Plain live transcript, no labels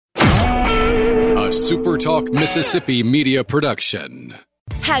a Super Talk Mississippi media production.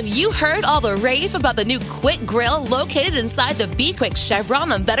 Have you heard all the rave about the new Quick Grill located inside the Be Quick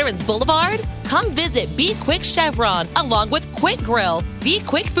Chevron on Veterans Boulevard? Come visit Be Quick Chevron along with Quick Grill, Be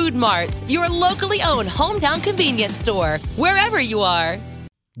Quick Food Marts, your locally owned hometown convenience store, wherever you are.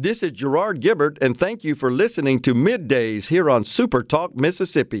 This is Gerard Gibbert, and thank you for listening to Middays here on Super Talk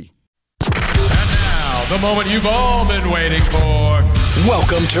Mississippi. And now, the moment you've all been waiting for.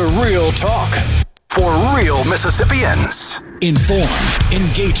 Welcome to Real Talk for real Mississippians. Informed,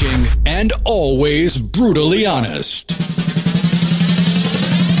 engaging, and always brutally honest.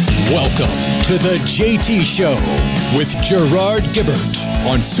 Welcome to the JT Show with Gerard Gibbert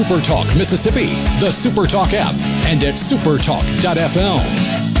on Super Talk Mississippi, the Super Talk app, and at supertalk.fm.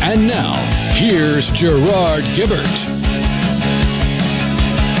 And now, here's Gerard Gibbert.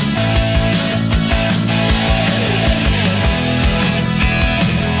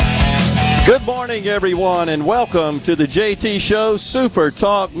 Good morning, everyone, and welcome to the JT Show, Super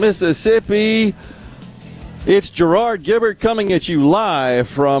Talk Mississippi. It's Gerard Gibbert coming at you live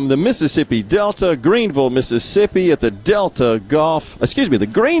from the Mississippi Delta, Greenville, Mississippi, at the the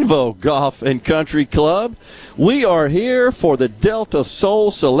Greenville Golf and Country Club. We are here for the Delta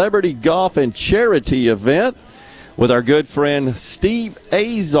Soul Celebrity Golf and Charity event with our good friend Steve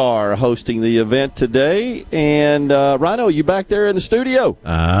Azar hosting the event today. And Rhino, you back there in the studio?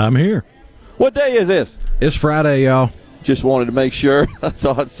 I'm here. What day is this? It's Friday, y'all. Just wanted to make sure. I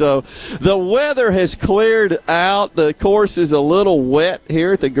thought so. The weather has cleared out. The course is a little wet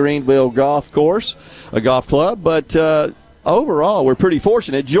here at the Greenville Golf Club, but overall, we're pretty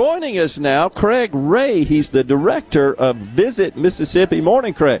fortunate. Joining us now, Craig Ray. He's the director of Visit Mississippi.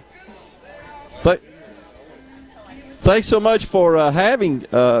 Morning, Craig. But thanks so much for coming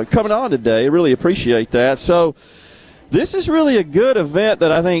on today. Really appreciate that. So, this is really a good event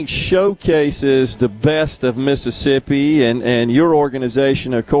that I think showcases the best of Mississippi, and your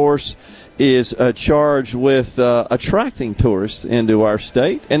organization, of course, is charged with attracting tourists into our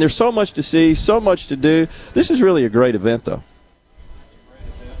state. And there's so much to see, so much to do. This is really a great event, though.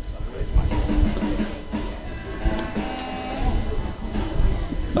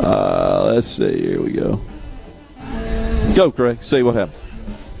 Let's see. Here we go. Go, Craig. See what happens.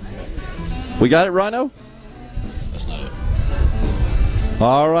 We got it, Rhino?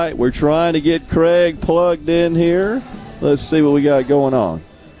 All right, we're trying to get Craig plugged in here. Let's see what we got going on.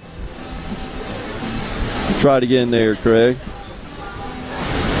 Try to get in there, Craig.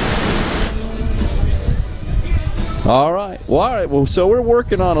 All right. Well, all right. Well, so we're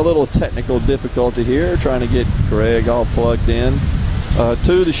working on a little technical difficulty here, trying to get Craig all plugged in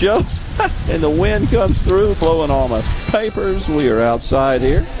to the show. And the wind comes through, blowing all my papers. We are outside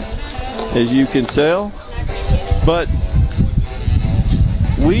here, as you can tell. But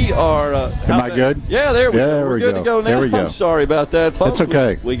we are. Am I good? Yeah, there we go. We're good to go now. There we go. I'm sorry about that, folks. It's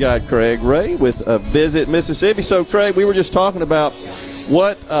okay. We got Craig Ray with Visit Mississippi. So, Craig, we were just talking about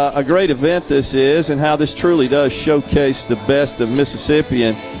what a great event this is and how this truly does showcase the best of Mississippi.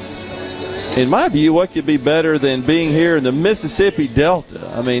 And in my view, what could be better than being here in the Mississippi Delta?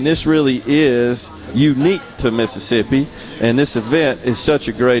 I mean, this really is unique to Mississippi, and this event is such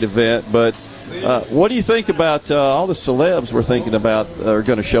a great event. But what do you think about all the celebs we're thinking about are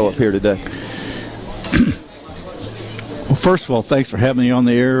going to show up here today? Well, first of all, thanks for having me on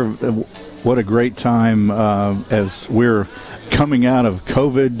the air. What a great time as we're coming out of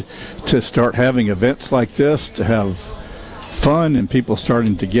COVID to start having events like this, to have fun and people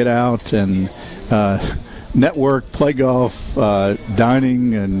starting to get out and network, play golf,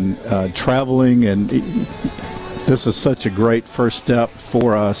 dining, and traveling. And this is such a great first step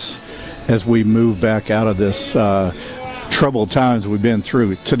for us as we move back out of this troubled times we've been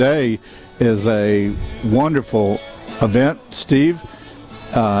through. Today is a wonderful event. Steve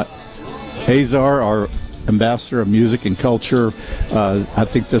Azar, our ambassador of music and culture, I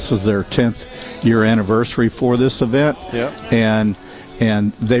think this is their 10th year anniversary for this event. Yeah.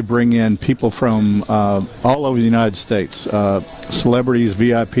 And they bring in people from all over the United States, celebrities,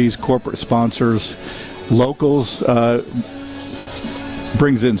 VIPs, corporate sponsors, locals,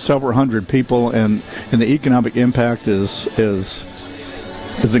 brings in several hundred people, and the economic impact is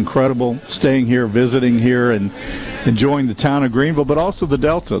incredible. Staying here, visiting here, and enjoying the town of Greenville, but also the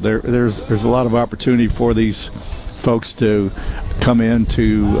Delta. There's a lot of opportunity for these folks to come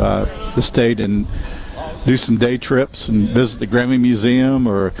into the state and do some day trips and visit the Grammy Museum,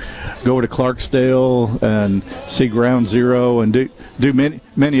 or go to Clarksdale and see Ground Zero, and do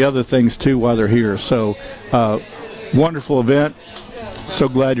many other things too while they're here. So wonderful event. So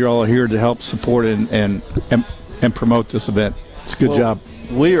glad you're all here to help support and promote this event. It's a good job.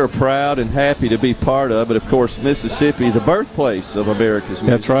 we are proud and happy to be part of it. Of course, Mississippi, the birthplace of America's music.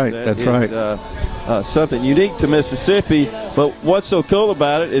 That's right. That's right. Something unique to Mississippi. But what's so cool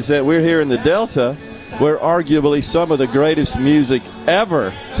about it is that we're here in the Delta, where arguably some of the greatest music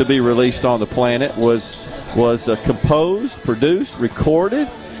ever to be released on the planet was composed, produced, recorded.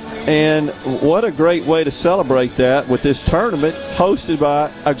 And what a great way to celebrate that with this tournament hosted by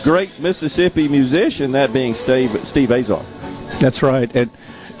a great Mississippi musician, that being Steve Azar. That's right.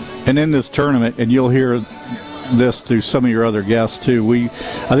 And in this tournament, and you'll hear this through some of your other guests too, we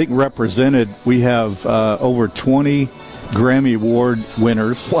have over 20 Grammy Award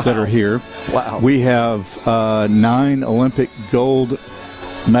winners that are here. Wow. We have 9 Olympic gold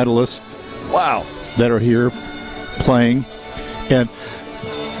medalists that are here playing. And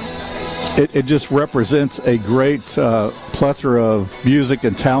it just represents a great plethora of music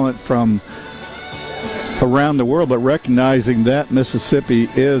and talent from around the world, but recognizing that Mississippi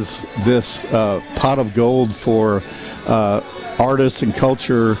is this pot of gold for artists and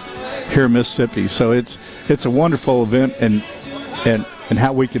culture here in Mississippi. So it's a wonderful event, and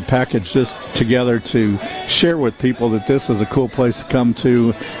how we can package this together to share with people that this is a cool place to come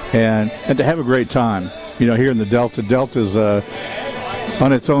to and to have a great time. You know, here in the Delta. Delta's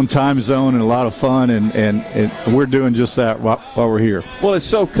on its own time zone and a lot of fun, and we're doing just that while we're here. Well, it's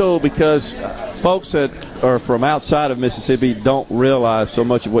so cool because folks that are from outside of Mississippi don't realize so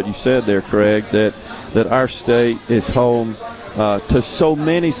much of what you said there, Craig, that our state is home to so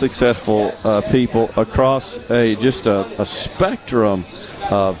many successful people across a spectrum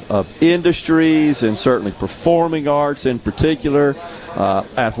of industries, and certainly performing arts in particular,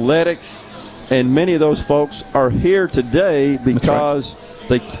 athletics. And many of those folks are here today because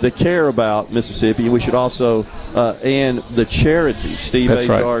they care about Mississippi. We should also, and the charity, Steve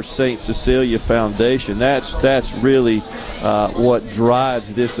Azar's St. Cecilia Foundation. That's really what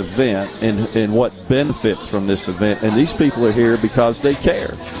drives this event and what benefits from this event. And these people are here because they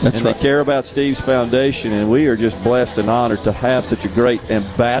care. They care about Steve's foundation, and we are just blessed and honored to have such a great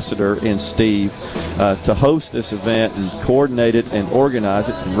ambassador in Steve to host this event and coordinate it and organize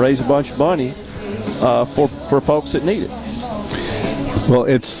it and raise a bunch of money for folks that need it. Well,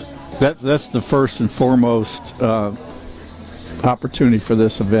 that's the first and foremost opportunity for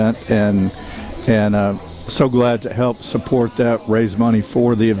this event, and so glad to help support that, raise money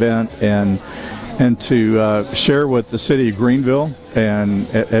for the event, and to share with the city of Greenville, and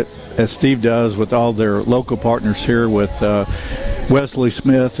as Steve does with all their local partners here, with Wesley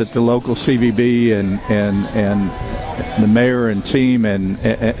Smith at the local CVB and the mayor and team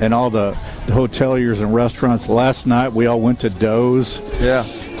and all the hoteliers and restaurants. Last night we all went to Doe's. Yeah.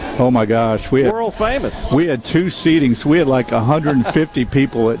 Oh my gosh, world famous. We had 2 seatings. We had like 150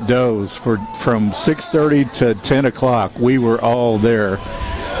 people at Doe's from 6:30 to 10 o'clock. We were all there,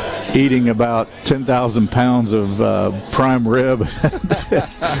 eating about 10,000 pounds of prime rib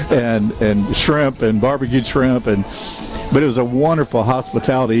and shrimp and barbecued shrimp, but it was a wonderful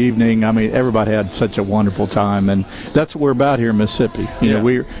hospitality evening. I mean, everybody had such a wonderful time, and that's what we're about here in Mississippi. You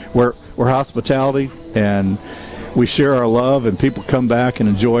know, we're hospitality, and we share our love, and people come back and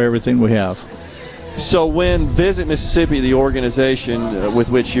enjoy everything we have. So when Visit Mississippi, the organization with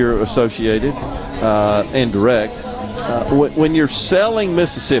which you're associated and direct, when you're selling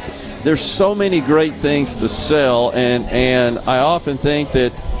Mississippi, there's so many great things to sell, and I often think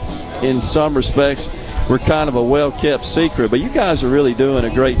that in some respects we're kind of a well-kept secret, but you guys are really doing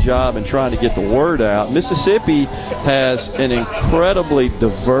a great job in trying to get the word out. Mississippi has an incredibly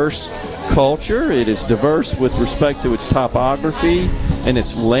diverse culture. It is diverse with respect to its topography and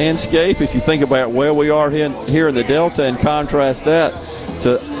its landscape. If you think about where we are here in the Delta and contrast that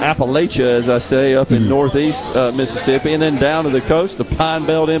to Appalachia, as I say, up in northeast Mississippi, and then down to the coast, the Pine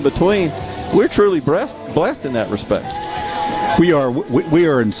Belt in between, we're truly blessed in that respect. We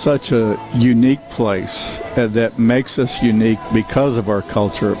are in such a unique place that makes us unique because of our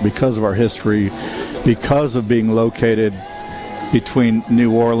culture, because of our history, because of being located between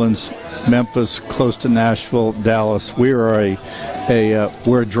New Orleans, Memphis, close to Nashville, Dallas. We're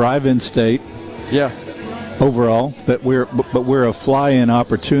a drive-in state. Yeah. Overall, but we're a fly-in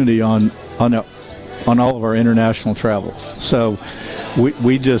opportunity on all of our international travel. So we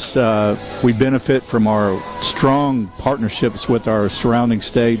benefit from our strong partnerships with our surrounding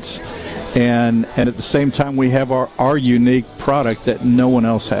states, and at the same time we have our unique product that no one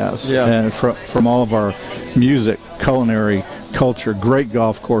else has. Yeah. And from all of our music, culinary, culture, great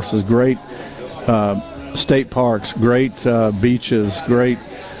golf courses, great state parks, great beaches, great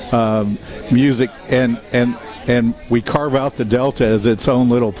music, and we carve out the Delta as its own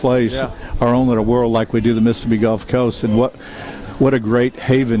little place, our own little world, like we do the Mississippi Gulf Coast. And what what a great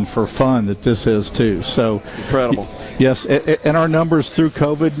haven for fun that this is too. So incredible. Yes, and our numbers through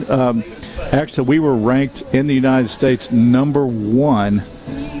COVID, actually we were ranked in the United States #1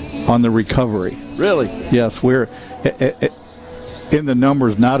 on the recovery. Really? Yes, we're in the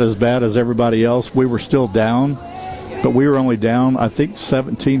numbers not as bad as everybody else. We were still down, but we were only down, I think,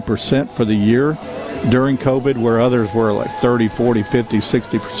 17% for the year during COVID, where others were like 30, 40, 50,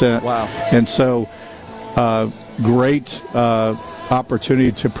 60%. Wow. And so great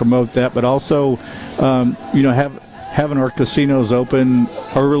opportunity to promote that, but also, having our casinos open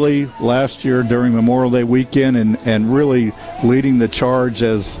early last year during Memorial Day weekend and really leading the charge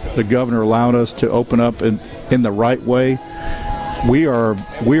as the governor allowed us to open up in the right way. We are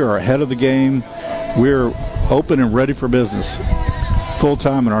ahead of the game. We're open and ready for business full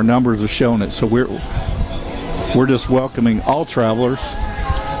time, and our numbers are showing it. So we're just welcoming all travelers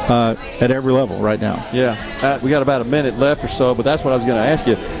at every level right now. Yeah, we got about a minute left or so, but that's what I was going to ask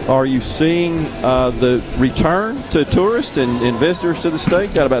you. Are you seeing the return to tourists and visitors to the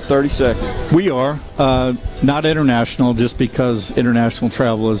state? Got about 30 seconds. We are. Not international, just because international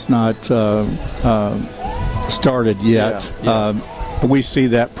travel is not started yet. Yeah. We see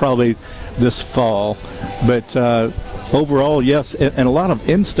that probably this fall. But overall, yes, and a lot of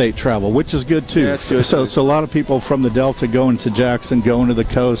in-state travel, which is good too. Yeah, it's good so a lot of people from the Delta going to Jackson, going to the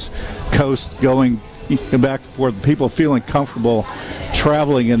coast going back and forth, people feeling comfortable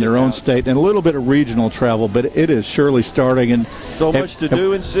traveling in their own state, and a little bit of regional travel, but it is surely starting. And so much to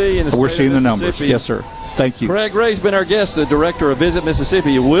do and see in the state we're seeing of the numbers. Yes, sir. Thank you. Craig Ray's been our guest, the director of Visit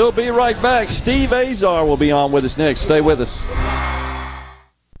Mississippi. We'll be right back. Steve Azar will be on with us next. Stay with us.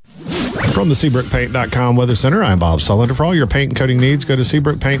 From the SeabrookPaint.com Weather Center, I'm Bob Sullender. For all your paint and coating needs, go to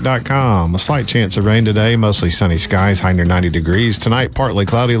SeabrookPaint.com. A slight chance of rain today, mostly sunny skies, high near 90 degrees. Tonight, partly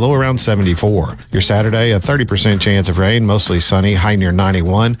cloudy, low around 74. Your Saturday, a 30% chance of rain, mostly sunny, high near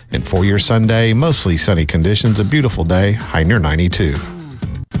 91. And for your Sunday, mostly sunny conditions, a beautiful day, high near 92.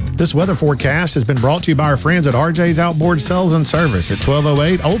 This weather forecast has been brought to you by our friends at RJ's Outboard Sales and Service at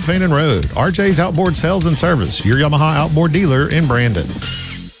 1208 Old Fannin Road. RJ's Outboard Sales and Service, your Yamaha outboard dealer in Brandon.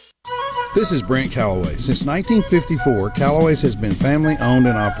 This is Brent Callaway. Since 1954, Callaway's has been family owned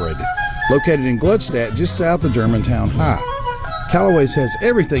and operated. Located in Gluckstadt, just south of Germantown High. Callaway's has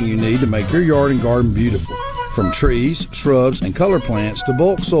everything you need to make your yard and garden beautiful. From trees, shrubs, and color plants to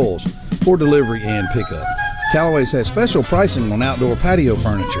bulk soils for delivery and pickup. Callaway's has special pricing on outdoor patio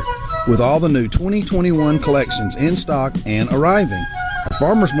furniture with all the new 2021 collections in stock and arriving. Our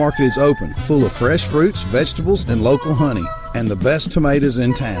farmers market is open, full of fresh fruits, vegetables, and local honey, and the best tomatoes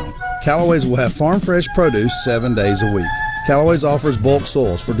in town. Callaway's will have farm fresh produce 7 days a week. Callaway's offers bulk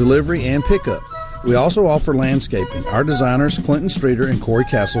soils for delivery and pickup. We also offer landscaping. Our designers, Clinton Streeter and Corey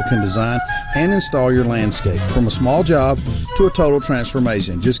Castle, can design and install your landscape from a small job to a total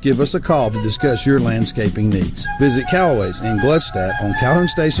transformation. Just give us a call to discuss your landscaping needs. Visit Callaway's in Gluckstadt on Calhoun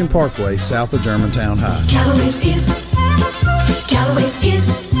Station Parkway, south of Germantown High. Callaway's is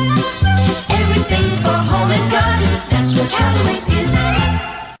everything for home and garden. That's what Callaway's is.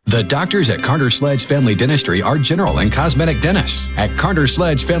 The doctors at Carter Sledge Family Dentistry are general and cosmetic dentists. At Carter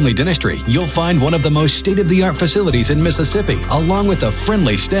Sledge Family Dentistry, you'll find one of the most state-of-the-art facilities in Mississippi, along with a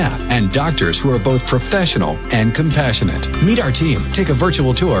friendly staff and doctors who are both professional and compassionate. Meet our team, take a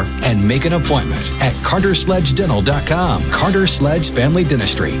virtual tour, and make an appointment at CarterSledgeDental.com. Carter Sledge Family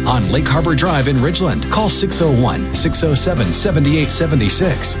Dentistry on Lake Harbor Drive in Ridgeland. Call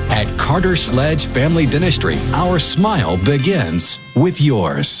 601-607-7876. At Carter Sledge Family Dentistry, our smile begins with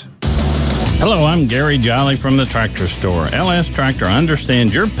yours. Hello, I'm Gary Jolly from the Tractor Store. LS Tractor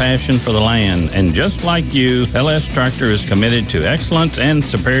understands your passion for the land, and just like you, LS Tractor is committed to excellence and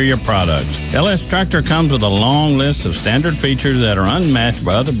superior products. LS Tractor comes with a long list of standard features that are unmatched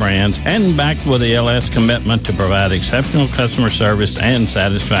by other brands and backed with the LS commitment to provide exceptional customer service and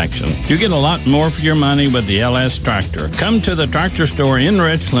satisfaction. You get a lot more for your money with the LS Tractor. Come to the Tractor Store in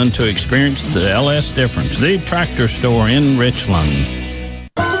Richland to experience the LS difference. The Tractor Store in Richland.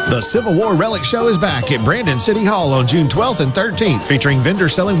 The Civil War Relic Show is back at Brandon City Hall on June 12th and 13th, featuring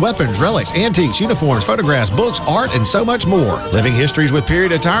vendors selling weapons, relics, antiques, uniforms, photographs, books, art, and so much more. Living histories with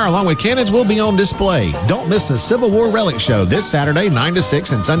period attire along with cannons will be on display. Don't miss the Civil War Relic Show this Saturday 9 to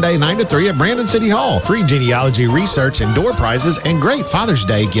 6 and Sunday 9 to 3 at Brandon City Hall. Free genealogy research and door prizes and great Father's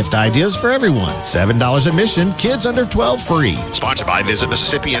Day gift ideas for everyone. $7 admission, kids under 12 free. Sponsored by Visit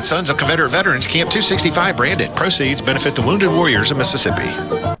Mississippi and Sons of Confederate Veterans, Camp 265 Brandon. Proceeds benefit the Wounded Warriors of Mississippi.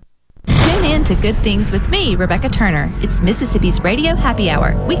 Tune in to Good Things with me, Rebecca Turner. It's Mississippi's Radio Happy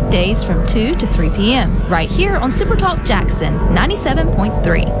Hour, weekdays from 2 to 3 p.m. right here on Super Talk Jackson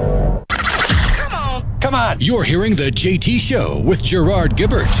 97.3. Come on. You're hearing the JT Show with Gerard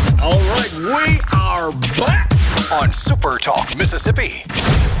Gibbert. All right, we are back on Super Talk Mississippi.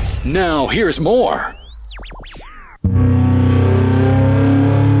 Now here's more.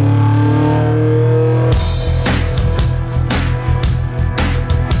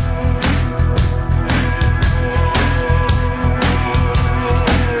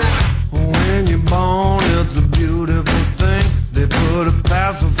 When you're born, it's a beautiful thing. They put a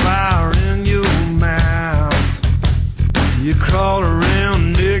pacifier in your mouth. You crawl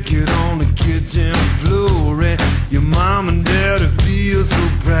around naked on the kitchen floor, and your mom and daddy feel so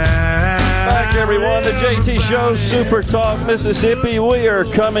proud. Back, everyone, the JT Show, Super Talk Mississippi. We are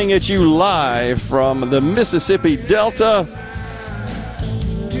coming at you live from the Mississippi Delta,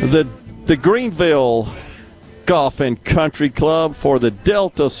 the Greenville Golf and Country Club for the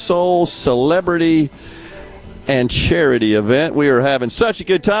Delta Soul Celebrity and Charity event. We are having such a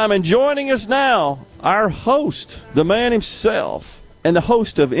good time, and joining us now, our host, the man himself, and the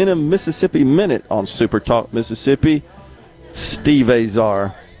host of In a Mississippi Minute on Super Talk Mississippi, Steve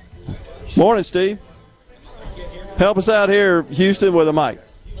Azar. Morning, Steve. Help us out here, Houston, with a mic.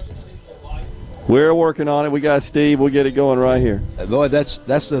 We're working on it. We got Steve. We'll get it going right here. Boy, that's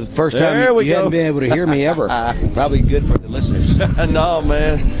the first time you hadn't been able to hear me ever. Probably good for the listeners. No,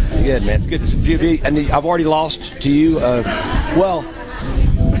 man. Good, man. It's good to see you. And I've already lost to you. Well,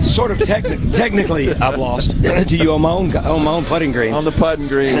 sort of technically, I've lost to you on my own putting green. On the putting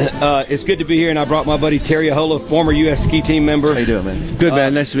green. It's good to be here, and I brought my buddy Terry Ahola, former U.S. ski team member. How you doing, man? Good,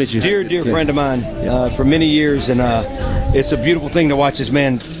 man. Nice to meet you. Dear friend of mine for many years, and it's a beautiful thing to watch this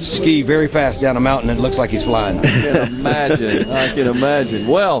man ski very fast down a mountain, and it looks like he's flying. I can imagine.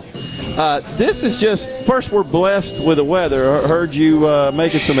 Well, this is just, first, we're blessed with the weather. I heard you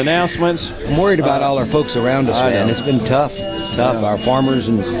making some announcements. I'm worried about all our folks around us, man. It's been tough. Our farmers,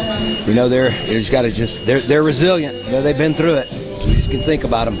 and they're resilient. They've been through it. So you just can think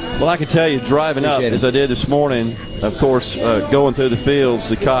about them. Well, I can tell you, driving up as I did this morning, of course, going through the fields,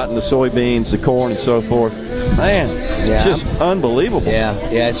 the cotton, the soybeans, the corn, and so forth. Man, it's just unbelievable.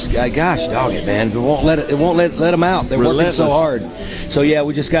 It's gosh, dog it, man. It won't let them out. They're working so hard. So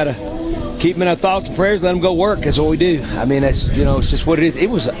we just gotta keep them in our thoughts and prayers. Let them go work. That's what we do. I mean, it's just what it is. It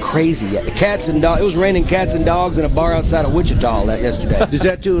was crazy. Cats and dogs. It was raining cats and dogs in a bar outside of Wichita yesterday. Does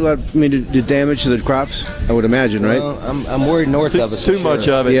that do a lot? Do damage to the crops? I would imagine, right? I'm worried north of us. Too much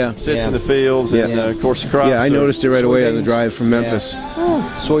of it sits in the fields, and of course the crops. Yeah, I noticed it right away on the drive from Memphis.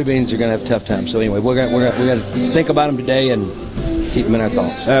 Soybeans are going to have a tough time. So anyway, we got to think about them today and keep them in our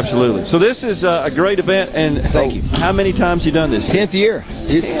thoughts. Absolutely. So this is a great event, and thank you. How many times you done this? 10th year.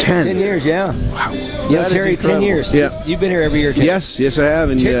 10 years, yeah. Wow. Terry, 10 years. Yeah. You've been here every year, Terry. Yes, I have,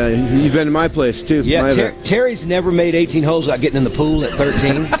 and you've been to my place too. Yeah, Terry's never made 18 holes without getting in the pool at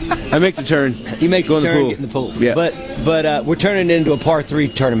 13. I make the turn. He makes the turn, get in the pool. Yeah. But we're turning it into a par 3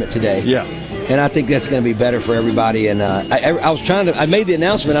 tournament today. Yeah. And I think that's going to be better for everybody. And I made the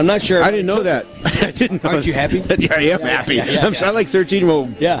announcement. I'm not sure. I didn't know that. I didn't know. Aren't you happy? Yeah, I am happy. I like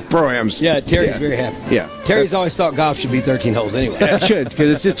 13-year-old pro-ams. Yeah, Terry's very happy. Yeah. Terry's always thought golf should be 13 holes anyway. It should,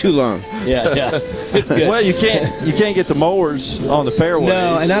 because it's just too long. Yeah. It's good. Well, you can't get the mowers on the fairways.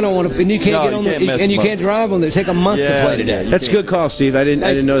 No, and I don't want to. And you can't you can't drive on there. Take a month to play today. That's a good call, Steve. I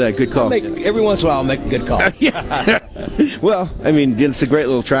didn't know that. Good call. Every once in a while, I'll make a good call. Well, I mean, it's a great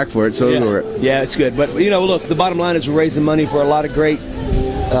little track for it. So yeah, it's good. But look, the bottom line is we're raising money for a lot of great.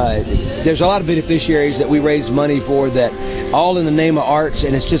 There's a lot of beneficiaries that we raise money for that, all in the name of arts,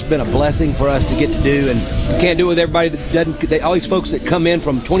 and it's just been a blessing for us to get to do. And you can't do it with everybody that doesn't. All these folks that come in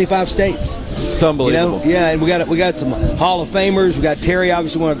from 25 states. It's unbelievable. And we got some Hall of Famers. We got Terry,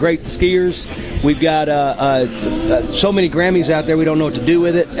 obviously one of the great skiers. We've got so many Grammys out there. We don't know what to do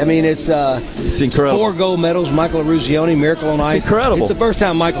with it. I mean, it's incredible. 4 gold medals. Michael Eruzione, Miracle on Ice. It's incredible. It's the first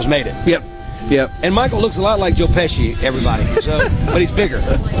time Michael's made it. Yep. And Michael looks a lot like Joe Pesci, everybody. But he's bigger,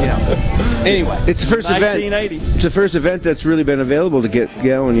 Anyway, it's the first 1980. event. It's the first event that's really been available to get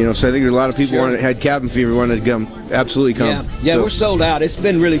going. So I think there's a lot of people had cabin fever, wanted to come. Absolutely come. Yeah, we're sold out. It's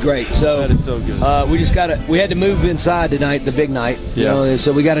been really great. So that is so good. We had to move inside tonight, the big night.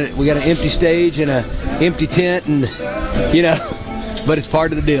 So we got an empty stage and an empty tent, and but it's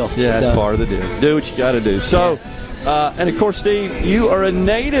part of the deal. Yeah, it's part of the deal. Do what you got to do. So. And of course, Steve, you are a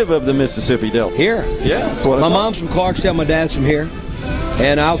native of the Mississippi Delta. Here. Yeah. My mom's from Clarksdale, my dad's from here.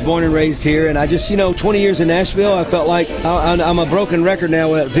 And I was born and raised here. And I just, 20 years in Nashville, I felt like I'm a broken record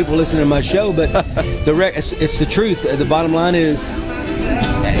now with people listening to my show. But it's the truth. The bottom line is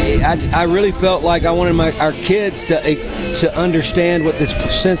I really felt like I wanted our kids to understand what this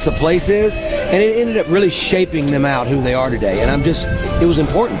sense of place is. And it ended up really shaping them out who they are today. And it was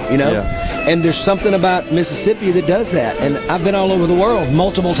important, Yeah. And there's something about Mississippi that does that. And I've been all over the world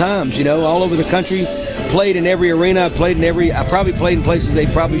multiple times, all over the country, played in every arena. I probably played in places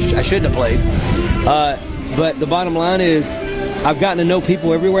I shouldn't have played. But the bottom line is I've gotten to know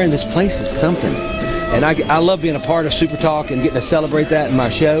people everywhere, and this place is something. And I love being a part of Super Talk and getting to celebrate that in my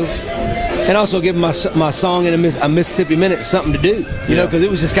show. And also giving my song in a Mississippi Minute something to do, because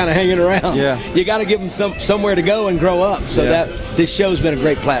it was just kind of hanging around. Yeah. You got to give them somewhere to go and grow up. So this show's been a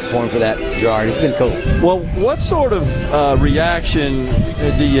great platform for that, Gerard. It's been cool. Well, what sort of reaction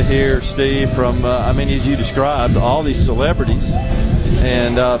do you hear, Steve, from, as you described, all these celebrities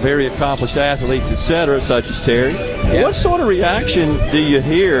and very accomplished athletes, etc., such as Terry? Yeah. What sort of reaction do you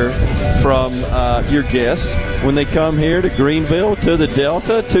hear from your guests when they come here to Greenville, to the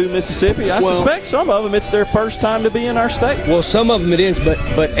Delta, to Mississippi? I suspect some of them, it's their first time to be in our state. Well, some of them it is, but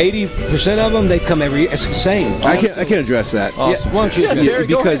 80% of them, they come every year. It's the same. I can address that. Awesome. Yeah, why don't you? Terry,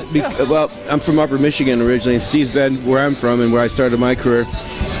 because I'm from Upper Michigan originally, and Steve's been where I'm from and where I started my career.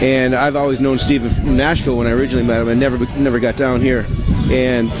 And I've always known Steve from Nashville when I originally met him. I never got down here.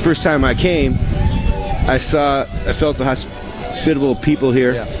 And first time I came, I felt the hospitable people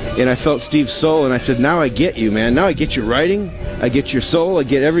here, and I felt Steve's soul, and I said, now I get you, man. Now I get your writing, I get your soul, I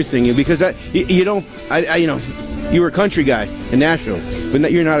get everything. Because you were a country guy in Nashville,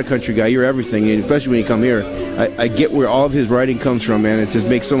 but you're not a country guy. You're everything, and especially when you come here. I get where all of his writing comes from, man. It just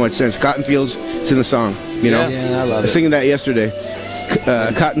makes so much sense. Cotton Fields, it's in the song, Yeah, I love it. I was singing that yesterday.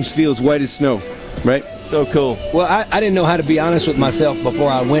 Cotton Fields, white as snow, right? So cool. Well, I didn't know how to be honest with myself before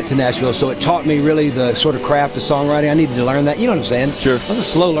I went to Nashville, so it taught me really the sort of craft of songwriting. I needed to learn that. You know what I'm saying? Sure. I was a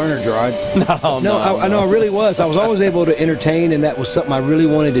slow learner, Gerard. No, I know I really was. I was always able to entertain, and that was something I really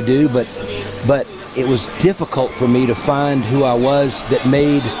wanted to do, but it was difficult for me to find who I was that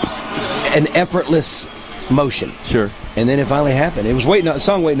made an effortless motion. Sure. And then it finally happened. It was a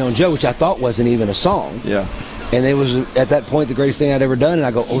song Waiting on Joe, which I thought wasn't even a song. Yeah. And it was, at that point, the greatest thing I'd ever done. And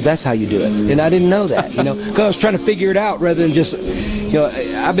I go, oh, that's how you do it. And I didn't know that, because I was trying to figure it out rather than just,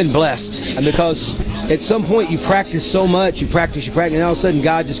 I've been blessed. And because at some point you practice so much, you practice, and all of a sudden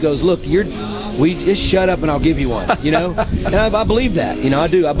God just goes, look, we just shut up and I'll give you one, And I believe that, I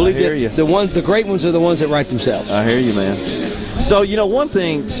do. I believe that the great ones are the ones that write themselves. I hear you, man. So, one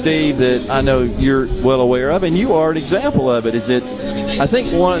thing, Steve, that I know you're well aware of, and you are an example of it, is that I think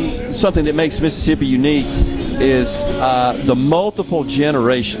something that makes Mississippi unique is the multiple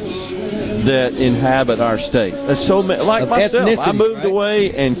generations that inhabit our state. So many, like myself, I moved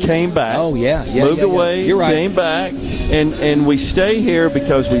away and came back. Oh yeah, moved away, You're right. Came back, and we stay here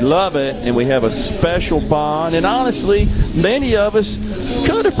because we love it and we have a special bond. And honestly, many of us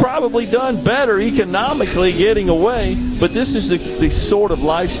could have probably done better economically getting away, but this is the sort of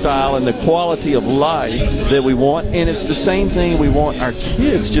lifestyle and the quality of life that we want, and it's the same thing we want our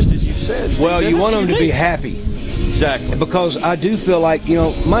kids, just as you said. Well, you want them to be happy. Exactly. Because I do feel like,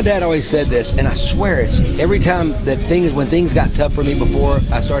 my dad always said this, and I swear it's every time when things got tough for me before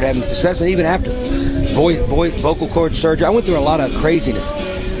I started having success, and even after vocal cord surgery, I went through a lot of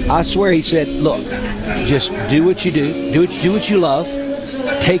craziness. I swear he said, look, just do what you do what you love,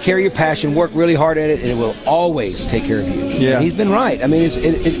 take care of your passion, work really hard at it, and it will always take care of you. Yeah. And he's been right. I mean,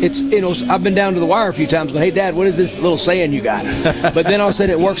 it's I've been down to the wire a few times going, hey, Dad, what is this little saying you got? But then all of a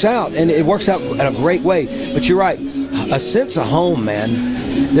sudden it works out, and it works out in a great way. But you're right. A sense of home, man.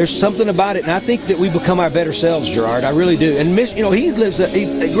 There's something about it, and I think that we become our better selves, Gerard. I really do. And he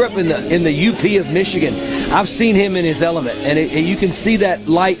grew up in the UP of Michigan. I've seen him in his element, and you can see that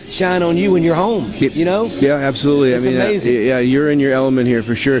light shine on you when you're home. Yeah, absolutely. It's amazing. You're in your element here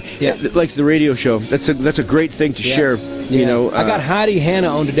for sure. Yeah. Like the radio show. That's a great thing to share. I got Heidi Hanna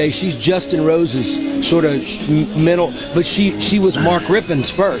on today. She's Justin Rose's sort of middle, but she was Mark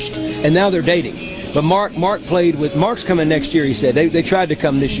Rippon's first, and now they're dating. But Mark played with, Mark's coming next year, he said. They tried to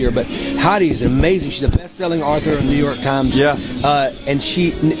come this year, but Heidi is amazing. She's a best-selling author in the New York Times. Yeah. And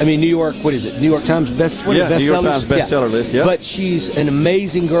New York, what is it? New York Times bestsellers? New York Times bestseller list, yeah. But she's an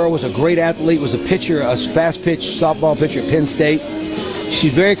amazing girl, was a great athlete, was a pitcher, a fast-pitch softball pitcher at Penn State.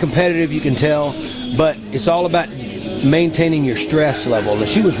 She's very competitive, you can tell, but it's all about maintaining your stress level, and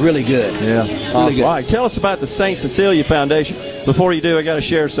she was really good. Yeah, really awesome. good. All right, tell us about the St. Cecilia Foundation. Before you do, I got to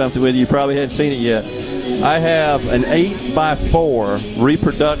share something with you. You probably hadn't seen it yet. I have an 8x4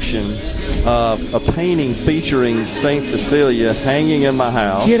 reproduction of a painting featuring St. Cecilia hanging in my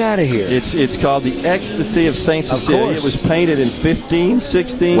house. Get out of here. It's called The Ecstasy of St. Cecilia. Of course. It was painted in 15,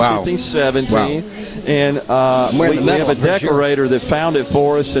 16, Wow. 15, 17. Wow. And we have a decorator that found it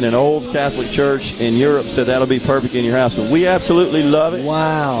for us in an old Catholic church in Europe, said that'll be perfect in your house. And we absolutely love it.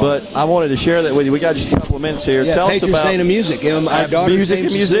 Wow. But I wanted to share that with you. We got just a couple of minutes here. Yeah, Tell us patron about saint of music. Our daughter's music name's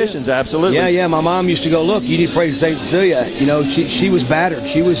and musicians, Cecilia. absolutely. Yeah. My mom used to go, look, you need to pray to St. Cecilia. You know, she was battered.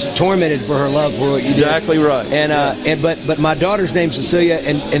 She was tormented for her love for what you did. Exactly right. But my daughter's name's Cecilia,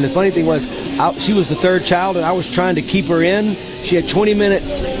 and the funny thing was, she was the third child, and I was trying to keep her in. She had 20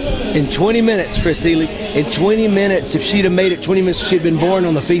 minutes. In 20 minutes, Chris Seeley, in 20 minutes, if she'd have made it 20 minutes, she'd been born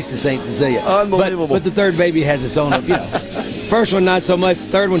on the Feast of St. Cecilia. Unbelievable. But the third baby has its own, first one not so much,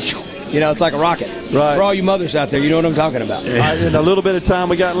 third one, it's like a rocket. Right. For all you mothers out there, you know what I'm talking about. All right, in a little bit of time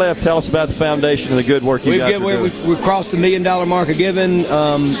we got left, tell us about the foundation and the good work you guys are doing. We've crossed the $1 million mark of giving.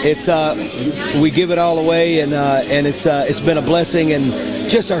 We give it all away, and it's been a blessing. And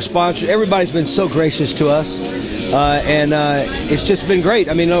just our sponsors, everybody's been so gracious to us, and it's just been great.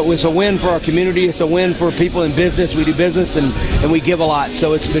 I mean, it's a win for our community. It's a win for people in business. We do business, and we give a lot,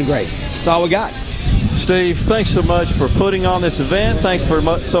 so it's been great. That's all we got. Steve, thanks so much for putting on this event. Thanks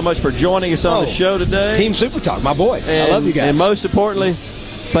so much for joining us on the show today. Team Super Talk, my boys. I love you guys. And most importantly,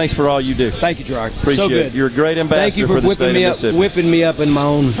 thanks for all you do. Thank you, Gerard. Appreciate it. You're a great ambassador for the state of Mississippi. Whipping me up in my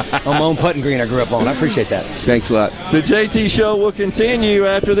own putting green I grew up on. I appreciate that. Thanks a lot. The JT Show will continue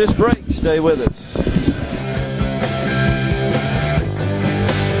after this break. Stay with us.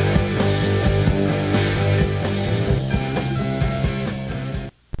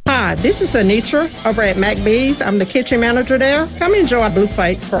 Hi, this is Anitra over at McBee's. I'm the kitchen manager there. Come enjoy our blue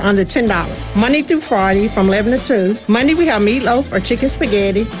plates for under $10. Monday through Friday from 11 to 2. Monday we have meatloaf or chicken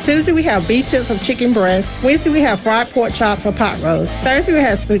spaghetti. Tuesday we have beef tips or chicken breast. Wednesday we have fried pork chops or pot roast. Thursday we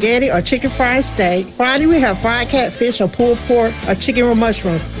have spaghetti or chicken fried steak. Friday we have fried catfish or pulled pork or chicken with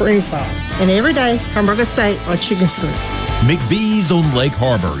mushrooms, spring sauce. And every day, hamburger steak or chicken strips. McBee's on Lake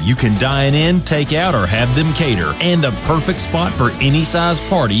Harbor. You can dine in, take out, or have them cater. And the perfect spot for any size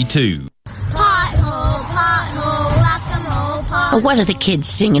party, too. Pothole, pothole, whack-a-mole, pothole. What are the kids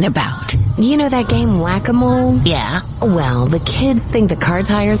singing about? You know that game Whack-A-Mole? Yeah. Well, the kids think the car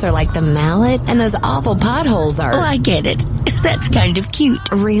tires are like the mallet and those awful potholes are... Oh, I get it. That's kind of cute.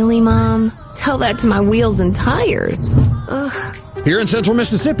 Really, Mom? Tell that to my wheels and tires. Ugh. Here in Central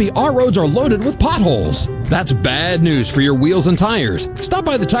Mississippi, our roads are loaded with potholes. That's bad news for your wheels and tires. Stop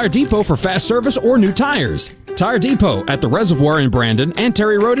by the Tire Depot for fast service or new tires. Tire Depot at the Reservoir in Brandon and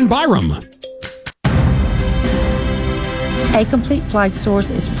Terry Road in Byram. A Complete Flag Source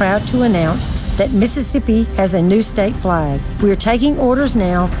is proud to announce that Mississippi has a new state flag. We are taking orders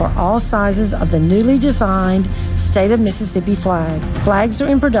now for all sizes of the newly designed State of Mississippi flag. Flags are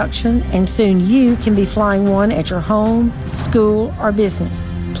in production, and soon you can be flying one at your home, school, or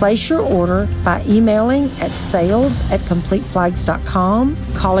business. Place your order by emailing at sales@completeflags.com,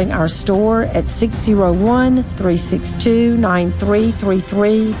 calling our store at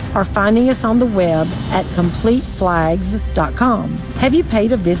 601-362-9333, or finding us on the web at completeflags.com. Have you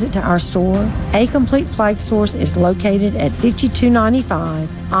paid a visit to our store? A Complete Flag Source is located at 5295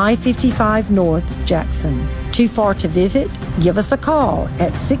 I-55 North, Jackson. Too far to visit? Give us a call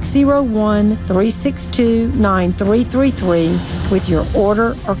at 601-362-9333 with your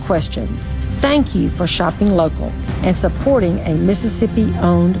order or questions. Thank you for shopping local and supporting a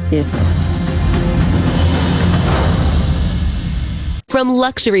Mississippi-owned business. From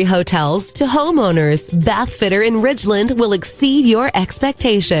luxury hotels to homeowners, Bath Fitter in Ridgeland will exceed your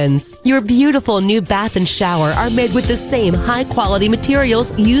expectations. Your beautiful new bath and shower are made with the same high-quality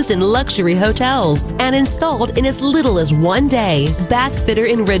materials used in luxury hotels and installed in as little as 1 day. Bath Fitter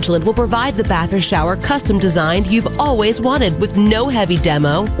in Ridgeland will provide the bath or shower custom designed you've always wanted with no heavy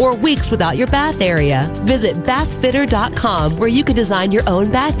demo or weeks without your bath area. Visit bathfitter.com where you can design your own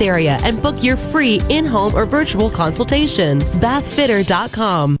bath area and book your free in-home or virtual consultation. Bathfitter.com.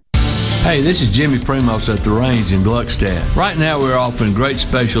 Hey, this is Jimmy Primos at the Range in Gluckstadt. Right now we're offering great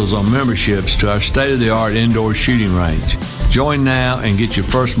specials on memberships to our state-of-the-art indoor shooting range. Join now and get your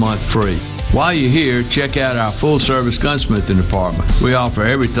first month free. While you're here, check out our full-service gunsmithing department. We offer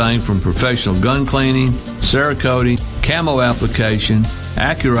everything from professional gun cleaning, Cerakoting, camo application,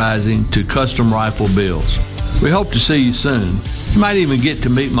 accurizing, to custom rifle builds. We hope to see you soon. You might even get to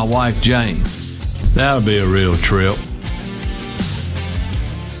meet my wife, Jane. That'll be a real trip.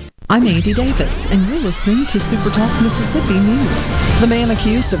 I'm Andy Davis, and you're listening to Super Talk Mississippi News. The man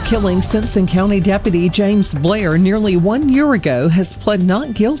accused of killing Simpson County Deputy James Blair nearly 1 year ago has pled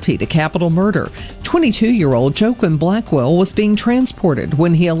not guilty to capital murder. 22-year-old Joaquin Blackwell was being transported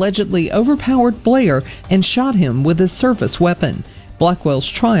when he allegedly overpowered Blair and shot him with his service weapon. Blackwell's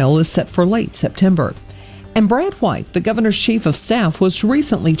trial is set for late September. And Brad White, the governor's chief of staff, was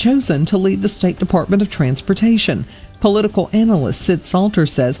recently chosen to lead the State Department of Transportation. Political analyst Sid Salter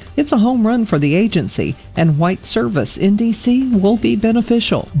says it's a home run for the agency, and White's service in D.C. will be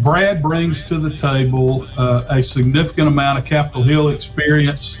beneficial. Brad brings to the table a significant amount of Capitol Hill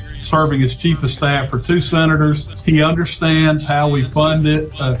experience, serving as chief of staff for 2 senators. He understands how we fund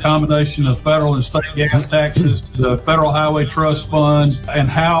it, a combination of federal and state gas taxes, the Federal Highway Trust Fund, and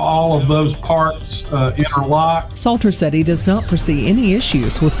how all of those parts interlock. Salter said he does not foresee any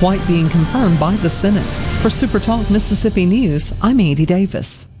issues with White being confirmed by the Senate. For SuperTalk Mississippi News, I'm Andy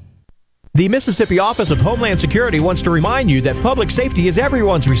Davis. The Mississippi Office of Homeland Security wants to remind you that public safety is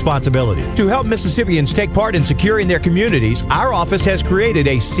everyone's responsibility. To help Mississippians take part in securing their communities, our office has created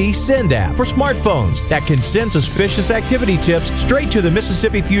a CSend app for smartphones that can send suspicious activity tips straight to the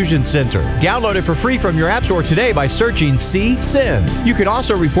Mississippi Fusion Center. Download it for free from your app store today by searching CSend. You can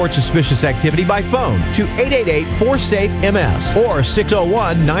also report suspicious activity by phone to 888-4SAFE-MS or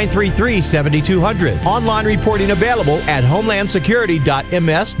 601-933-7200. Online reporting available at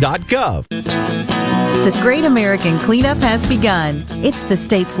homelandsecurity.ms.gov. The Great American Cleanup has begun. It's the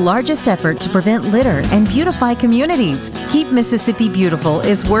state's largest effort to prevent litter and beautify communities. Keep Mississippi Beautiful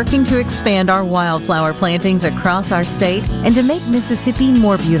is working to expand our wildflower plantings across our state and to make Mississippi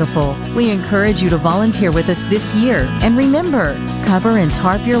more beautiful. We encourage you to volunteer with us this year. And remember, cover and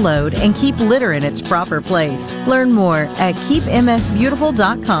tarp your load and keep litter in its proper place. Learn more at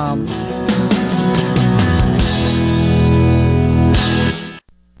keepmsbeautiful.com.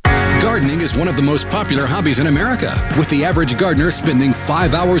 Gardening is one of the most popular hobbies in America, with the average gardener spending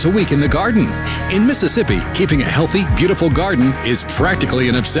 5 hours a week in the garden. In Mississippi, keeping a healthy, beautiful garden is practically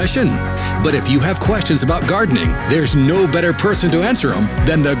an obsession. But if you have questions about gardening, there's no better person to answer them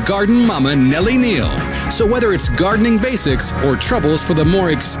than the garden mama, Nellie Neal. So whether it's gardening basics or troubles for the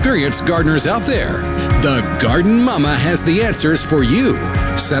more experienced gardeners out there, the Garden Mama has the answers for you.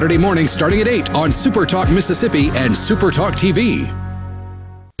 Saturday morning starting at 8 on Super Talk Mississippi and Super Talk TV.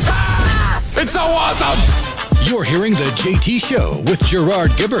 It's so awesome! You're hearing The JT Show with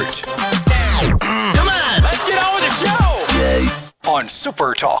Gerard Gibbert. Come on, let's get on with the show! On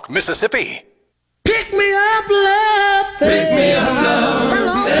Super Talk Mississippi. Pick me up, love. Pick me up, love.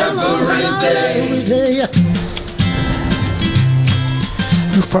 Every day.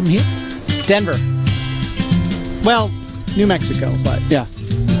 You're from here? Denver. Well, New Mexico, but yeah.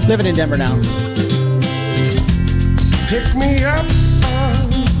 Living in Denver now. Pick me up.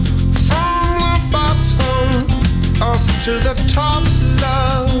 Up to the top,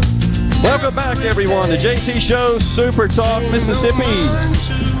 love. Welcome back, everyone. The JT Show, Super Talk Mississippi.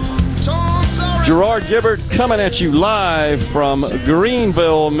 Gerard Gibbert coming at you live from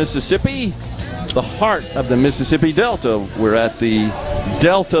Greenville, Mississippi, the heart of the Mississippi Delta. We're at the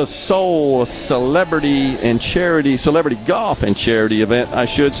Delta Soul Celebrity Golf and Charity event, I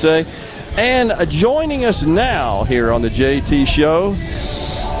should say. And joining us now here on the JT Show,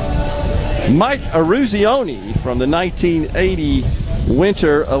 Mike Eruzione from the 1980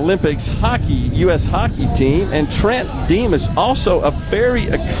 Winter Olympics U.S. hockey team, and Trent Demas, also a very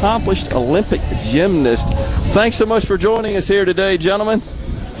accomplished Olympic gymnast. Thanks so much for joining us here today, gentlemen.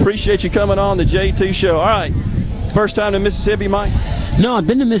 Appreciate you coming on the JT Show. All right, first time to Mississippi, Mike? No, I've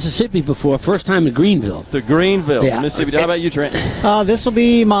been to Mississippi before. First time to Greenville. To Greenville, yeah. Mississippi. How about you, Trent? This will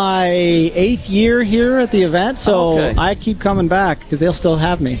be my 8th year here at the event, so okay. I keep coming back because they'll still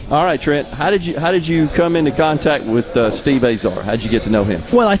have me. All right, Trent. How did you come into contact with Steve Azar? How did you get to know him?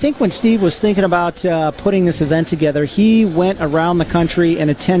 Well, I think when Steve was thinking about putting this event together, he went around the country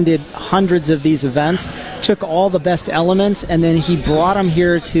and attended hundreds of these events, took all the best elements, and then he brought them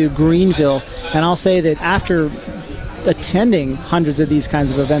here to Greenville. And I'll say that after attending hundreds of these kinds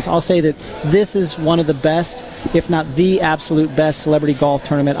of events, I'll say that this is one of the best, if not the absolute best, celebrity golf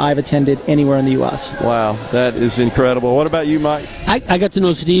tournament I've attended anywhere in the U.S. Wow, that is incredible. What about you, Mike? I got to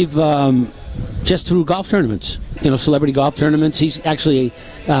know Steve just through golf tournaments, celebrity golf tournaments. He's actually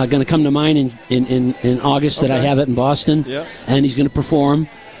going to come to mine in August that I have it in Boston, and he's going to perform,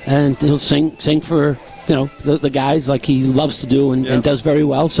 and he'll sing for the guys like he loves to do and does very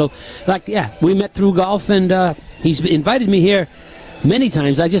well. So, we met through golf, and he's invited me here many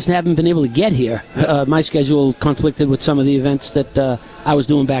times. I just haven't been able to get here. My schedule conflicted with some of the events that I was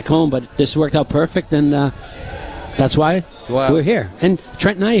doing back home, but this worked out perfect, and that's why we're here. And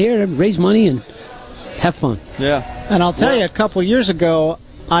Trent and I are here to raise money and have fun. Yeah. And I'll tell you, a couple years ago,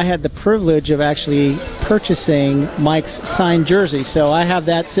 I had the privilege of actually purchasing Mike's signed jersey. So I have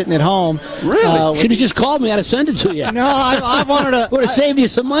that sitting at home. Really? Should have just called me. I'd have sent it to you. No, I wanted to. Would have saved you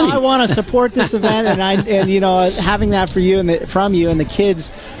some money. I want to support this event, and having that for you and from you and the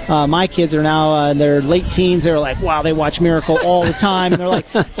kids. My kids are now in their late teens. They're like, wow, they watch Miracle all the time, and they're like,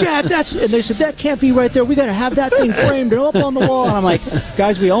 Dad, and they said that can't be right there. We got to have that thing framed up on the wall. And I'm like,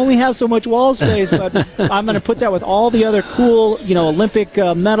 guys, we only have so much wall space, but I'm going to put that with all the other cool, Olympic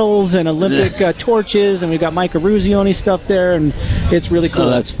medals and Olympic torches, and we've got Mike Eruzione stuff there, and it's really cool. Oh,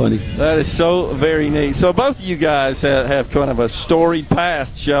 that's funny. That is so very neat. So both of you guys have kind of a storied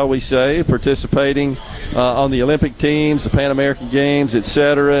past, shall we say, participating on the Olympic teams, the Pan American Games,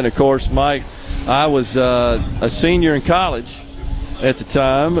 etc. And of course, Mike, I was a senior in college at the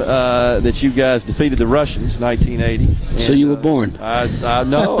time that you guys defeated the Russians, 1980. So you were born?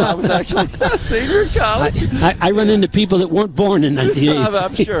 No, I was actually a senior in college. I run into people that weren't born in 1980.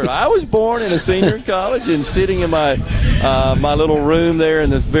 I'm sure. I was born in a senior in college and sitting in my little room there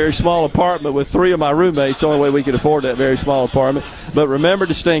in this very small apartment with 3 of my roommates. The only way we could afford that very small apartment. But remember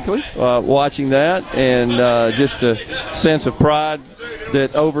distinctly watching that, and just a sense of pride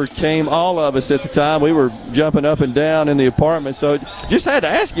that overcame all of us at the time. We were jumping up and down in the apartment, so just had to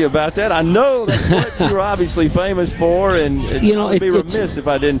ask you about that. I know that's what you were obviously famous for, and I'd be remiss if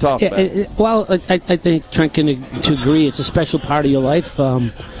I didn't talk about it. Well, I think Trent can to agree. It's a special part of your life.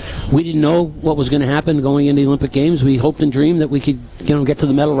 We didn't know what was going to happen going into the Olympic Games. We hoped and dreamed that we could get to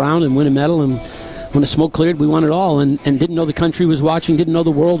the medal round and win a medal, and when the smoke cleared, we won it all, and didn't know the country was watching, didn't know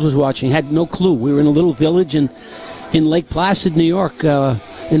the world was watching, had no clue. We were in a little village in Lake Placid, New York,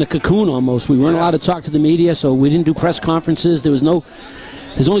 in a cocoon almost. We weren't allowed to talk to the media, so we didn't do press conferences. There's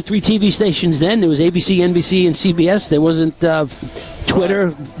only 3 TV stations then. There was ABC, NBC, and CBS. There wasn't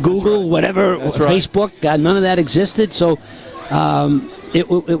Twitter, Google, whatever, Facebook. None of that existed. So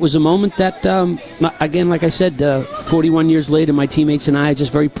it was a moment that, again, like I said, 41 years later, my teammates and I are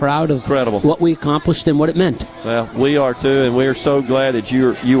just very proud of what we accomplished and what it meant. Well, we are too, and we're so glad that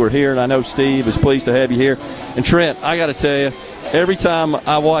you were here, and I know Steve is pleased to have you here. And Trent, I got to tell you, every time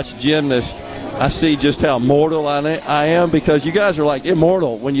I watch gymnasts, I see just how mortal I am, because you guys are like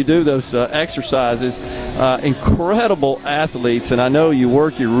immortal when you do those exercises. Incredible athletes, and I know you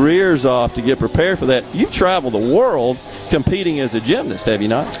work your rears off to get prepared for that. You've traveled the world competing as a gymnast, have you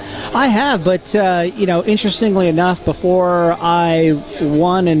not? I have, but interestingly enough, before I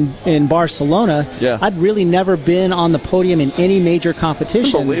won in Barcelona, I'd really never been on the podium in any major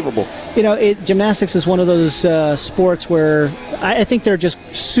competition. Unbelievable. Gymnastics is one of those sports where I think they're just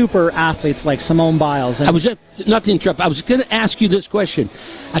super athletes like Simone Biles. I was not to interrupt. I was going to ask you this question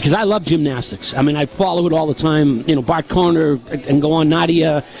because I love gymnastics. I mean, I follow it all the time. Bart Conner and go on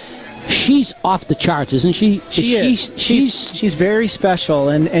Nadia. She's off the charts, isn't she? She's very special,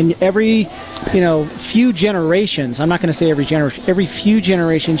 and every few generations. I'm not going to say every generation. Every few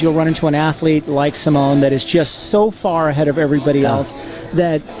generations, you'll run into an athlete like Simone that is just so far ahead of everybody else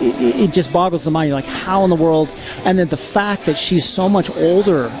that it just boggles the mind. You're like, how in the world? And then the fact that she's so much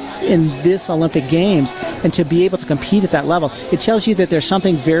older in this Olympic Games, and to be able to compete at that level, it tells you that there's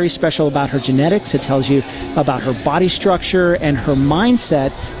something very special about her genetics. It tells you about her body structure and her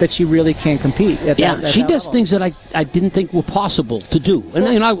mindset that she really can compete at she that does level. things that I didn't think were possible to do.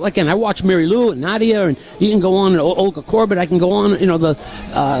 And I watch Mary Lou and Nadia, and you can go on, Olga Korbut, I can go on,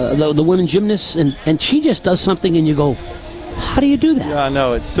 the women gymnasts, and she just does something, and you go, how do you do that? Yeah, I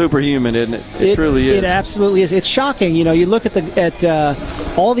know. It's superhuman, isn't it? It truly is. It absolutely is. It's shocking. You look at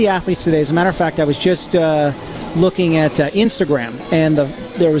all the athletes today. As a matter of fact, I was just looking at Instagram, and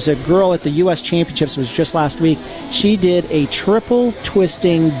there was a girl at the U.S. Championships. It was just last week. She did a triple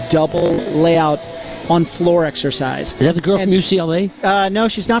twisting double layout on floor exercise. Is that the girl from UCLA? No,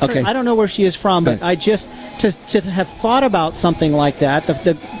 she's not. Okay. I don't know where she is from, but I just to have thought about something like that.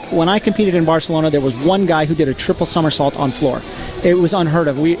 When I competed in Barcelona, there was one guy who did a triple somersault on floor. It was unheard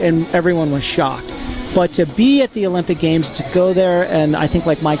of. And everyone was shocked. But to be at the Olympic Games, to go there, and I think,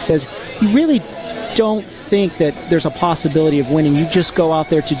 like Mike says, you really don't think that there's a possibility of winning. You just go out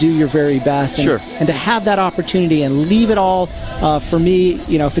there to do your very best, and to have that opportunity and leave it all for me.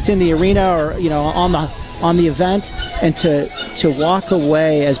 If it's in the arena or on the event, and to walk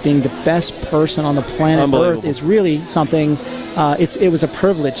away as being the best person on the planet Earth is really something. It was a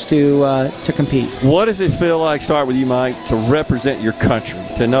privilege to compete. What does it feel like? Start with you, Mike, to represent your country.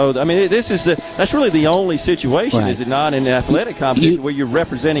 To know, that's really the only situation, is it not, in an athletic competition where you're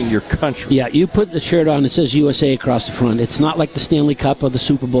representing your country? Yeah, you put the shirt on that says USA across the front. It's not like the Stanley Cup or the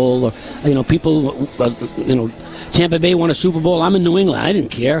Super Bowl, or people. Tampa Bay won a Super Bowl. I'm in New England. I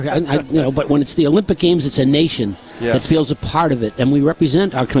didn't care. But when it's the Olympic Games, it's a nation that feels a part of it, and we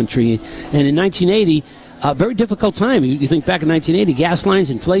represent our country. And in 1980, a very difficult time. You think back in 1980, gas lines,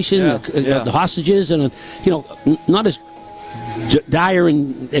 inflation, the hostages, and not as dire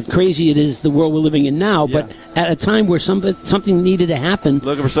and crazy it is the world we're living in now, but at a time where something needed to happen.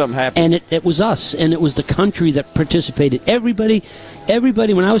 Looking for something to happen. And it was us, and it was the country that participated. Everybody,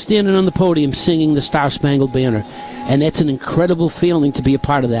 when I was standing on the podium singing the Star-Spangled Banner, and it's an incredible feeling to be a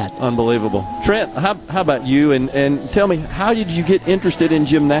part of that. Unbelievable. Trent, how about you? And tell me, how did you get interested in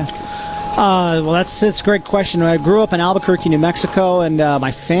gymnastics? Well, that's a great question. I grew up in Albuquerque, New Mexico, and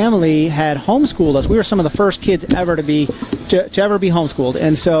my family had homeschooled us. We were some of the first kids ever to ever be homeschooled.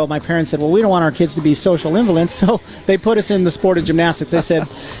 And so my parents said, well, we don't want our kids to be social invalids, so they put us in the sport of gymnastics. They said,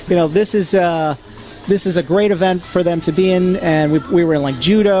 this is a great event for them to be in, and we were in like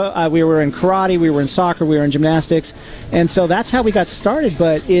judo, we were in karate, we were in soccer, we were in gymnastics, and so that's how we got started.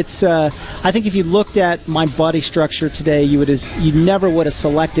 But it's I think if you looked at my body structure today, you never would have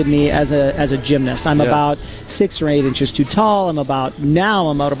selected me as a gymnast. I'm about 6 or 8 inches too tall. I'm about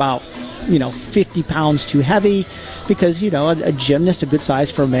 50 pounds too heavy, because a gymnast, a good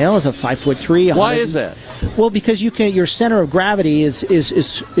size for a male, is a 5'3". Why is that? Well, because your center of gravity is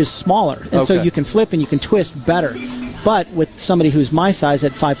smaller, and so you can flip and you can twist better. But with somebody who's my size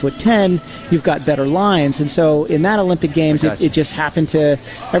at 5'10", you've got better lines, and so in that Olympic Games, it just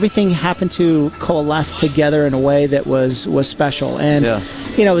everything happened to coalesce together in a way that was special, and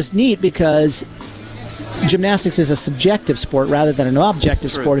it was neat because gymnastics is a subjective sport rather than an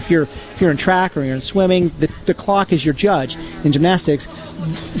objective sport. If you're in track or you're in swimming, the clock is your judge. In gymnastics,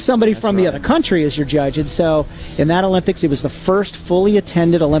 somebody from the other country is your judge. And so in that Olympics, it was the first fully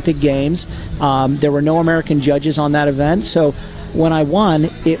attended Olympic Games. There were no American judges on that event. So when I won,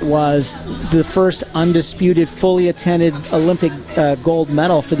 it was the first undisputed, fully attended Olympic gold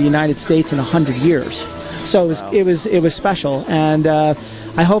medal for the United States in 100 years. So it was special, and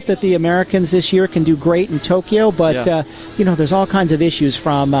I hope that the Americans this year can do great in Tokyo. But there's all kinds of issues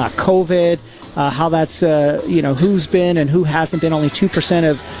from COVID, how that's who's been and who hasn't been. Only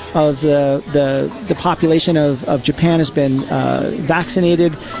 2% of the population of Japan has been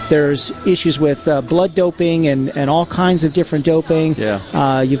vaccinated. There's issues with blood doping and all kinds of different doping.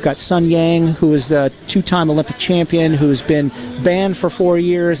 You've got Sun Yang, who is the 2-time Olympic champion, who's been banned for 4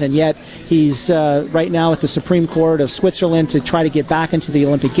 years, and yet he's right now at the Supreme Court of Switzerland to try to get back into the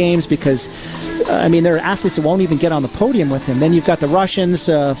Olympic Games, because there are athletes that won't even get on the podium with him. Then you've got the Russians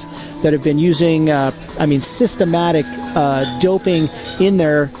that have been using systematic doping in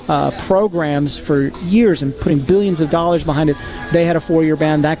their programs for years and putting billions of dollars behind it. They had a 4-year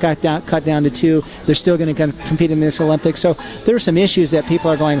ban. That got cut down to 2. They're still going to compete in this Olympics. So there are some issues that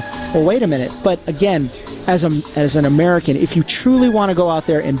people are going, well, wait a minute. But again, as an American, if you truly want to go out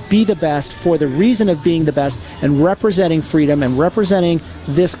there and be the best for the reason of being the best and representing freedom and representing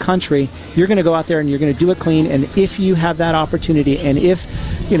this country, you're going to go out there and you're going to do it clean. And if you have that opportunity, and if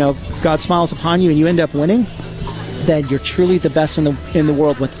God smiles upon you and you end up winning, then you're truly the best in the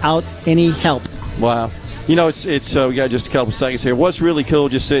world without any help. Wow. It's we got just a couple seconds here. What's really cool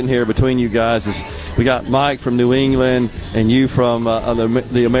just sitting here between you guys is we got Mike from New England and you from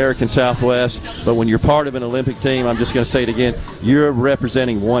the American Southwest. But when you're part of an Olympic team, I'm just going to say it again, you're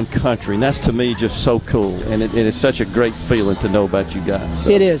representing one country. And that's, to me, just so cool. And it's such a great feeling to know about you guys. So.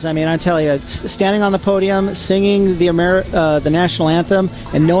 It is. I tell you, standing on the podium, singing the national anthem,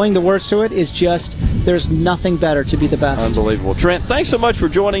 and knowing the words to it is just, there's nothing better to be the best. Unbelievable. Trent, thanks so much for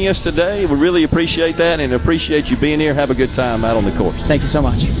joining us today. We really appreciate that and appreciate you being here. Have a good time out on the course. Thank you so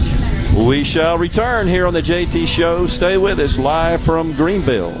much. We shall return here on the JT Show. Stay with us live from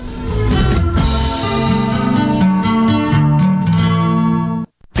Greenville.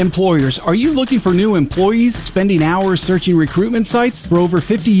 Employers, are you looking for new employees, spending hours searching recruitment sites? For over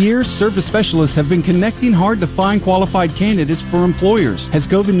 50 years, service specialists have been connecting hard to find qualified candidates for employers. Has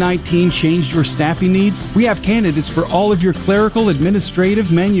COVID-19 changed your staffing needs? We have candidates for all of your clerical,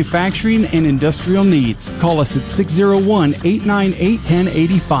 administrative, manufacturing, and industrial needs. Call us at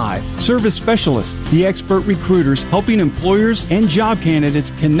 601-898-1085. Service specialists, the expert recruiters helping employers and job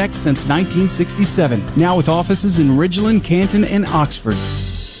candidates connect since 1967. Now with offices in Ridgeland, Canton, and Oxford.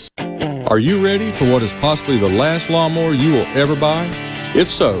 Are you ready for what is possibly the last lawnmower you will ever buy? If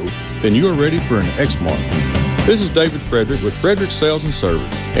so, then you are ready for an Exmark. This is David Frederick with Frederick Sales and Service.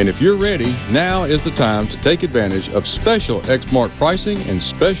 And if you're ready, now is the time to take advantage of special Exmark pricing and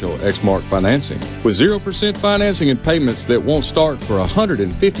special Exmark financing. With 0% financing and payments that won't start for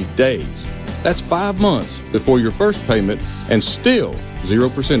 150 days. That's 5 months before your first payment and still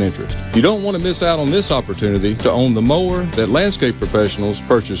 0% interest. You don't want to miss out on this opportunity to own the mower that landscape professionals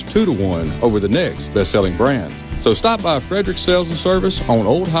purchase 2-to-1 over the next best-selling brand. So stop by Frederick Sales and Service on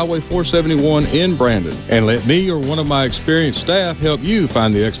Old Highway 471 in Brandon and let me or one of my experienced staff help you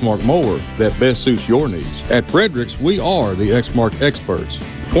find the Exmark mower that best suits your needs. At Fredericks, we are the Exmark experts.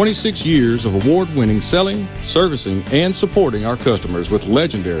 26 years of award-winning selling, servicing, and supporting our customers with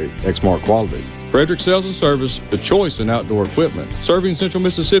legendary Exmark quality. Frederick Sales and Service, the choice in outdoor equipment, serving Central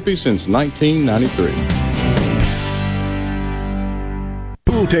Mississippi since 1993.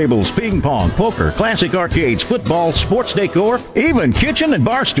 Pool tables, ping pong, poker, classic arcades, football, sports decor, even kitchen and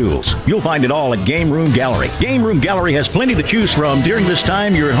bar stools. You'll find it all at Game Room Gallery. Game Room Gallery has plenty to choose from during this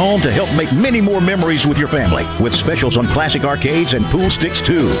time you're at home to help make many more memories with your family, with specials on classic arcades and pool sticks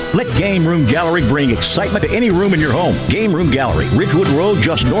too. Let Game Room Gallery bring excitement to any room in your home. Game Room Gallery, Ridgewood Road,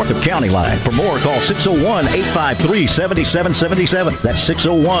 just north of County Line. For more, call 601-853-7777. That's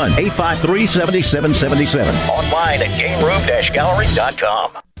 601-853-7777. Online at gameroom-gallery.com.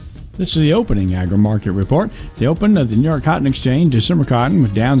 This is the opening agri-market report. The open of the New York Cotton Exchange, December cotton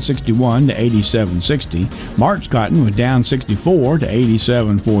was down 61 to 87.60. March cotton was down 64 to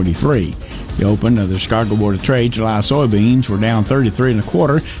 87.43. The open of the Chicago Board of Trade, July soybeans were down 33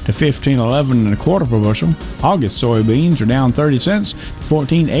 1/4 to 15.11 1/4 per bushel. August soybeans were down 30 cents to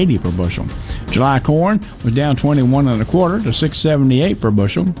 14.80 per bushel. July corn was down 21 1/4 to 6.78 per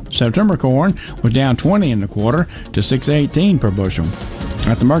bushel. September corn was down 20 1/4 to 6.18 per bushel.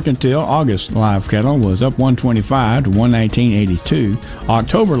 At the mercantile, August live cattle was up 125 to 119.82.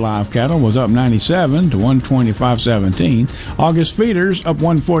 October live cattle was up 97 to 125.17. August feeders up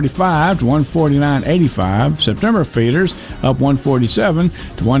 145 to 149.85. September feeders up 147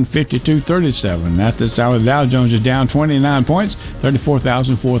 to 152.37. At this hour, the Dow Jones is down 29 points,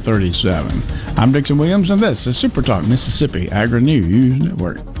 34,437. I'm Dixon Williams, and this is Super Talk Mississippi Agri-News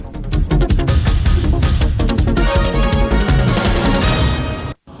Network.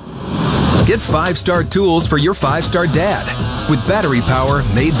 Get 5-star tools for your 5-star dad with battery power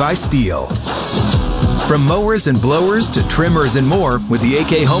made by Steel. From mowers and blowers to trimmers and more, with the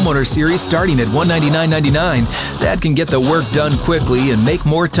AK Homeowner Series starting at $199.99, Dad can get the work done quickly and make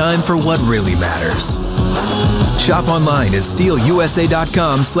more time for what really matters. Shop online at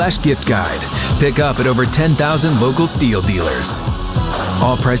steelusa.com/gift guide. Pick up at over 10,000 local Steel dealers.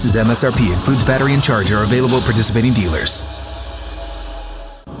 All prices MSRP, includes battery and charger, are available at participating dealers.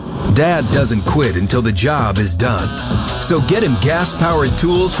 Dad doesn't quit until the job is done. So get him gas-powered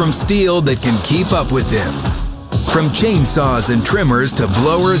tools from Steel that can keep up with him. From chainsaws and trimmers to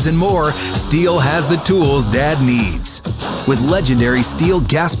blowers and more, Steel has the tools Dad needs. With legendary Steel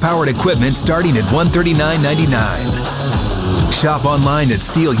gas-powered equipment starting at $139.99. Shop online at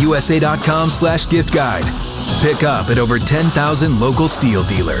steelusa.com/gift guide. Pick up at over 10,000 local Steel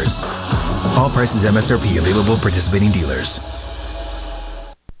dealers. All prices MSRP, available at participating dealers.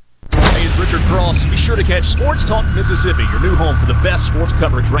 Richard Cross. Be sure to catch Sports Talk Mississippi, your new home for the best sports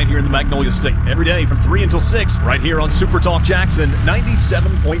coverage right here in the Magnolia State. Every day from 3 until 6, right here on Super Talk Jackson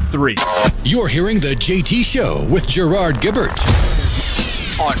 97.3. You're hearing The JT Show with Gerard Gibbert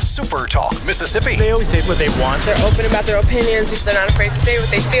on Super Talk Mississippi. They always say what they want. They're open about their opinions. They're not afraid to say what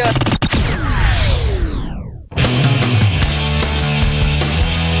they feel.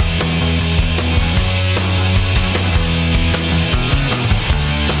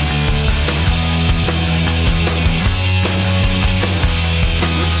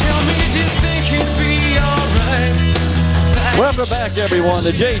 Welcome back, everyone.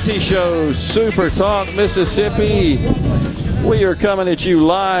 The JT Show, Super Talk Mississippi. We are coming at you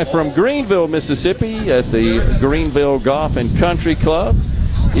live from Greenville, Mississippi at the Greenville Golf and Country Club.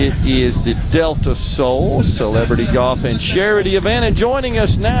 It is the Delta Soul Celebrity Golf and Charity event. And joining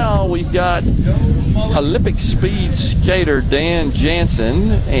us now, we've got Olympic speed skater Dan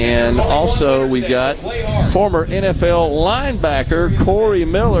Jansen, and also we've got former NFL linebacker Corey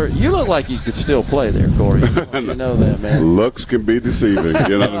Miller. You look like you could still play there, Corey. You know that, man. Looks can be deceiving.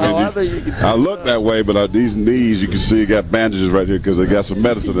 You know what I mean? I look that way, but these knees, you can see, got bandages right here because they got some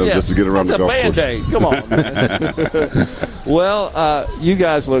medicine just to get around the golf course. That's a Band-Aid. Come on, man. Well, you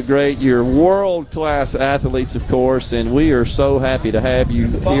guys look great. You're world-class athletes, of course, and we are so happy to have you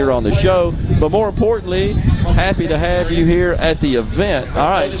here on the show. But more importantly, happy to have you here at the event. All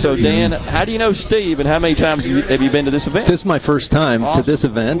right, so Dan, how do you know Steve, and how many times have you been to this event? This is my first time to this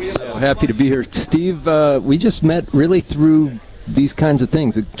event, so happy to be here. Steve, we just met really through these kinds of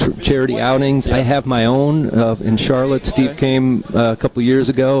things, charity outings. I have my own in Charlotte. Steve came a couple years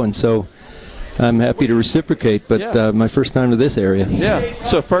ago, and so I'm happy to reciprocate, but my first time to this area. Yeah.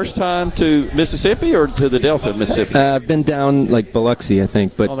 So first time to Mississippi or to the Delta of Mississippi? I've been down like Biloxi, I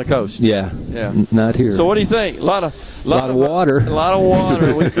think, but on the coast. Yeah. Yeah. Not here. So what do you think? A lot A lot of water. A lot of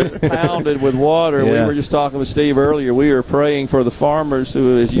water. We've been pounded with water. Yeah. We were just talking with Steve earlier. We were praying for the farmers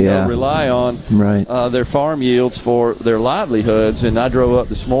who, as you know, rely on their farm yields for their livelihoods. And I drove up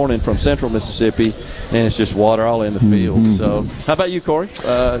this morning from central Mississippi, and it's just water all in the field. So how about you, Corey?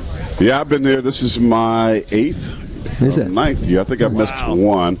 Yeah, I've been there. This is my 9th year. I think I've missed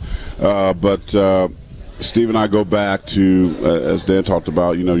one. But Steve and I go back to, as Dan talked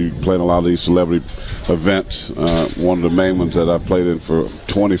about, you play in a lot of these celebrity events. One of the main ones that I've played in for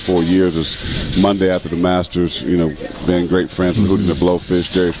 24 years is Monday after the Masters, being great friends with Hootie and the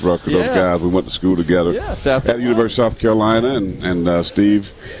Blowfish, Darius Rucker, those guys. We went to school together at the University of South Carolina, and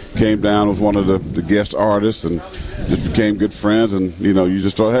Steve came down, was one of the guest artists, and just became good friends. And, you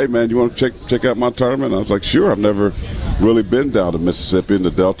just thought, hey, man, you want to check out my tournament? And I was like, sure. I've never really been down to Mississippi in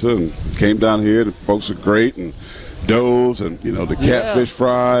the Delta, and came down here. The folks are great, and doughs, and the catfish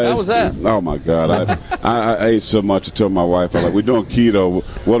fries. How was that? Oh my God, I ate so much. I told my wife, I'm like, we're doing keto.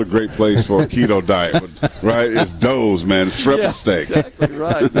 What a great place for a keto diet, right? It's doughs, man. It's triple steak. Exactly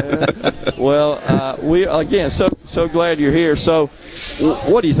right, man. Well, we again so glad you're here. So,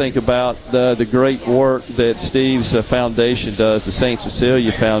 what do you think about the great work that Steve's foundation does, the St.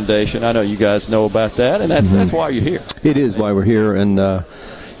 Cecilia Foundation? I know you guys know about that, and that's why you're here. It is why we're here, and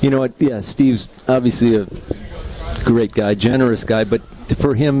you know what? Yeah, Steve's obviously a great guy, generous guy, but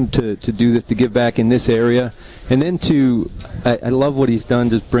for him to do this, to give back in this area, and then I love what he's done,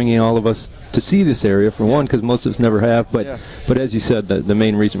 just bringing all of us to see this area, for one, because most of us never have, but as you said, the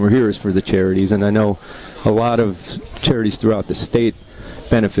main reason we're here is for the charities, and I know a lot of charities throughout the state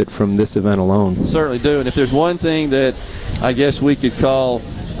benefit from this event alone. Certainly do, and if there's one thing that I guess we could call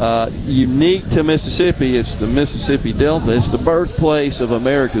unique to Mississippi, it's the Mississippi Delta. It's the birthplace of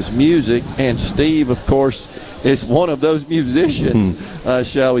America's music, and Steve, of course, is one of those musicians,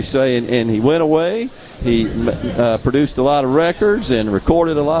 shall we say, and he went away. He produced a lot of records and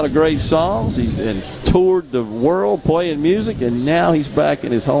recorded a lot of great songs. He's toured the world playing music, and now he's back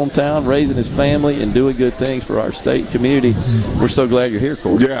in his hometown, raising his family and doing good things for our state and community. We're so glad you're here,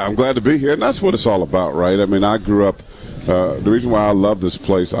 Corey. Yeah, I'm glad to be here, and that's what it's all about, right? I mean, I grew up. The reason why I love this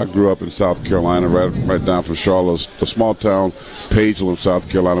place, I grew up in South Carolina, right down from Charlotte, a small town, Pageland, South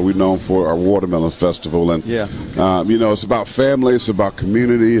Carolina. We're known for our Watermelon Festival, and it's about family, it's about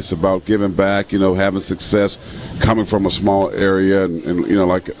community, it's about giving back, having success, coming from a small area, and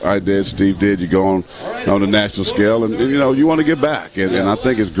like I did, Steve did. You go on the national scale, and you want to give back, and I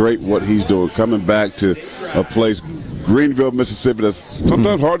think it's great what he's doing, coming back to a place, Greenville, Mississippi, that's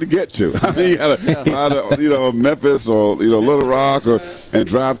sometimes hard to get to. I mean, you gotta fly to, Memphis or Little Rock, and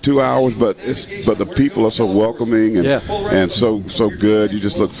drive 2 hours, but the people are so welcoming and so good. You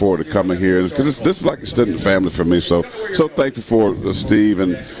just look forward to coming here, because this is like extended family for me. So thankful for Steve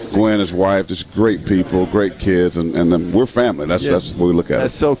and Gwen, his wife, just great people, great kids, and we're family. That's what we look at.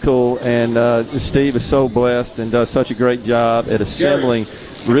 That's so cool, and Steve is so blessed and does such a great job at assembling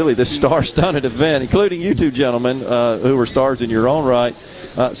really the star-studded event, including you two gentlemen who were stars in your own right.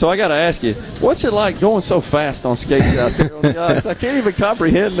 So I got to ask you, what's it like going so fast on skates out there on the ice? I can't even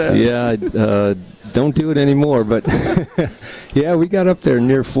comprehend that. Yeah, don't do it anymore, but yeah, we got up there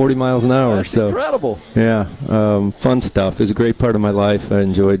near 40 miles an hour. That's incredible. Yeah, fun stuff. It was a great part of my life. I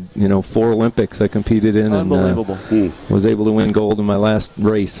enjoyed, 4 Olympics I competed in. Unbelievable. And was able to win gold in my last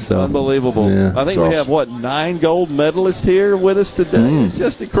race. So unbelievable. Yeah, I think we have, 9 gold medalists here with us today. It's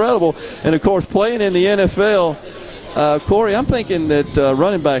just incredible. And, of course, playing in the NFL, Corey, I'm thinking that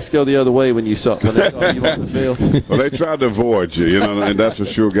running backs go the other way when they saw you on the field. Well, they tried to avoid you, and that's for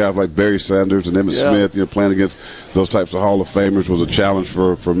sure. Guys like Barry Sanders and Emmitt Smith, playing against those types of Hall of Famers was a challenge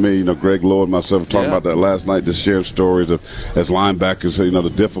for me. Greg Lowe and myself were talking about that last night, just sharing stories of as linebackers, the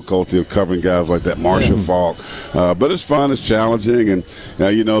difficulty of covering guys like that, Marshall Faulk. But it's fun, it's challenging, and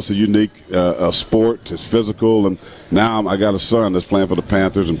it's a unique sport. It's physical, and now I got a son that's playing for the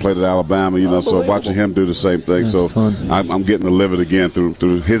Panthers and played at Alabama. So watching him do the same thing. That's fun. I'm getting to live it again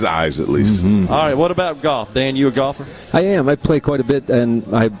through his eyes, at least. All right, what about golf? Dan, you a golfer? I am. I play quite a bit, and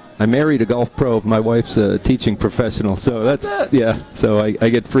I married a golf pro. My wife's a teaching professional, so so I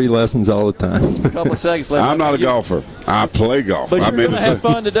get free lessons all the time. A couple of seconds left. I'm not a golfer. I play golf. But you're going to have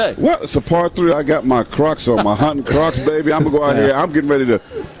fun today. What? It's a par 3. I got my Crocs on, my hunting Crocs, baby. I'm going to go out here. I'm getting ready to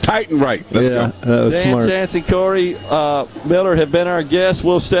tighten right. Let's go. That was Dan smart. Jansen, Corey Miller have been our guests.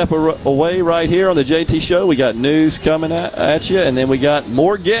 We'll step away right here on the JT Show. We got news coming at you, and then we got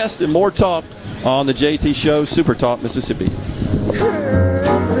more guests and more talk on the JT Show, Super Talk Mississippi.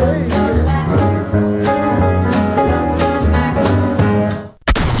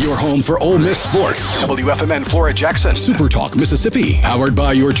 Your home for for Ole Miss sports. WFMN Flora Jackson. Super Talk Mississippi. Powered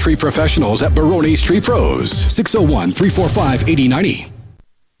by your tree professionals at Barone's Tree Pros. 601-345-8090.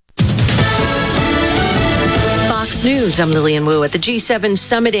 Fox News, I'm Lillian Wu. At the G7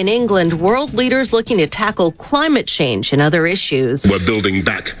 summit in England, world leaders looking to tackle climate change and other issues. We're building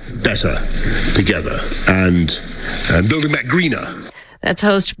back better together and building back greener. That's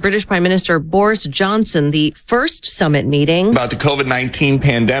host British Prime Minister Boris Johnson, the first summit meeting. About the COVID-19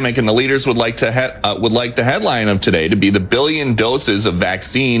 pandemic, and the leaders would like the headline of today to be the 1 billion doses of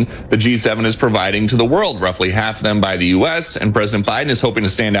vaccine the G7 is providing to the world, roughly half of them by the U.S., and President Biden is hoping to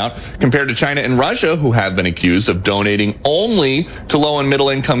stand out compared to China and Russia, who have been accused of donating only to low and middle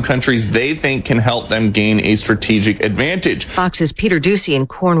income countries they think can help them gain a strategic advantage. Fox's Peter Ducey in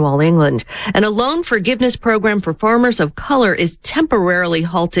Cornwall, England. And a loan forgiveness program for farmers of color is temporarily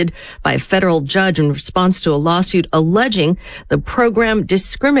halted by a federal judge in response to a lawsuit alleging the program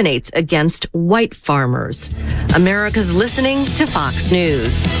discriminates against white farmers. America's listening to Fox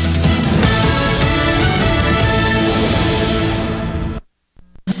News.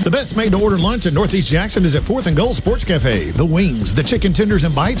 The best made-to-order lunch in Northeast Jackson is at 4th and Gold Sports Cafe. The wings, the chicken tenders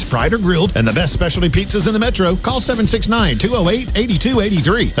and bites, fried or grilled, and the best specialty pizzas in the metro. Call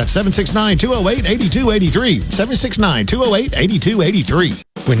 769-208-8283. That's 769-208-8283. 769-208-8283.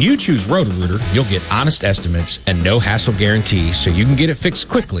 When you choose Roto-Rooter, you'll get honest estimates and no hassle guarantee, so you can get it fixed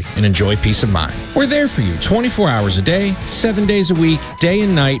quickly and enjoy peace of mind. We're there for you 24 hours a day, 7 days a week, day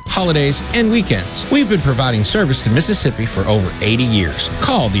and night, holidays, and weekends. We've been providing service to Mississippi for over 80 years.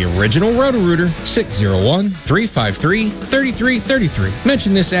 Call the original Roto-Rooter, 601-353-3333.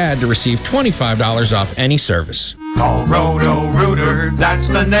 Mention this ad to receive $25 off any service. Call Roto-Rooter, that's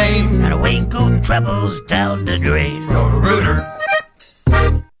the name. And away go troubles down the drain. Roto-Rooter.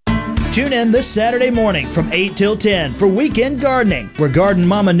 Tune in this Saturday morning from 8 till 10 for Weekend Gardening, where Garden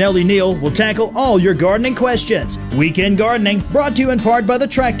Mama Nellie Neal will tackle all your gardening questions. Weekend Gardening brought to you in part by The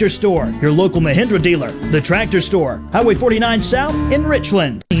Tractor Store, your local Mahindra dealer. The Tractor Store, Highway 49 South in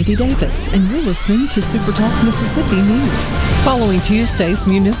Richland. Andy Davis, and you're listening to Super Talk Mississippi News. Following Tuesday's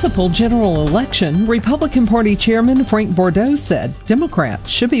municipal general election, Republican Party Chairman Frank Bordeaux said Democrats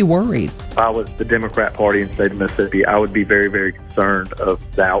should be worried. If I was the Democrat Party in the state of Mississippi, I would be very, very concerned of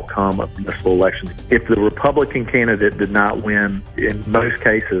the outcome of municipal elections. If the Republican candidate did not win, in most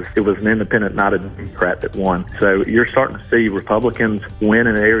cases, it was an independent, not a Democrat that won. So you're starting to see Republicans win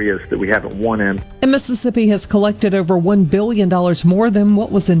in areas that we haven't won in. And Mississippi has collected over $1 billion more than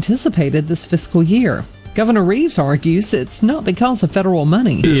what was anticipated this fiscal year. Governor Reeves argues it's not because of federal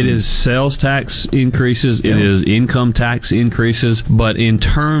money. It is sales tax increases, it is income tax increases, but in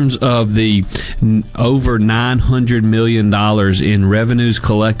terms of the over $900 million in revenues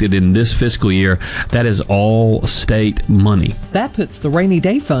collected in this fiscal year, that is all state money. That puts the Rainy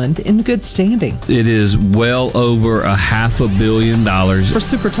Day Fund in good standing. It is well over $500 million. For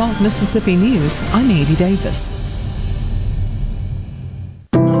Super Talk Mississippi News, I'm Andy Davis.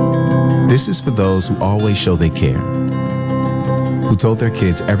 This is for those who always show they care, who told their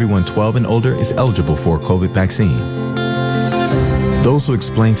kids everyone 12 and older is eligible for a COVID vaccine. Those who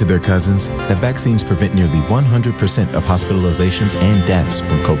explain to their cousins that vaccines prevent nearly 100% of hospitalizations and deaths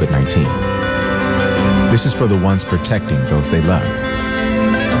from COVID-19. This is for the ones protecting those they love.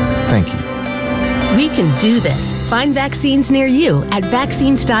 Thank you. We can do this. Find vaccines near you at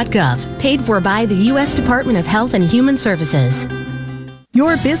vaccines.gov, paid for by the U.S. Department of Health and Human Services.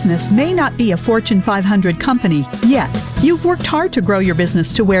 Your business may not be a Fortune 500 company yet. You've worked hard to grow your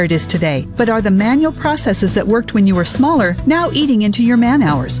business to where it is today, but are the manual processes that worked when you were smaller now eating into your man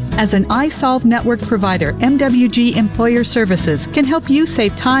hours? As an iSolve network provider, MWG Employer Services can help you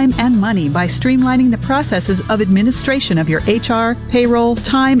save time and money by streamlining the processes of administration of your HR, payroll,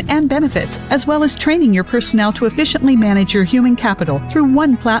 time, and benefits, as well as training your personnel to efficiently manage your human capital through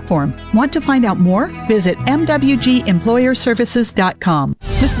one platform. Want to find out more? Visit MWGEmployerServices.com.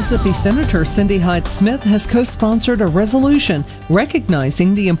 Mississippi Senator Cindy Hyde-Smith has co-sponsored a resolution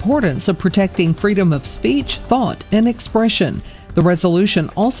recognizing the importance of protecting freedom of speech, thought, and expression. The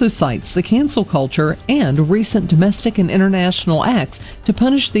resolution also cites the cancel culture and recent domestic and international acts to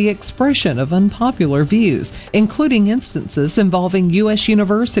punish the expression of unpopular views, including instances involving U.S.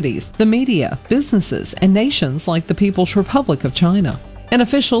 universities, the media, businesses, and nations like the People's Republic of China. And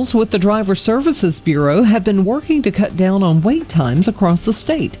officials with the Driver Services Bureau have been working to cut down on wait times across the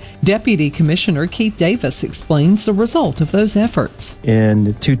state. Deputy Commissioner Keith Davis explains the result of those efforts.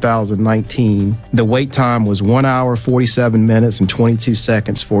 In 2019, the wait time was 1 hour, 47 minutes, and 22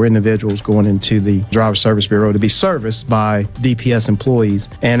 seconds for individuals going into the Driver Service Bureau to be serviced by DPS employees.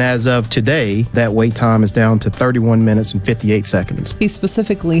 And as of today, that wait time is down to 31 minutes and 58 seconds. He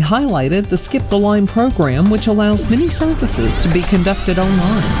specifically highlighted the Skip the Line program, which allows many services to be conducted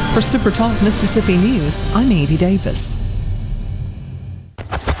online. For Super Talk Mississippi News, I'm Andy Davis.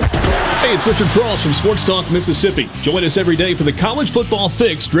 Hey, it's Richard Cross from Sports Talk Mississippi. Join us every day for the College Football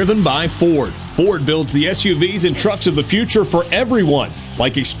Fix driven by Ford. Ford builds the SUVs and trucks of the future for everyone,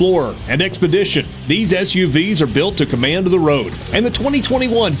 like Explorer and Expedition. These SUVs are built to command the road. And the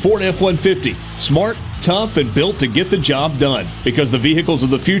 2021 Ford F-150, smart, tough, and built to get the job done. Because the vehicles of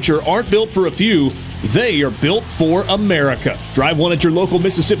the future aren't built for a few, they are built for America. Drive one at your local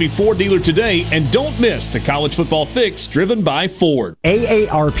Mississippi Ford dealer today, and don't miss the College Football Fix driven by Ford.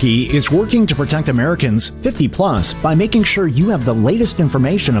 AARP is working to protect Americans 50 plus by making sure you have the latest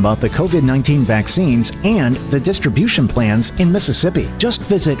information about the COVID-19 vaccines and the distribution plans in Mississippi. Just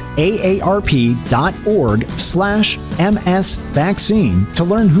visit aarp.org/MS-vaccine to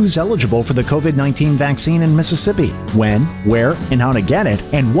learn who's eligible for the COVID-19 vaccine in Mississippi, when, where, and how to get it,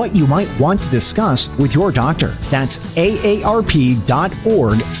 and what you might want to discuss with your doctor. That's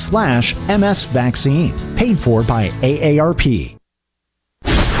aarp.org/MS-vaccine. Paid for by AARP.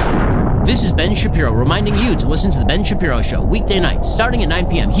 This is Ben Shapiro reminding you to listen to The Ben Shapiro Show weekday nights starting at 9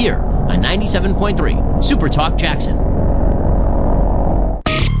 p.m. here on 97.3 Super Talk Jackson. Who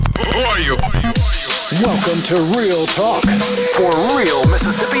are you? Welcome to Real Talk for real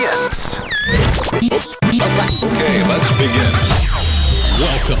Mississippians. Okay, let's begin.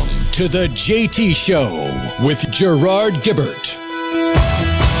 Welcome to the JT Show with Gerard Gibbert.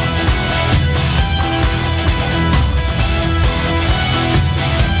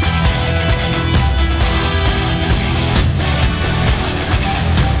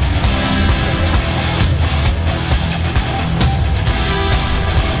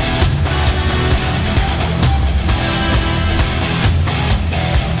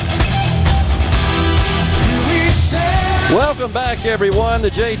 Welcome back, everyone.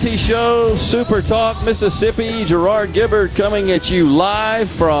 The JT Show, Super Talk Mississippi. Gerard Gibbert coming at you live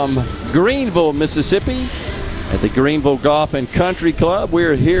from Greenville, Mississippi at the Greenville Golf and Country Club.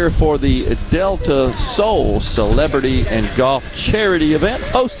 We're here for the Delta Soul Celebrity and Golf Charity event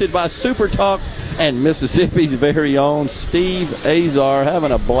hosted by Super Talks and Mississippi's very own Steve Azar.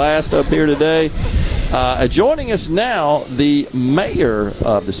 Having a blast up here today. Joining us now, the mayor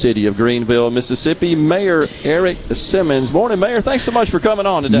of the city of Greenville, Mississippi, Mayor Eric Simmons. Morning, Mayor. Thanks so much for coming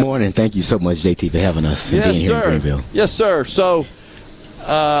on today. Morning. Thank you so much, JT, for having us and being here in Greenville. Yes, sir. So,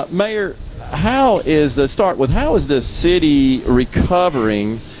 Mayor, how is the city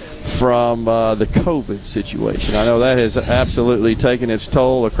recovering from the COVID situation? I know that has absolutely taken its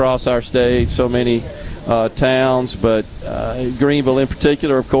toll across our state, so many towns, but Greenville in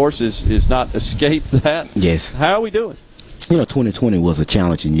particular, of course, is not escaped that. Yes. How are we doing? 2020 was a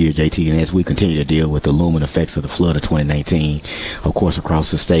challenging year, JT, and as we continue to deal with the looming effects of the flood of 2019, of course,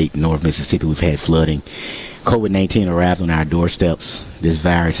 across the state, North Mississippi, we've had flooding. COVID-19 arrived on our doorsteps. This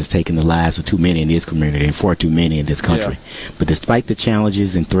virus has taken the lives of too many in this community and far too many in this country. Yeah. But despite the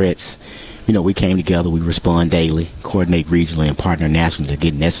challenges and threats, we came together, we respond daily, coordinate regionally, and partner nationally to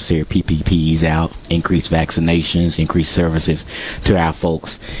get necessary PPPs out, increase vaccinations, increase services to our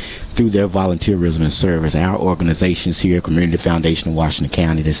folks. Through their volunteerism and service, our organizations here, Community Foundation of Washington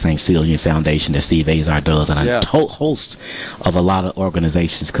County, the St. Cecilia Foundation that Steve Azar does, and a host of a lot of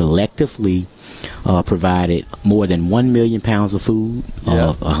organizations collectively provided more than 1 million pounds of food,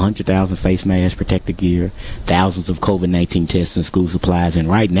 100,000 face masks, protective gear, thousands of COVID-19 tests and school supplies. And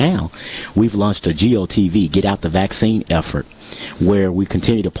right now, we've launched a GOTV, Get Out the Vaccine effort, where we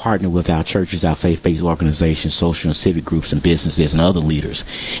continue to partner with our churches, our faith-based organizations, social and civic groups, and businesses and other leaders,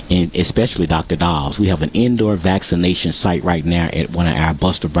 and especially Dr. Dobbs. We have an indoor vaccination site right now at one of our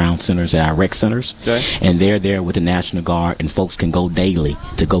Buster Brown centers, at our rec centers, and they're there with the National Guard, and folks can go daily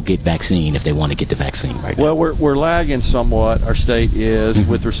to go get vaccine if they want to get the vaccine right now. Well, we're lagging somewhat, our state is,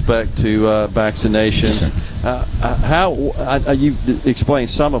 with respect to vaccinations. Yes, you explain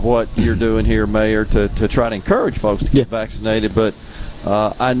some of what you're doing here, Mayor, to try to encourage folks to get vaccinated, but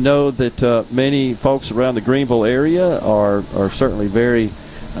I know that many folks around the Greenville area are certainly very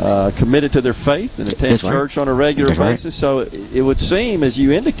committed to their faith and attend church on a regular basis. So it would seem, as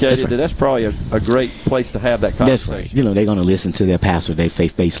you indicated, that's probably a great place to have that conversation. That's right. They're going to listen to their pastor, their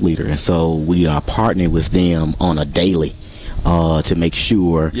faith-based leader, and so we are partnering with them on a daily to make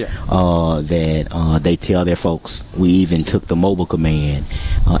sure that they tell their folks. We even took the mobile command.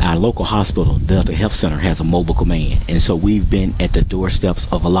 Our local hospital, Delta Health Center, has a mobile command, and so we've been at the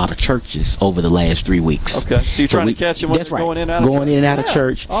doorsteps of a lot of churches over the last 3 weeks. Okay, so you're trying to catch them when they're going in and out of church? Going in and out of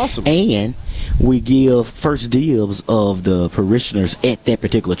church. Awesome. And we give first dibs of the parishioners at that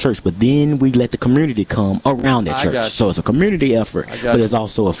particular church, but then we let the community come around that church. So it's a community effort, but it's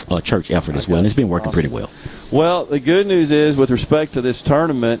also a church effort as well, and it's been working pretty well. Well, the good news is, with respect to this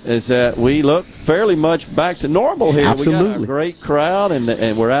tournament, is that we look fairly much back to normal here. Absolutely. We got a great crowd,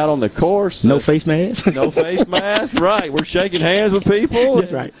 and we're out on the course. No face masks. No face masks, right. We're shaking hands with people.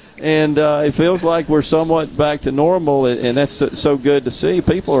 That's right. And it feels like we're somewhat back to normal, and that's so good to see.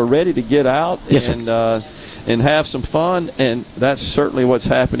 People are ready to get out and have some fun, and that's certainly what's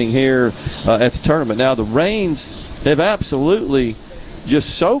happening here at the tournament. Now, the rains have absolutely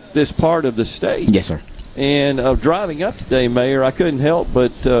just soaked this part of the state. Yes, sir. And driving up today, Mayor, I couldn't help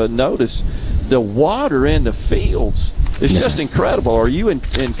but notice the water in the fields. It's just incredible. Are you in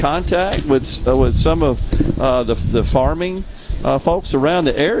contact with some of the farming folks around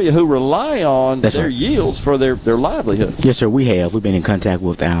the area who rely on their yields for their livelihoods? Yes, sir, we have. We've been in contact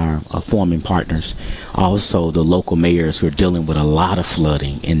with our farming partners. Also, the local mayors who are dealing with a lot of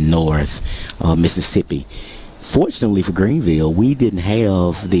flooding in North Mississippi. Fortunately for Greenville, we didn't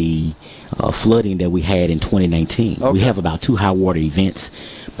have the flooding that we had in 2019. Okay. We have about 2 high water events,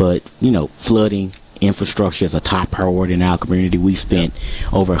 but flooding infrastructure is a top priority in our community. We've spent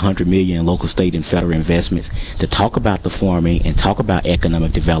over $100 million in local, state, and federal investments to talk about the farming and talk about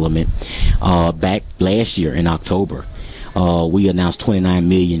economic development. Back last year in October, we announced $29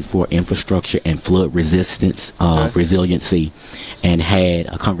 million for infrastructure and flood resistance, resiliency, and had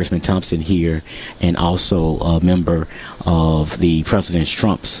Congressman Thompson here, and also a member of the President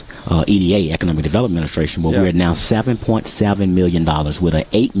Trump's EDA, Economic Development Administration, where we're now $7.7 million with an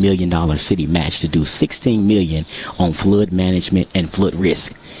 $8 million city match to do $16 million on flood management and flood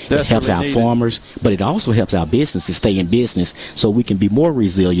risk. It helps our farmers, but it also helps our businesses stay in business so we can be more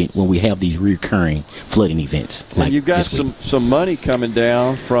resilient when we have these recurring flooding events. Like you've got some money coming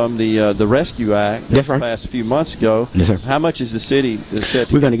down from the Rescue Act that passed a few months ago. Yes, sir. How much is the city set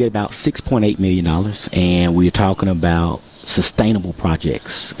to We're going to get about $6.8 million, and we're talking about sustainable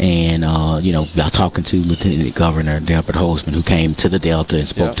projects. And talking to Lieutenant Governor Delbert Holzman, who came to the Delta and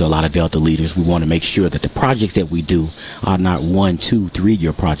spoke to a lot of Delta leaders. We want to make sure that the projects that we do are not 1, 2, 3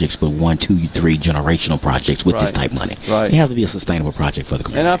 year projects, but 1, 2, 3 generational projects with this type of money. It has to be a sustainable project for the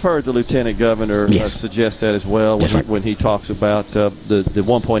community. And I've heard the Lieutenant Governor suggest that as well when he talks about the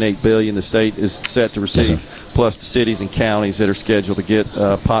 $1.8 billion the state is set to receive, plus the cities and counties that are scheduled to get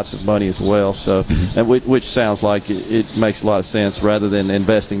pots of money as well. So, and which sounds like it makes a lot of sense rather than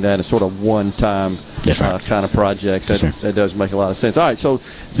investing that in sort of one-time kind of projects. That does make a lot of sense. All right, so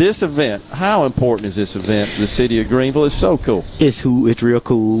this event, how important is this event to the city of Greenville? It's so cool. It's real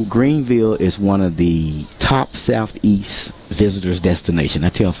cool. Greenville is one of the top Southeast visitors destination. I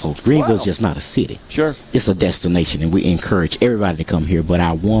tell folks, Greenville's just not a city. Sure. It's a destination, and we encourage everybody to come here. But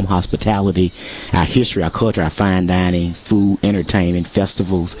our warm hospitality, our history, our culture, our fine dining, food, entertainment,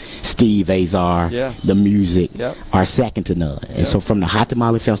 festivals, Steve Azar, the music are second to none. And so from the Hot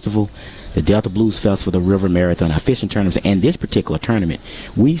Tamale Festival, the Delta Blues Festival, the River Marathon, our fishing tournaments, and this particular tournament,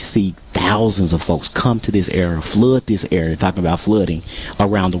 we see thousands of folks come to this area, flood this area, talking about flooding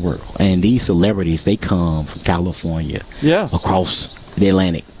around the world. And these celebrities, they come from California, across the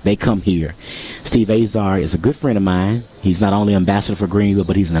Atlantic. They come here. Steve Azar is a good friend of mine. He's not only ambassador for Greenville,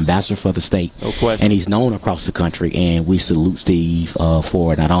 but he's an ambassador for the state. No question. And he's known across the country, and we salute Steve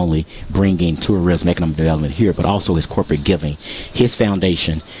for not only bringing tourism, economic development here, but also his corporate giving. His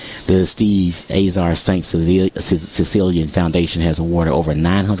foundation, the Steve Azar St. Cecilian Foundation, has awarded over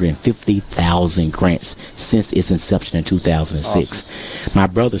 950,000 grants since its inception in 2006. Awesome. My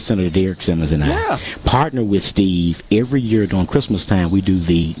brother, Senator Derek Simmons, and I partner with Steve every year during Christmas time. We do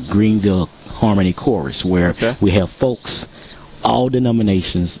the Greenville Harmony Chorus, where we have folks, all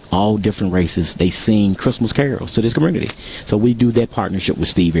denominations, all different races, they sing Christmas carols to this community. So we do that partnership with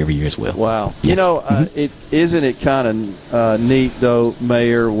Steve every year as well. Wow. Yes. Isn't it kind of neat, though,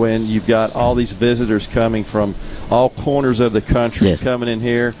 Mayor, when you've got all these visitors coming from all corners of the country coming in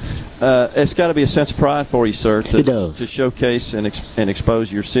here? It's got to be a sense of pride for you, sir, to showcase and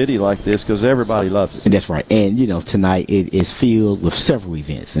expose your city like this, because everybody loves it. That's right. And, tonight it is filled with several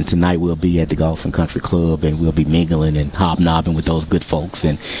events. And tonight we'll be at the Golf and Country Club, and we'll be mingling and hobnobbing with those good folks.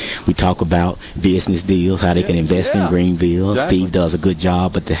 And we talk about business deals, how they can invest in Greenville. Exactly. Steve does a good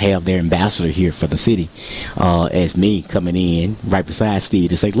job, but to have their ambassador here for the city, as me coming in right beside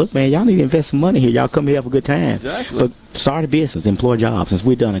Steve to say, look, man, y'all need to invest some money here. Y'all come here, have a good time. Exactly. start a business, employ jobs. Since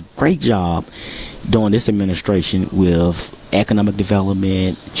we've done a great job during this administration with economic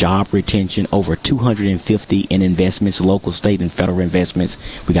development, job retention, over 250 in investments, local, state, and federal investments.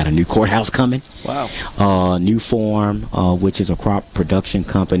 We got a new courthouse coming. Wow. New Farm, which is a crop production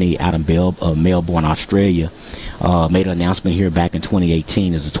company out of Melbourne, Australia, made an announcement here back in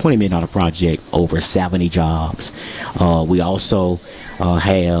 2018. It's a $20 million project, over 70 jobs. We also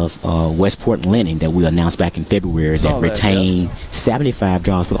have Westport Lending that we announced back in February that retained 75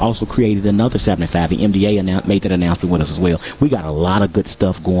 jobs, but also created another 75. The MDA made that announcement with us as well. We got a lot of good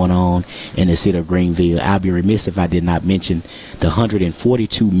stuff going on in the city of Greenville. I'd be remiss if I did not mention the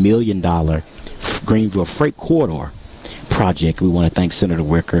 $142 million Greenville Freight Corridor project. We want to thank Senator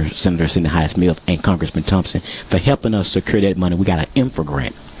Wicker, Senator Sidney Hyde-Smith, and Congressman Thompson for helping us secure that money. We got an infra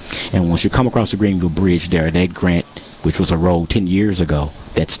grant. And once you come across the Greenville Bridge there, that grant, which was a road 10 years ago,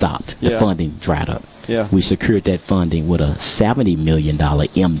 that stopped. The funding dried up. Yeah. We secured that funding with a $70 million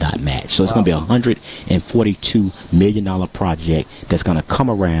MDOT match. So it's going to be a $142 million project that's going to come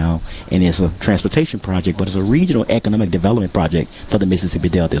around, and it's a transportation project, but it's a regional economic development project for the Mississippi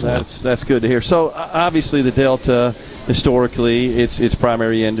Delta as well. That's good to hear. So obviously the Delta, historically, its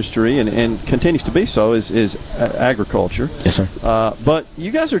primary industry, and continues to be so, is agriculture. Yes, sir. But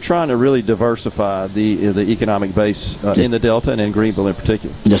you guys are trying to really diversify the economic base in the Delta and in Greenville in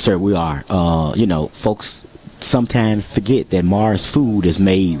particular. Yes, sir, we are. Folks sometimes forget that Mars food is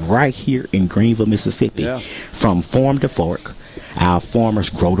made right here in Greenville, Mississippi. Yeah. From farm to fork. Our farmers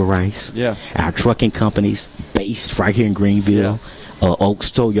grow the rice. Yeah. Our trucking companies based right here in Greenville. Yeah.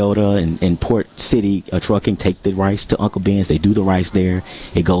 Oaks, Toyota, and Port City Trucking take the rice to Uncle Ben's. They do the rice there.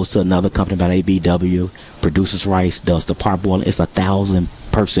 It goes to another company about ABW, produces rice, does the parboiling. It's a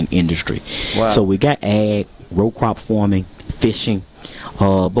 1,000-person industry. Wow. So we got ag, row crop farming, fishing,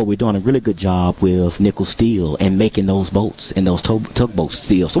 but we're doing a really good job with nickel steel and making those boats and those tugboats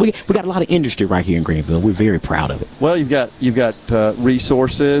steel. So we got a lot of industry right here in Greenville. We're very proud of it. Well, you've got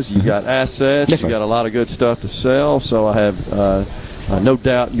resources, you've got assets, you've got a lot of good stuff to sell. So I have no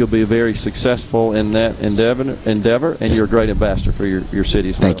doubt you'll be very successful in that endeavor, and you're a great ambassador for your city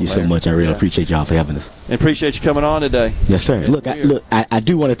as well. Thank you so much. I really appreciate y'all for having us. And appreciate you coming on today. Yes, sir. Look, I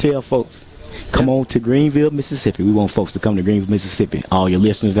do want to tell folks, come on to Greenville, Mississippi. We want folks to come to Greenville, Mississippi. All your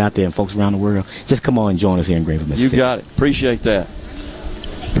listeners out there and folks around the world, just come on and join us here in Greenville, Mississippi. You got it. Appreciate that.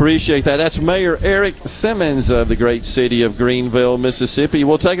 That's Mayor Eric Simmons of the great city of Greenville, Mississippi.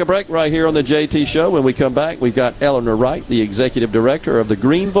 We'll take a break right here on the JT Show. When we come back, we've got Eleanor Wright, the Executive Director of the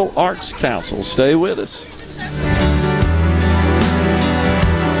Greenville Arts Council. Stay with us.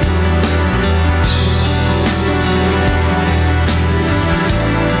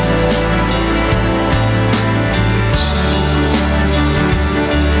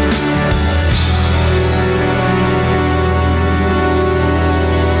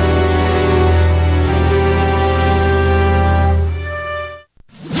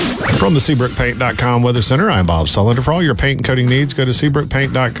 From the SeabrookPaint.com Weather Center, I'm Bob Sullender. For all your paint and coating needs, go to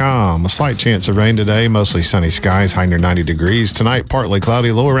SeabrookPaint.com. A slight chance of rain today, mostly sunny skies, high near 90 degrees. Tonight, partly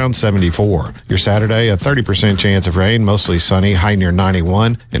cloudy, low around 74. Your Saturday, a 30% chance of rain, mostly sunny, high near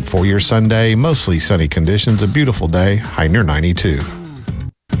 91. And for your Sunday, mostly sunny conditions, a beautiful day, high near 92.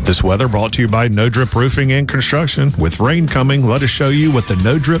 This weather brought to you by No Drip Roofing and Construction. With rain coming, let us show you what the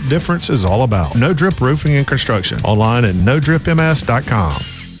No Drip difference is all about. No Drip Roofing and Construction. Online at NoDripMS.com.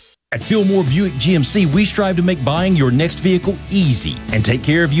 At Fillmore Buick GMC, we strive to make buying your next vehicle easy and take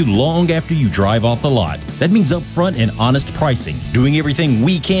care of you long after you drive off the lot. That means upfront and honest pricing, doing everything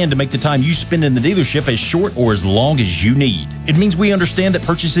we can to make the time you spend in the dealership as short or as long as you need. It means we understand that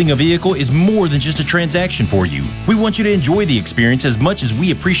purchasing a vehicle is more than just a transaction for you. We want you to enjoy the experience as much as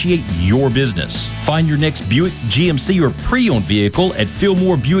we appreciate your business. Find your next Buick, GMC, or pre-owned vehicle at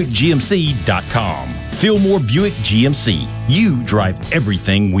FillmoreBuickGMC.com. Fillmore Buick GMC. You drive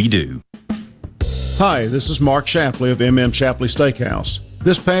everything we do. Hi, this is Mark Shapley of M.M. Shapley Steakhouse.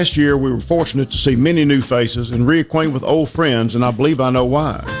 This past year, we were fortunate to see many new faces and reacquaint with old friends, and I believe I know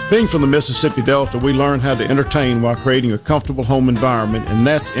why. Being from the Mississippi Delta, we learned how to entertain while creating a comfortable home environment, and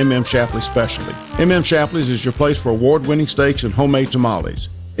that's M.M. Shapley's specialty. M.M. Shapley's is your place for award-winning steaks and homemade tamales.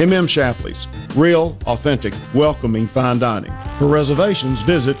 M.M. Shapley's, real, authentic, welcoming fine dining. For reservations,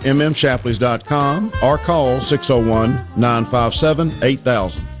 visit mmshapleys.com or call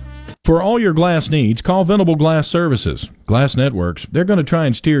 601-957-8000. For all your glass needs, call Venable Glass Services. Glass Networks, they're going to try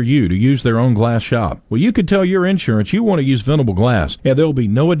and steer you to use their own glass shop. Well, you could tell your insurance you want to use Venable Glass, and there will be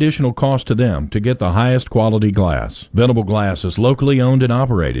no additional cost to them to get the highest quality glass. Venable Glass is locally owned and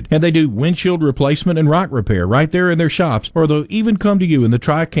operated, and they do windshield replacement and rock repair right there in their shops, or they'll even come to you in the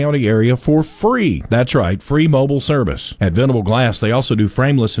Tri-County area for free. That's right, free mobile service. At Venable Glass, they also do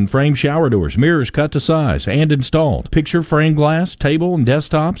frameless and frame shower doors, mirrors cut to size and installed, picture frame glass, table and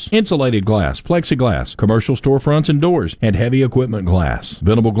desktops, insulated glass, plexiglass, commercial storefronts and doors, and heavy equipment glass.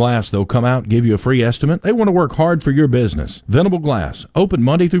 Venable Glass, they'll come out and give you a free estimate. They want to work hard for your business. Venable Glass, open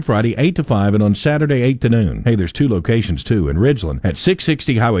Monday through Friday, 8 to 5, and on Saturday, 8 to noon. Hey, there's 2 locations, too, in Ridgeland at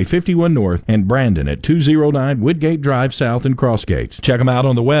 660 Highway 51 North and Brandon at 209 Woodgate Drive South in Crossgates. Check them out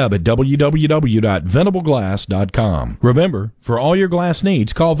on the web at www.venableglass.com. Remember, for all your glass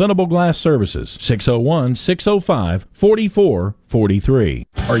needs, call Venable Glass Services, 601-605-4443.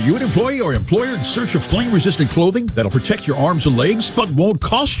 Are you an employee or employer in search of flame-resistant clothing that'll protect your arms and legs but won't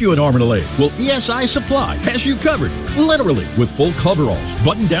cost you an arm and a leg? Well, ESI Supply has you covered, literally, with full coveralls,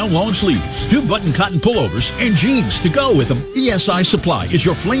 button-down long sleeves, 2-button cotton pullovers, and jeans to go with them. ESI Supply is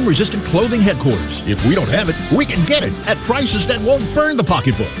your flame-resistant clothing headquarters. If we don't have it, we can get it at prices that won't burn the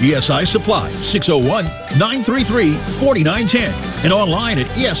pocketbook. ESI Supply, 601-933-4910, and online at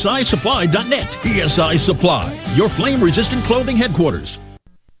esisupply.net. ESI Supply, your flame-resistant clothing headquarters.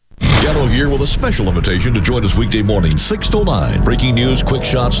 Gallo here with a special invitation to join us weekday morning, 6 to 9. Breaking news, quick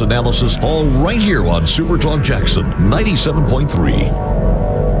shots, analysis, all right here on Super Talk Jackson 97.3.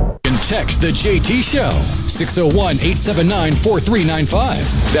 Text the JT Show,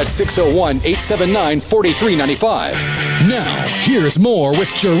 601-879-4395. That's 601-879-4395. Now, here's more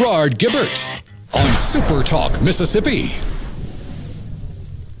with Gerard Gibbert on Super Talk Mississippi.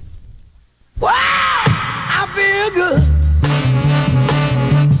 Wow, I feel good.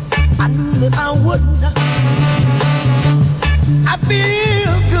 I knew that I wouldn't. I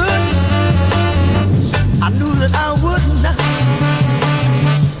feel good. I knew that I wouldn't.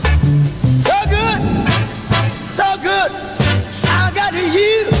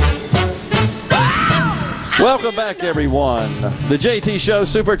 Welcome back, everyone. The JT Show,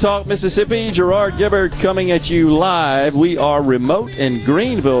 Super Talk Mississippi. Gerard Gibbert coming at you live. We are remote in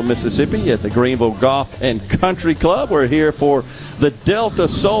Greenville, Mississippi at the Greenville Golf and Country Club. We're here for the Delta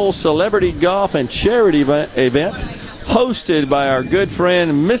Soul Celebrity Golf and Charity event hosted by our good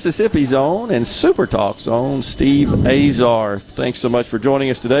friend Mississippi's own and Super Talk's own Steve Azar. Thanks so much for joining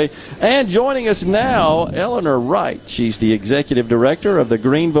us today. And joining us now, Eleanor Wright. She's the Executive Director of the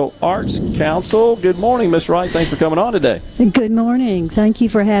Greenville Arts Council. Good morning, Miss Wright. Thanks for coming on today. Good morning. Thank you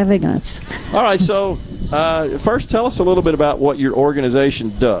for having us. All right, so first tell us a little bit about what your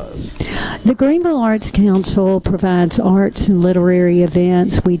organization does. The Greenville Arts Council provides arts and literary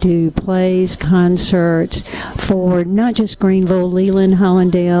events. We do plays, concerts for not just Greenville, Leland,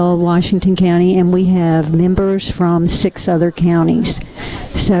 Hollandale, Washington County, and we have members from 6 other counties.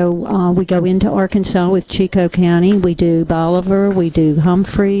 So we go into Arkansas with Chico County. We do Bolivar, we do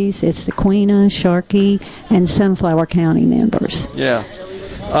Humphreys, it's the Quina, Sharkey, and Sunflower County members. Yeah.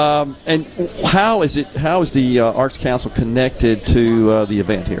 And how is the Arts Council connected to the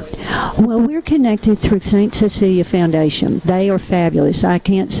event here? Well, we're connected through St. Cecilia Foundation. They are fabulous. I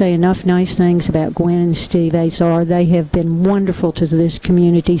can't say enough nice things about Gwen and Steve Azar. They have been wonderful to this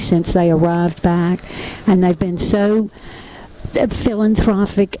community since they arrived back, and they've been so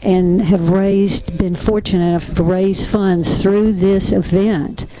philanthropic and have been fortunate enough to raise funds through this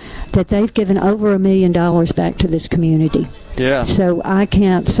event that they've given over $1 million back to this community. Yeah. So I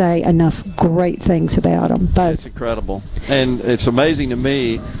can't say enough great things about them. But it's incredible. And it's amazing to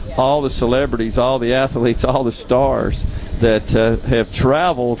me, all the celebrities, all the athletes, all the stars that have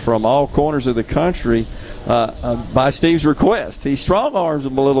traveled from all corners of the country by Steve's request. He strong-arms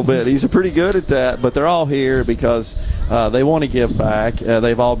them a little bit. He's pretty good at that. But they're all here because they want to give back.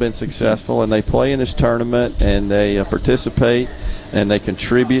 They've all been successful, and they play in this tournament, and they participate, and they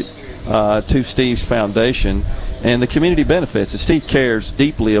contribute to Steve's foundation and the community benefits. And Steve cares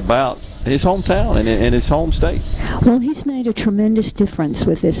deeply about his hometown and his home state. Well, he's made a tremendous difference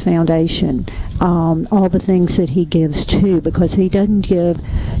with this foundation, all the things that he gives to, because he doesn't give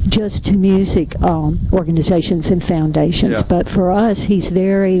just to music organizations and foundations, but for us, he's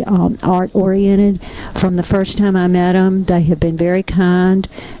very art-oriented. From the first time I met him, they have been very kind.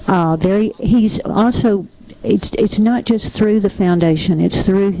 He's also... It's not just through the foundation, it's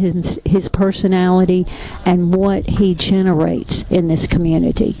through his personality and what he generates in this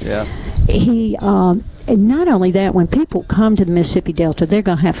community. Yeah. He And not only that, when people come to the Mississippi Delta, they're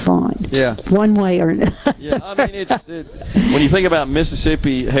going to have fun. Yeah. One way or another. Yeah, I mean, when you think about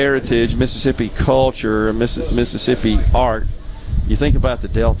Mississippi heritage, Mississippi culture, Mississippi art, you think about the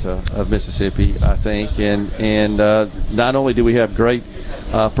Delta of Mississippi, I think, and not only do we have great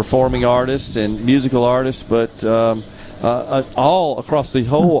performing artists and musical artists, but all across the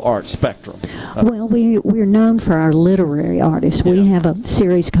whole art spectrum. Well, we're known for our literary artists. We have a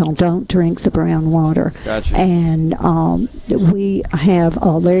series called Don't Drink the Brown Water. Gotcha. And we have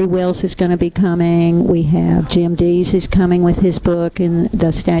Larry Wells is going to be coming. We have Jim Dees is coming with his book, in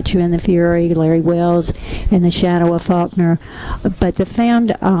The Statue and the Fury, Larry Wells in The Shadow of Faulkner. But the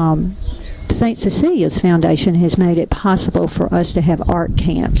St. Cecilia's Foundation has made it possible for us to have art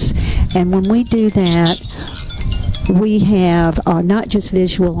camps. And when we do that, we have not just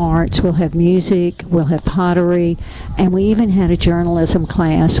visual arts, we'll have music, we'll have pottery, and we even had a journalism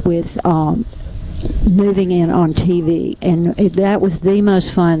class with moving in on TV, and that was the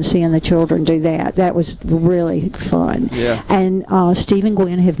most fun, seeing the children do that. That was really fun. Yeah. And Steve and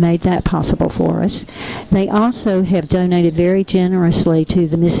Gwen have made that possible for us. They also have donated very generously to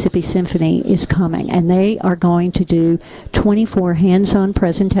the Mississippi Symphony is coming, and they are going to do 24 hands-on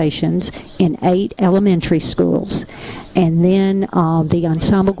presentations in 8 elementary schools. And then the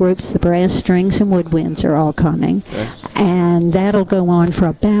ensemble groups, the brass, strings, and woodwinds are all coming. Okay. And that'll go on for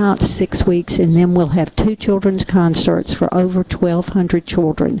about 6 weeks, and then we'll have 2 children's concerts for over 1,200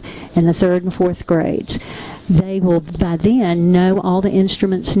 children in the 3rd and 4th grades. They will, by then, know all the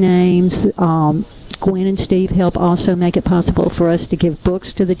instruments' names. Gwen and Steve help also make it possible for us to give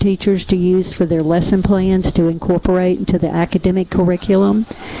books to the teachers to use for their lesson plans to incorporate into the academic curriculum.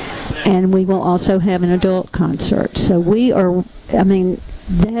 And we will also have an adult concert. So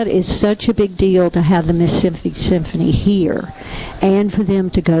that is such a big deal to have the Mississippi Symphony here and for them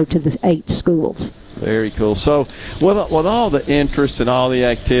to go to the 8 schools. Very cool. So with all the interest and all the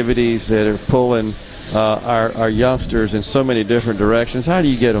activities that are pulling our youngsters in so many different directions, how do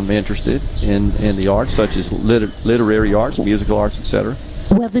you get them interested in the arts, such as literary arts, musical arts, etc.?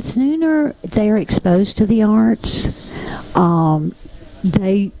 Well, the sooner they're exposed to the arts,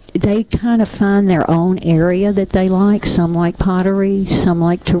 they kind of find their own area that they like. Some like pottery, some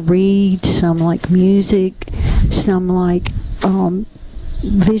like to read, some like music, some like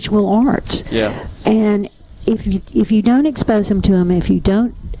visual arts. Yeah. And if you don't expose them to them, if you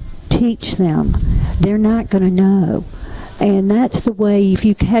don't teach them, they're not going to know. And that's the way, if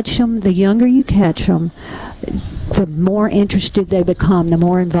you catch them, the younger you catch them, the more interested they become, the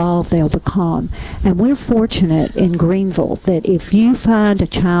more involved they'll become. And we're fortunate in Greenville that if you find a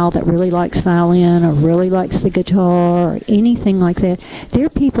child that really likes violin or really likes the guitar or anything like that, there are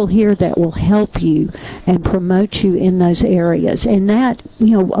people here that will help you and promote you in those areas. And that, a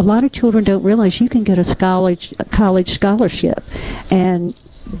lot of children don't realize you can get a college scholarship and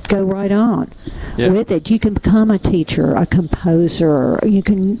go right on with it. You can become a teacher, a composer. You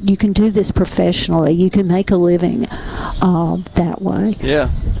can do this professionally. You can make a living that way. Yeah.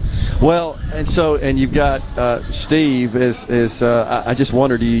 Well, and you've got Steve I just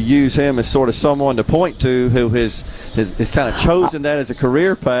wonder, do you use him as sort of someone to point to who has kind of chosen that as a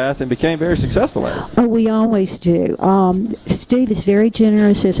career path and became very successful at it? Oh, we always do. Steve is very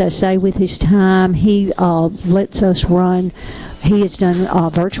generous, as I say, with his time. He lets us run. He has done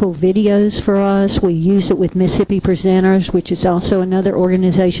virtual videos for us. We use it with Mississippi Presenters, which is also another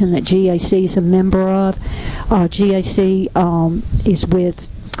organization that GAC is a member of. GAC is with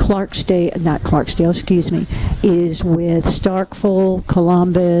is with Starkville,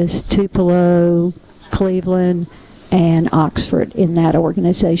 Columbus, Tupelo, Cleveland, and Oxford in that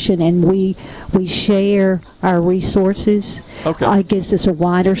organization, and we share our resources. Okay. It gives us a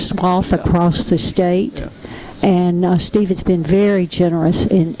wider swath across the state. Yeah. And Steve has been very generous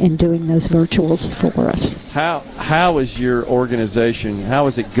in doing those virtuals for us. How is your organization, how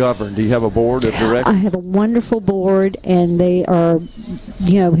is it governed? Do you have a board of directors? I have a wonderful board, and they are,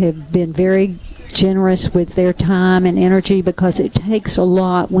 have been very generous with their time and energy, because it takes a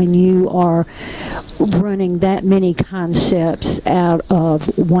lot when you are running that many concepts out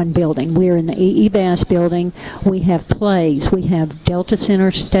of one building. We're in the E.E. Bass building. We have plays. We have Delta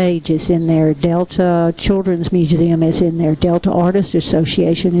Center Stage is in there. Delta Children's Museum is in there. Delta Artists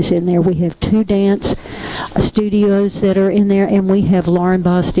Association is in there. We have 2 dance studios that are in there, and we have Lauren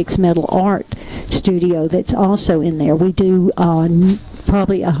Bostic's Metal Art Studio that's also in there. We do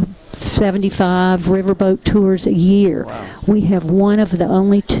probably 75 riverboat tours a year. Wow. We have one of the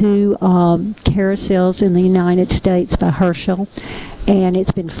only 2 carousels in the United States by Herschel, and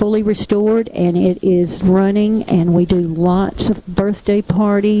it's been fully restored, and it is running, and we do lots of birthday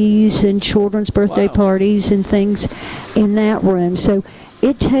parties and children's birthday parties and things in that room. So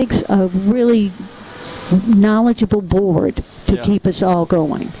it takes a really knowledgeable board to keep us all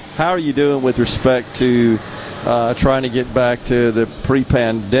going. How are you doing with respect to trying to get back to the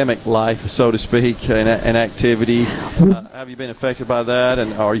pre-pandemic life, so to speak, and activity? Have you been affected by that,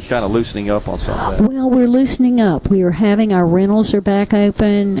 and are you kind of loosening up on some of that? Well, we're loosening up. We are having our rentals are back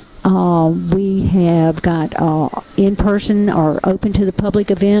open. We have got in-person or open to the public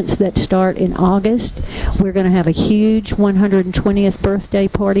events that start in August. We're going to have a huge 120th birthday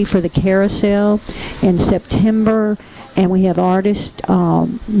party for the Carousel in September. And we have artists,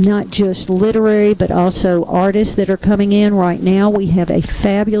 not just literary, but also artists that are coming in right now. We have a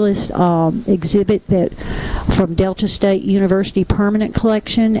fabulous exhibit that from Delta State University Permanent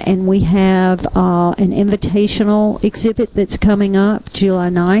Collection, and we have an invitational exhibit that's coming up July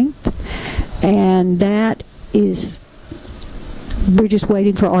 9th. And that is, we're just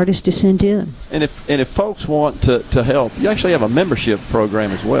waiting for artists to send in. And if folks want to help, you actually have a membership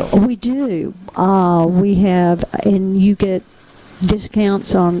program as well. We do. We have, and you get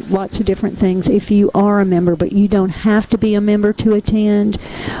discounts on lots of different things if you are a member, but you don't have to be a member to attend.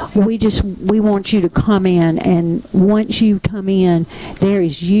 We want you to come in, and once you come in, there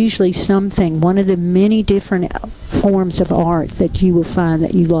is usually something, one of the many different forms of art that you will find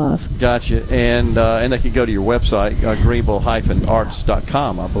that you love. Gotcha. And they can go to your website,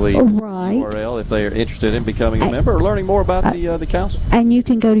 greenville-arts.com, I believe. Right. URL if they are interested in becoming a member or learning more about the council. And you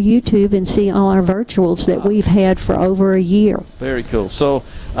can go to YouTube and see all our virtuals that we've had for over a year. Very cool. So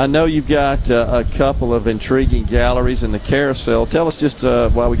I know you've got a couple of intriguing galleries in the Carousel. Tell us just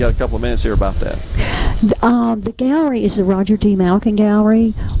while we got a couple of minutes here about that. The gallery is the Roger D. Malkin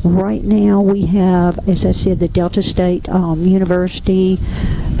Gallery. Right now we have, as I said, the Delta State University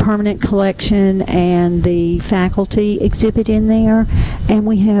Permanent Collection and the faculty exhibit in there. And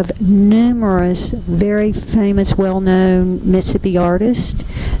we have numerous very famous, well-known Mississippi artists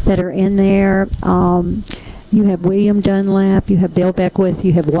that are in there. You have William Dunlap, you have Bill Beckwith,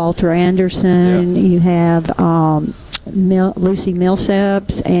 you have Walter Anderson, you have Lucy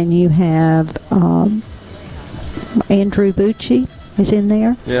Millsaps, and you have Andrew Bucci is in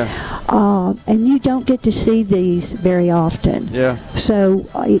there. Yeah. And you don't get to see these very often. Yeah. So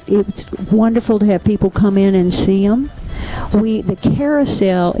it's wonderful to have people come in and see them. The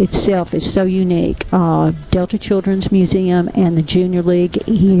Carousel itself is so unique. Delta Children's Museum and the Junior League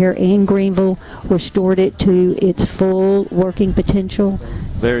here in Greenville restored it to its full working potential.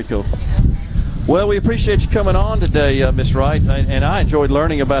 Very cool. Well, we appreciate you coming on today, Ms. Wright, and I enjoyed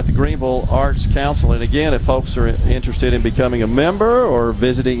learning about the Greenville Arts Council. And again, if folks are interested in becoming a member or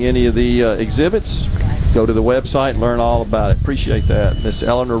visiting any of the exhibits, go to the website and learn all about it. Appreciate that. Ms.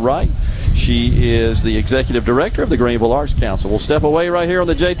 Eleanor Wright, she is the Executive Director of the Greenville Arts Council. We'll step away right here on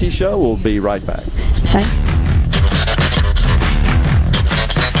the JT Show. We'll be right back. Thanks.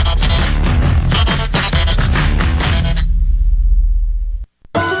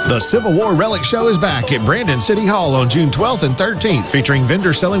 The Civil War Relic Show is back at Brandon City Hall on June 12th and 13th, featuring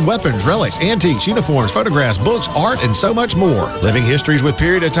vendors selling weapons, relics, antiques, uniforms, photographs, books, art, and so much more. Living histories with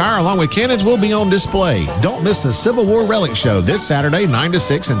period attire along with cannons will be on display. Don't miss the Civil War Relic Show this Saturday 9 to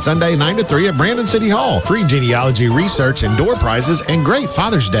 6 and Sunday 9 to 3 at Brandon City Hall. Free genealogy research and door prizes and great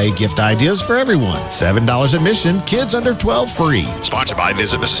Father's Day gift ideas for everyone. $7 admission, kids under 12 free. Sponsored by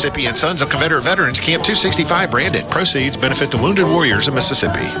Visit Mississippi and Sons of Confederate Veterans Camp 265 Brandon. Proceeds benefit the wounded warriors of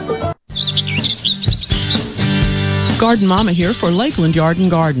Mississippi. Garden Mama here for Lakeland Yard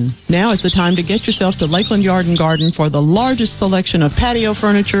and Garden. Now is the time to get yourself to Lakeland Yard and Garden for the largest selection of patio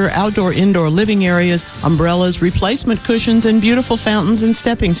furniture, outdoor-indoor living areas, umbrellas, replacement cushions, and beautiful fountains and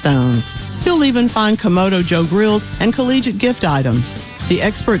stepping stones. You'll even find Komodo Joe grills and collegiate gift items. The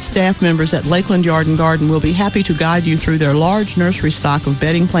expert staff members at Lakeland Yard and Garden will be happy to guide you through their large nursery stock of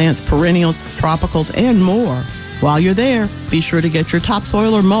bedding plants, perennials, tropicals, and more. While you're there, be sure to get your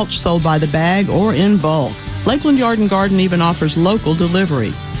topsoil or mulch sold by the bag or in bulk. Lakeland Yard and Garden even offers local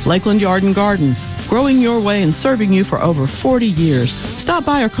delivery. Lakeland Yard and Garden, growing your way and serving you for over 40 years. Stop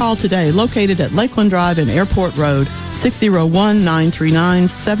by or call today, located at Lakeland Drive and Airport Road,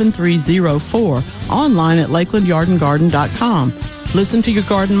 601-939-7304, online at lakelandyardandgarden.com. Listen to your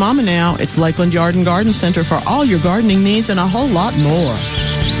Garden Mama now. It's Lakeland Yard and Garden Center for all your gardening needs and a whole lot more.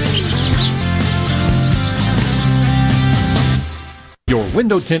 Your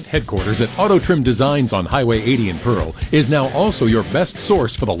window tint headquarters at Auto Trim Designs on Highway 80 in Pearl is now also your best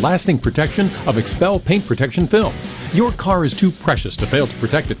source for the lasting protection of Expel paint protection film. Your car is too precious to fail to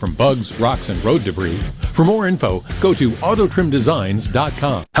protect it from bugs, rocks, and road debris. For more info, go to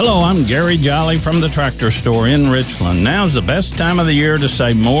autotrimdesigns.com. Hello, I'm Gary Jolly from the Tractor Store in Richland. Now's the best time of the year to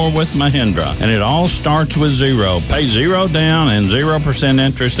save more with Mahindra, and it all starts with zero. Pay zero down and 0%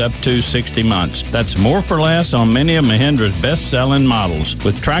 interest up to 60 months. That's more for less on many of Mahindra's best-selling models,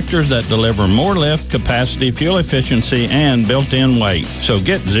 with tractors that deliver more lift, capacity, fuel efficiency, and built-in weight. So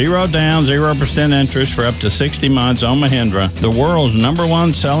get zero down, 0% interest for up to 60 months on Mahindra, the world's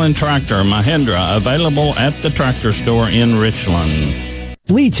 #1 selling tractor, Mahindra, available at the Tractor Store in Richland.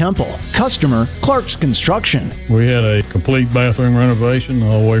 Lee Temple, customer, Clark's Construction. We had a complete bathroom renovation,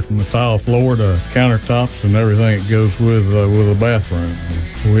 all the way from the tile floor to countertops and everything that goes with a bathroom.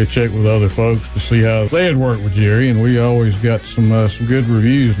 We had checked with other folks to see how they had worked with Jerry, and we always got some good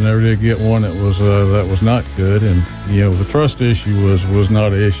reviews. Never did get one that was not good. And the trust issue was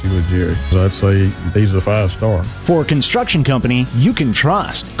not an issue with Jerry. I'd say he's a 5-star. For a construction company you can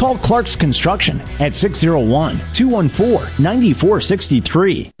trust, call Clark's Construction at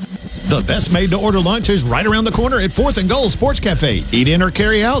 601-214-9463. The best made-to-order lunch is right around the corner at 4th and Gold Sports Cafe. Eat in or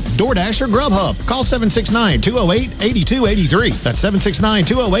carry out, DoorDash or Grubhub. Call 769-208-8283. That's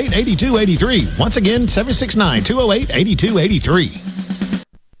 769-208-8283. Once again, 769-208-8283.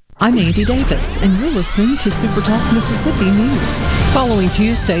 I'm Andy Davis, and you're listening to Super Talk Mississippi News. Following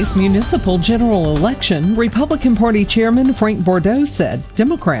Tuesday's municipal general election, Republican Party Chairman Frank Bordeaux said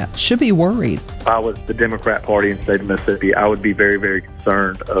Democrats should be worried. If I was the Democrat Party in the state of Mississippi, I would be very, very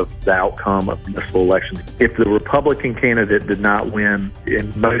concerned of the outcome of municipal elections. If the Republican candidate did not win,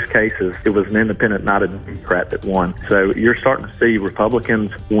 in most cases, it was an independent, not a Democrat that won. So you're starting to see Republicans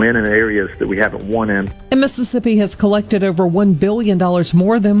win in areas that we haven't won in. And Mississippi has collected over $1 billion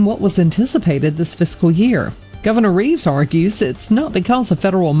more than what was anticipated this fiscal year. Governor Reeves argues it's not because of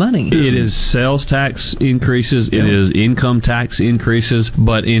federal money. It is sales tax increases, it is income tax increases,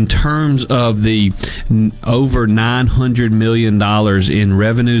 but in terms of the over $900 million in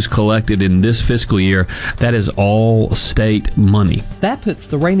revenues collected in this fiscal year, that is all state money. That puts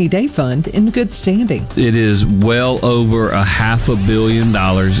the Rainy Day Fund in good standing. It is well over $500 million.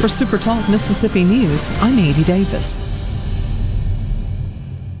 For Super Talk Mississippi News, I'm Andy Davis.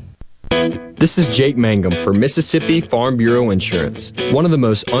 This is Jake Mangum for Mississippi Farm Bureau Insurance. One of the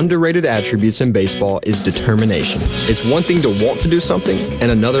most underrated attributes in baseball is determination. It's one thing to want to do something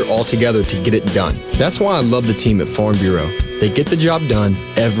and another altogether to get it done. That's why I love the team at Farm Bureau. They get the job done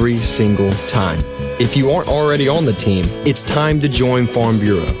every single time. If you aren't already on the team, it's time to join Farm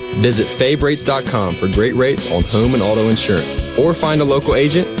Bureau. Visit favrates.com for great rates on home and auto insurance, or find a local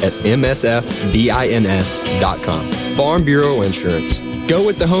agent at msfbins.com. Farm Bureau Insurance. Go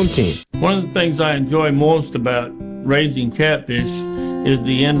with the home team. One of the things I enjoy most about raising catfish is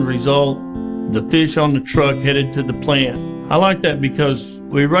the end result, the fish on the truck headed to the plant. I like that because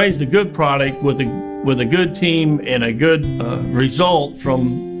we raised a good product with a good team and a good result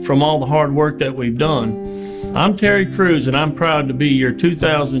from all the hard work that we've done. I'm Terry Cruz, and I'm proud to be your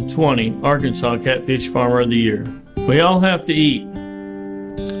 2020 Arkansas Catfish Farmer of the Year. We all have to eat.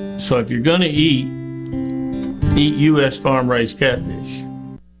 So if you're going to eat U.S. farm-raised catfish.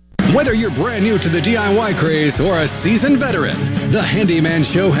 Whether you're brand new to the DIY craze or a seasoned veteran, the Handyman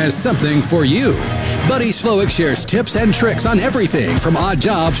Show has something for you. Buddy Slowick shares tips and tricks on everything from odd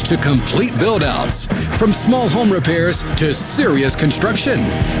jobs to complete build-outs, from small home repairs to serious construction.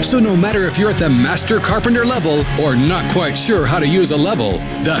 So no matter if you're at the master carpenter level or not quite sure how to use a level,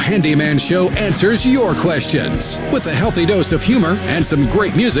 the Handyman Show answers your questions with a healthy dose of humor and some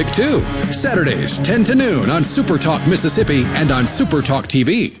great music too. Saturdays 10 to noon on Super Talk Mississippi and on Super Talk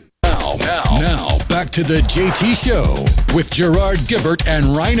TV. Now, back to the JT Show with Gerard Gibert and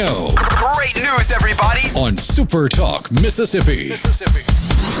Rhino. Great news, everybody! On Super Talk Mississippi.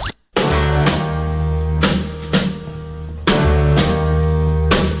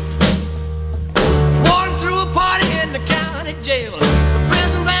 Walking through a party in the county jail. The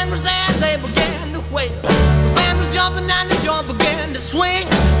prison band was there, they began to wail. The band was jumping and the joint began to swing.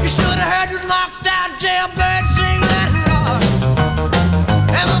 You should have heard this knocked out jailbird sing. Let it rock.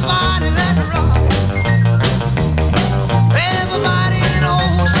 Everybody let it rock. Everybody in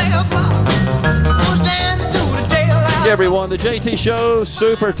old cell block was dancing to the jail. Hey everyone, the JT Show,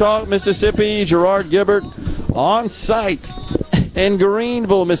 Super Talk Mississippi. Gerard Gibert on site in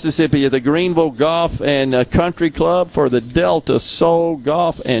Greenville, Mississippi at the Greenville Golf and Country Club for the Delta Soul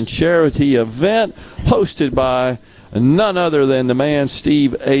Golf and Charity event hosted by none other than the man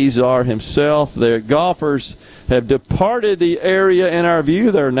Steve Azar himself. Their golfers have departed the area in our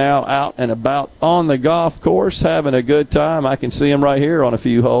view. They're now out and about on the golf course having a good time. I can see them right here on a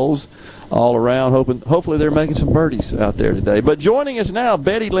few holes all around. Hopefully they're making some birdies out there today. But joining us now,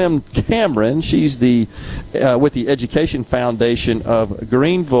 Betty Lynn Cameron. She's with the Education Foundation of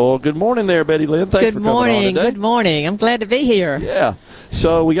Greenville. Good morning there, Betty Lynn. Thanks for coming on today. Good morning. I'm glad to be here. Yeah.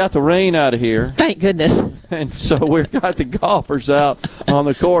 So we got the rain out of here. Thank goodness. And so we've got the golfers out on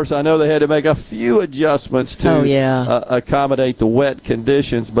the course. I know they had to make a few adjustments to accommodate the wet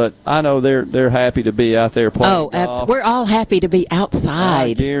conditions, but I know they're happy to be out there playing golf. We're all happy to be outside.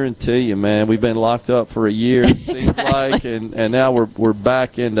 I guarantee you, man. We've been locked up for a year, it seems like, and now we're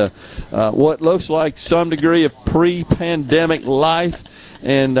back into what looks like some degree of pre-pandemic life.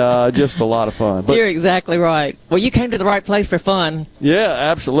 And just a lot of fun. But, you're exactly right. Well, you came to the right place for fun. Yeah,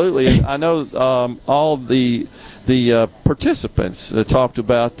 absolutely. And I know all the participants talked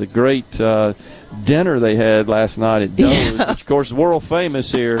about the great dinner they had last night at Doe's, which, of course, is world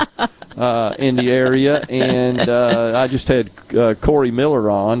famous here in the area. And I just had Corey Miller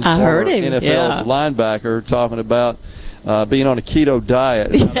on. I heard him. NFL linebacker talking about being on a keto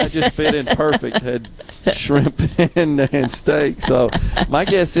diet. That just fit in perfect. Had shrimp and steak. So my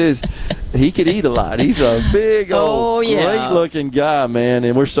guess is he could eat a lot. He's a big old great-looking guy, man,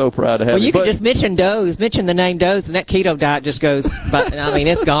 and we're so proud to have him. Well, you could just mention Doe's, mention the name Doe's, and that keto diet just goes,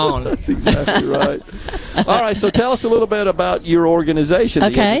 it's gone. That's exactly right. All right, so tell us a little bit about your organization,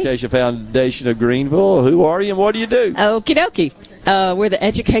 the Education Foundation of Greenville. Who are you and what do you do? Okie dokie. We're the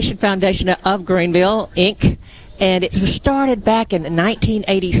Education Foundation of Greenville, Inc., and it was started back in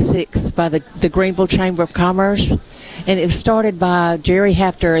 1986 by the Greenville Chamber of Commerce. And it was started by Jerry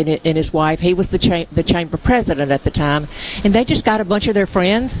Hafter and his wife. He was the chamber president at the time. And they just got a bunch of their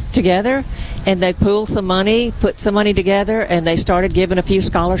friends together, and they pooled some money, put some money together, and they started giving a few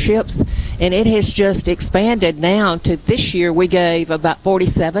scholarships. And it has just expanded now to this year we gave about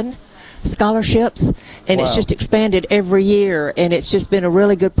 47 scholarships, and it's just expanded every year, and it's just been a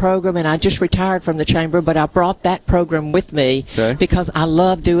really good program. And I just retired from the chamber, but I brought that program with me because I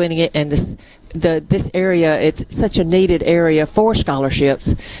love doing it. And this area, it's such a needed area for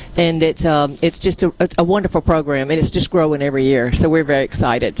scholarships, and it's just a wonderful program, and it's just growing every year, so we're very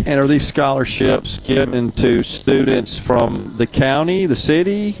excited. And are these scholarships given to students from the county, the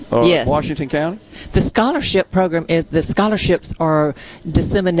city, or Washington County? The scholarship program the scholarships are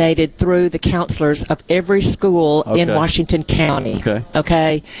disseminated through the counselors of every school in Washington County.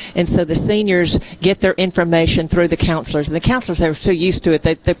 Okay. And so the seniors get their information through the counselors, and the counselors are so used to it.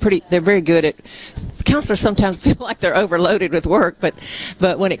 They're very good at. Counselors sometimes feel like they're overloaded with work, but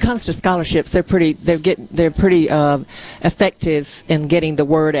when it comes to scholarships, they're pretty effective in getting the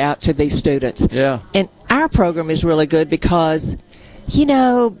word out to these students. Yeah. And our program is really good because,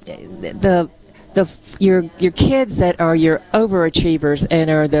 your kids that are your overachievers and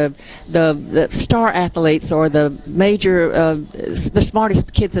are the star athletes or the major the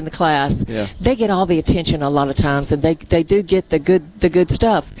smartest kids in the class, they get all the attention a lot of times, and they do get the good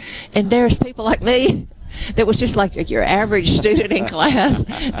stuff. And there's people like me that was just like your average student in class.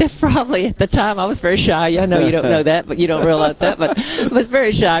 That probably at the time I was very shy. I know you don't know that, but you don't realize that. But I was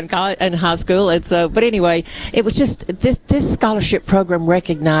very shy in college and high school, and so. But anyway, it was just this scholarship program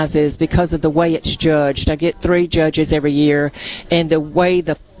recognizes because of the way it's judged. I get 3 judges every year, and the way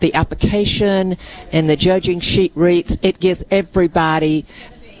the application and the judging sheet reads, it gives everybody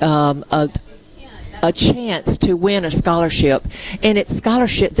a chance to win a scholarship. And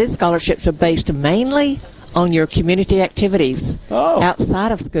these scholarships are based mainly on your community activities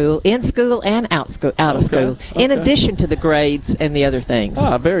outside of school, in school and out of school, in addition to the grades and the other things.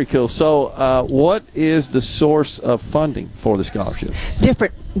 Very cool. So what is the source of funding for the scholarship?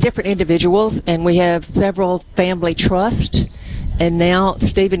 Different individuals, and we have several family trusts. And now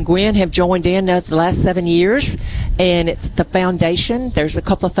Steve and Gwen have joined in the last 7 years, and it's the foundation. There's a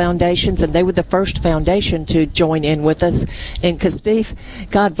couple of foundations, and they were the first foundation to join in with us. And because Steve,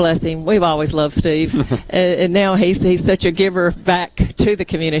 God bless him, we've always loved Steve, and now he's such a giver back to the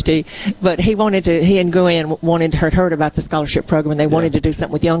community. But he and Gwen heard about the scholarship program, and they wanted to do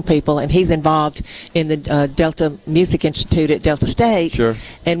something with young people. And he's involved in the Delta Music Institute at Delta State. Sure.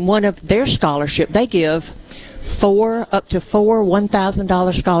 And one of their scholarship, they give up to four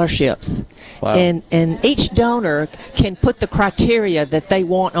 $1,000 scholarships. Wow. And each donor can put the criteria that they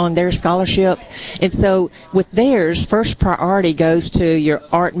want on their scholarship. And so with theirs, first priority goes to your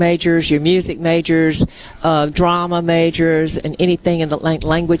art majors, your music majors, drama majors, and anything in the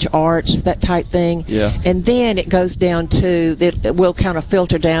language arts, that type thing. Yeah. And then it goes down to, it will kind of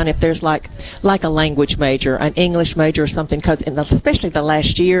filter down if there's like a language major, an English major or something, because especially the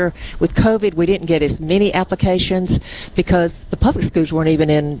last year with COVID, we didn't get as many applications applications because the public schools weren't even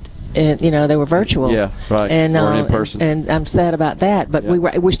in they were virtual. Yeah, right. And weren't in person. and I'm sad about that. But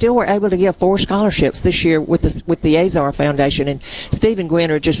we still were able to give 4 scholarships this year with the Azar Foundation. And Steve and Gwen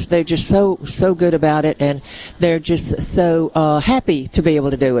they're just so good about it, and they're just so happy to be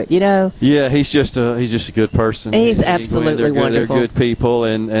able to do it. Yeah, he's just a good person. He's absolutely wonderful. They're good people,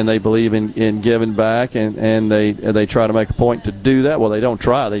 and they believe in giving back, and they try to make a point to do that. Well, they don't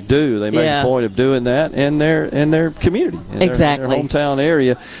try; they do. They make a point of doing that in their community, in exactly their hometown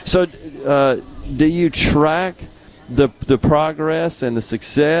area. So, do you track the progress and the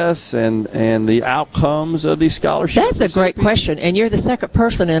success and the outcomes of these scholarships? That's a great question, and you're the second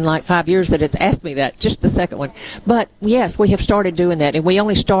person in like 5 years that has asked me that, just the second one. But yes, we have started doing that, and we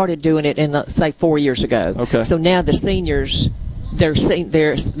only started doing it in say 4 years ago. Okay. So now the seniors, they're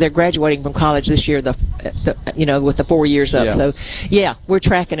graduating from college this year, with the 4 years up. Yeah. So yeah, we're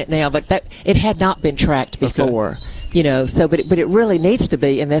tracking it now, but it had not been tracked before. Okay. But it really needs to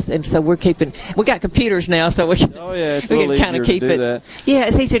be, and so we got computers now, so we can kind of keep it. That. Yeah,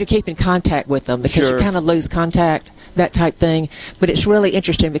 it's easier to keep in contact with them because you kind of lose contact, that type thing. But it's really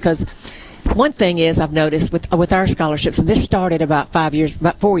interesting because one thing is I've noticed with our scholarships, and this started about 4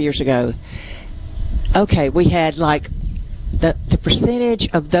 years ago. Okay, we had like the percentage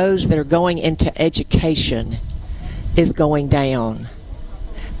of those that are going into education is going down.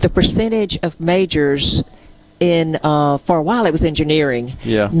 The percentage of majors for a while it was engineering.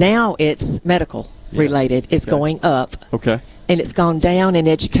 Yeah. Now it's medical related. It's going up. Okay. And it's gone down in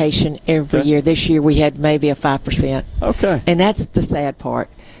education every year. This year we had maybe a 5%. Okay. And that's the sad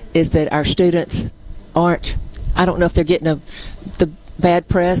part, is that our students aren't, I don't know if they're getting the bad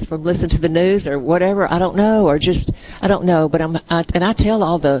press from listening to the news or whatever, I don't know, or just, I don't know, but I tell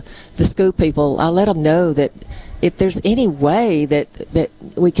all the school people, I let them know that if there's any way that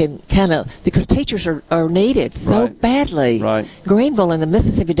we can kind of, because teachers are needed so badly. Right. Greenville and the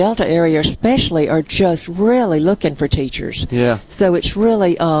Mississippi Delta area especially are just really looking for teachers. Yeah. So it's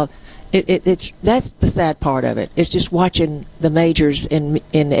really, that's the sad part of it. It's just watching the majors in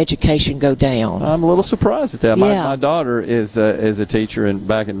education go down. I'm a little surprised at that. Yeah. My daughter is a teacher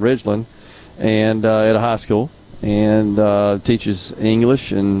back in Ridgeland, and at a high school, and teaches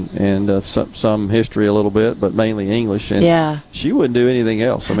English and some history a little bit, but mainly English. And she wouldn't do anything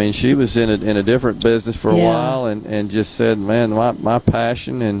else. I mean, she was in a different business for a while, and just said, man, my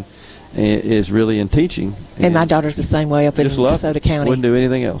passion is really in teaching. And my daughter's the same way up in DeSoto County. Wouldn't do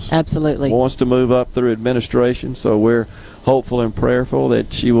anything else. Absolutely. Wants to move up through administration, so we're hopeful and prayerful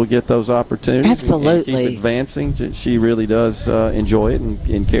that she will get those opportunities. Absolutely. And keep advancing. She really does enjoy it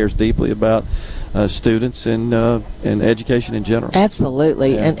and cares deeply about students and education in general.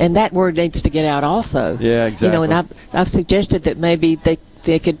 Absolutely. Yeah. And that word needs to get out also. Yeah, exactly. And I've suggested that maybe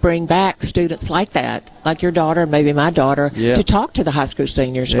they could bring back students like that, like your daughter, maybe my daughter, to talk to the high school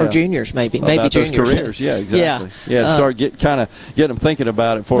seniors or juniors, maybe about juniors. Those careers. Yeah, exactly. Yeah, start get them thinking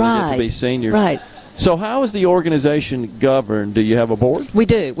about it before they get to be seniors. Right. So how is the organization governed? Do you have a board? We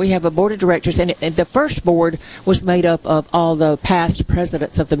do. We have a board of directors, and the first board was made up of all the past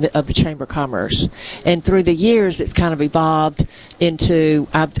presidents of the Chamber of Commerce. And through the years, it's kind of evolved into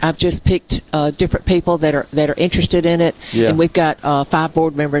I've just picked different people that are interested in it, and we've got 5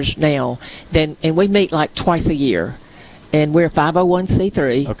 board members now. And we meet like twice a year, and we're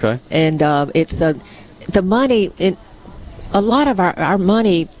 501c3. Okay. And it's the money. A lot of our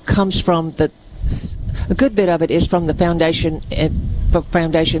money comes from a good bit of it is from the foundation for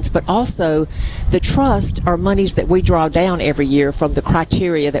foundations, but also the trust are monies that we draw down every year from the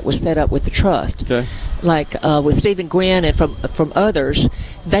criteria that was set up with the trust. Okay. Like with Steve and Gwen and from others,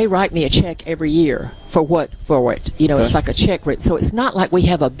 they write me a check every year for it. It's like a check written. So it's not like we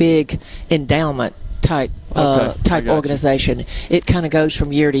have a big endowment type organization. It kind of goes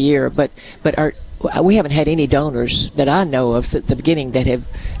from year to year, but we haven't had any donors that I know of since the beginning that have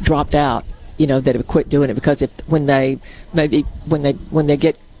dropped out. That have quit doing it because when they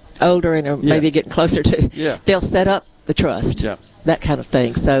get older and are maybe getting closer to, they'll set up the trust. Yeah. That kind of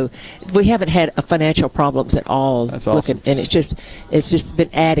thing. So we haven't had financial problems at all. That's awesome. And it's just been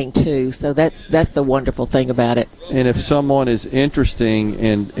adding to. So that's the wonderful thing about it. And if someone is interested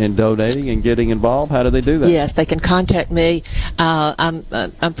in donating and getting involved, how do they do that? Yes, they can contact me.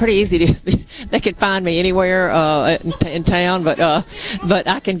 I'm pretty easy to. They can find me anywhere in town, but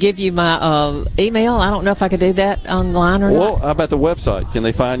I can give you my email. I don't know if I could do that online or not. Well, how about the website? Can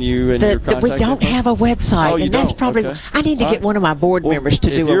they find you and your contact? We don't have a website, and that's probably. Okay. I need to get one of my board members to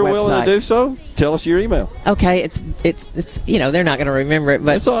do a website. If you're willing to do so, tell us your email. Okay, it's they're not going to remember it,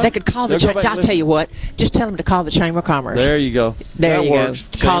 but they could call the chamber. I'll tell you what, just tell them to call the Chamber of Commerce. There you go. There you works.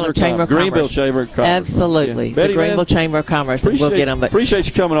 go. Call the Chamber of Commerce. Greenville Chamber of Commerce. Absolutely. Yeah. Betty, the Greenville Chamber of Commerce, and we'll get them. Appreciate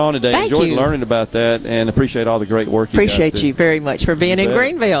you coming on today. Thank Enjoyed you. learning about that, and appreciate all the great work you guys do. Appreciate you very much for being in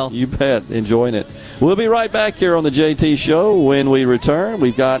Greenville. You bet. Enjoying it. We'll be right back here on the JT Show. When we return,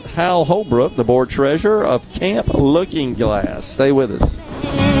 we've got Hal Holbrook, the board treasurer of Camp Looking Glass. Stay with us.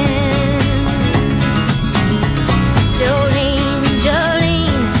 Jolene,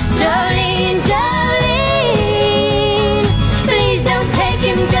 Jolene, Jolene, Jolene, please don't take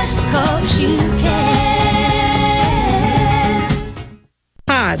him just 'cause you can.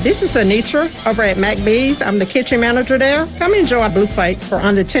 Hi, this is Anitra over at McBee's. I'm the kitchen manager there. Come enjoy our blue plates for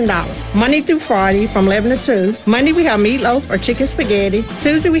under $10. Monday through Friday from 11 to 2. Monday we have meatloaf or chicken spaghetti.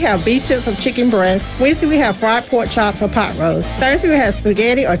 Tuesday we have beef tips or chicken breast. Wednesday we have fried pork chops or pot roast. Thursday we have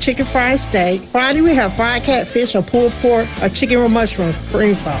spaghetti or chicken fried steak. Friday we have fried catfish or pulled pork or chicken with mushrooms,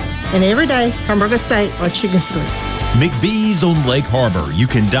 cream sauce. And every day, hamburger steak or chicken strips. McBee's on Lake Harbor. You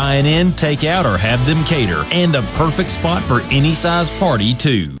can dine in, take out, or have them cater. And the perfect spot for any size party,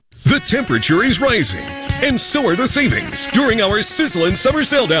 too. The temperature is rising, and so are the savings during our sizzling summer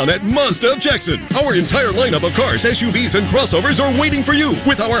sale down at Mazda of Jackson. Our entire lineup of cars, SUVs, and crossovers are waiting for you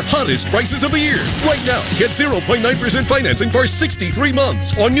with our hottest prices of the year. Right now, get 0.9% financing for 63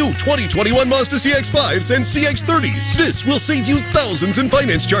 months on new 2021 Mazda CX-5s and CX-30s. This will save you thousands in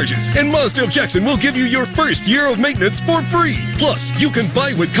finance charges, and Mazda of Jackson will give you your first year of maintenance for free. Plus, you can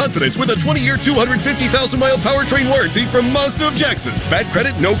buy with confidence with a 20-year, 250,000-mile powertrain warranty from Mazda of Jackson. Bad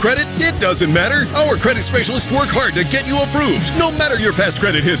credit, no credit? It doesn't matter. Our credit specialists work hard to get you approved, no matter your past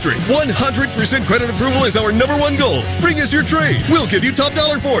credit history. 100% credit approval is our #1 goal. Bring us your trade. We'll give you top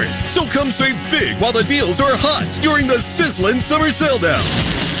dollar for it. So come save big while the deals are hot during the sizzling summer sale down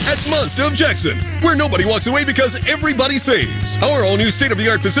at Mazda of Jackson, where nobody walks away because everybody saves. Our all-new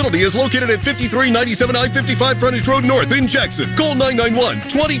state-of-the-art facility is located at 5397 I-55 Frontage Road North in Jackson. Call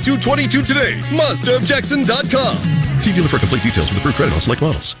 991-2222 today. MazdaofJackson.com. See dealer for complete details with approved credit on select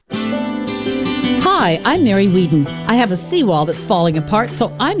models. Hi, I'm Mary Whedon. I have a seawall that's falling apart,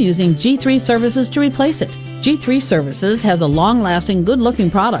 so I'm using G3 Services to replace it. G3 Services has a long-lasting, good-looking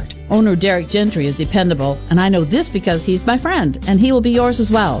product. Owner Derek Gentry is dependable, and I know this because he's my friend, and he will be yours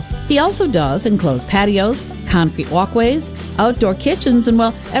as well. He also does enclosed patios, concrete walkways, outdoor kitchens, and,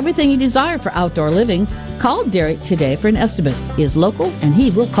 well, everything you desire for outdoor living. Call Derek today for an estimate. He is local, and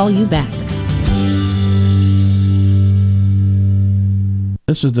he will call you back.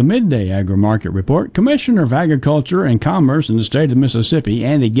 This is the Midday Agri-Market Report. Commissioner of Agriculture and Commerce in the state of Mississippi,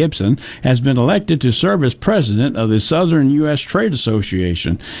 Andy Gibson, has been elected to serve as president of the Southern U.S. Trade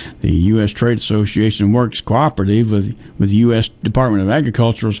Association. The U.S. Trade Association works cooperative with the U.S. Department of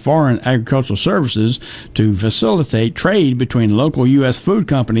Agriculture's Foreign Agricultural Services to facilitate trade between local U.S. food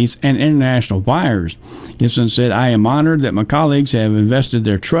companies and international buyers. Gibson said, "I am honored that my colleagues have invested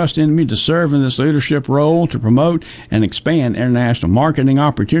their trust in me to serve in this leadership role to promote and expand international marketing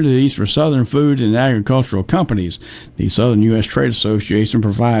opportunities for Southern food and agricultural companies. The Southern U.S. Trade Association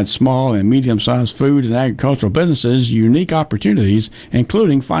provides small and medium-sized food and agricultural businesses unique opportunities,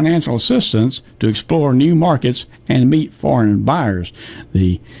 including financial assistance to explore new markets and meet foreign buyers."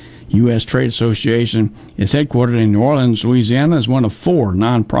 The U.S. Trade Association is headquartered in New Orleans, Louisiana, as one of 4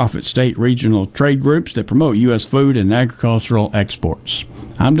 nonprofit state regional trade groups that promote U.S. food and agricultural exports.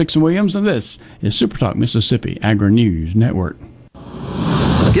 I'm Dixon Williams, and this is Super Talk Mississippi Agri-News Network.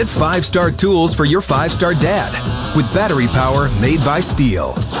 Get 5-star tools for your 5-star dad with battery power made by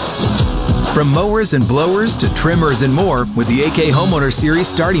Steel. From mowers and blowers to trimmers and more, with the AK Homeowner Series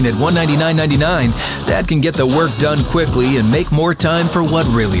starting at $199.99, Dad can get the work done quickly and make more time for what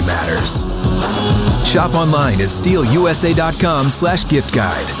really matters. Shop online at steelusa.com/gift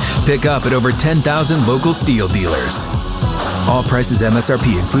guide. Pick up at over 10,000 local Steel dealers. All prices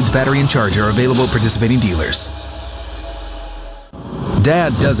MSRP, includes battery and charger, are available at participating dealers.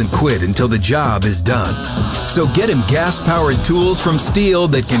 Dad doesn't quit until the job is done. So get him gas-powered tools from Steel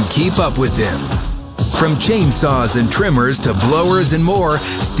that can keep up with him. From chainsaws and trimmers to blowers and more,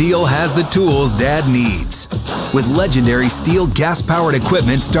 Steel has the tools Dad needs. With legendary Steel gas-powered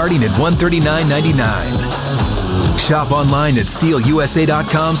equipment starting at $139.99. Shop online at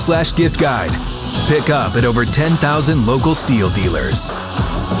steelusa.com/gift guide. Pick up at over 10,000 local Steel dealers.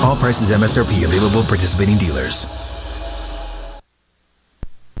 All prices MSRP, available at participating dealers.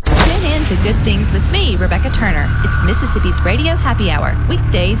 To Good Things with me, Rebecca Turner. It's Mississippi's Radio Happy Hour,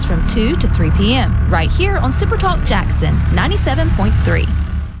 weekdays from 2 to 3 p.m. right here on Super Talk Jackson 97.3.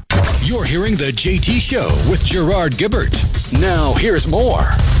 You're hearing the JT Show with Gerard Gibbert. Now here's more.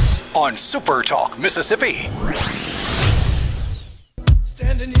 on Super Talk Mississippi.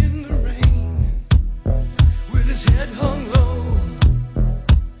 Standing in the rain with his head hung low,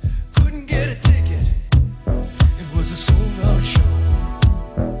 couldn't get a ticket, it was a sold out show.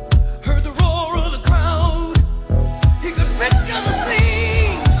 Heard the roar of the crowd, he could picture the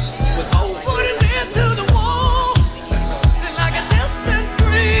scene, put his head to the wall, then like a distant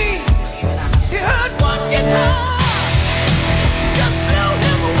scream, he heard one guitar.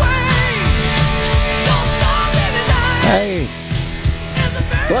 Hey.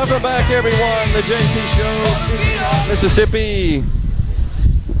 Welcome back, everyone. The JT Show, Mississippi.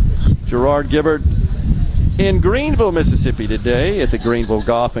 Gerard Gibert in Greenville, Mississippi today at the Greenville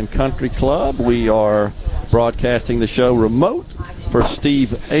Golf and Country Club. We are broadcasting the show remote for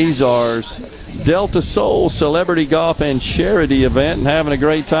Steve Azar's Delta Soul Celebrity Golf and Charity event and having a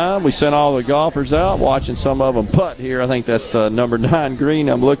great time. We sent all the golfers out, watching some of them putt here. I think that's number 9 green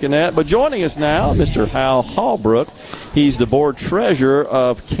I'm looking at. But joining us now, Mr. Hal Hallbrook. He's the board treasurer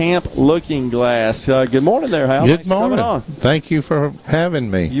of Camp Looking Glass. Good morning there, Hal. Good morning. Thank you for having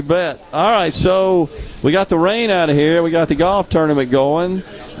me. You bet. All right, so we got the rain out of here. We got the golf tournament going,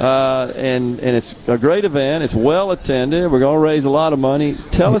 and it's a great event. It's well attended. We're going to raise a lot of money.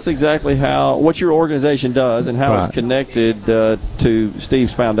 Tell us exactly what your organization does and how it's connected to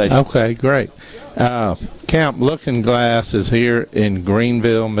Steve's foundation. Okay, great. Camp Looking Glass is here in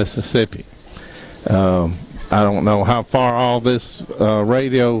Greenville, Mississippi. I don't know how far all this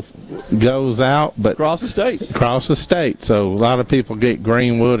radio goes out, but across the state. Across the state. So a lot of people get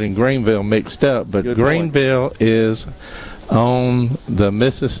Greenwood and Greenville mixed up, but Good Greenville point. is on the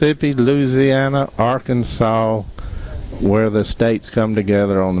Mississippi, Louisiana, Arkansas, where the states come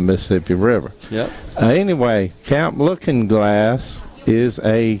together on the Mississippi River. Yep. Anyway, Camp Looking Glass is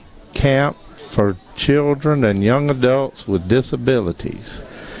a camp for children and young adults with disabilities.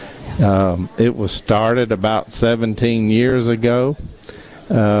 It was started about 17 years ago.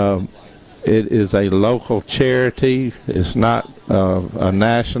 It is a local charity. It's not a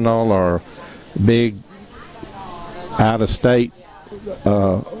national or big out-of-state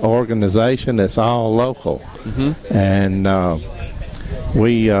organization. It's all local. Mm-hmm. And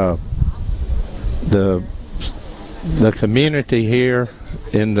the community here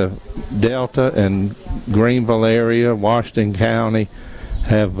in the Delta and Greenville area, Washington County,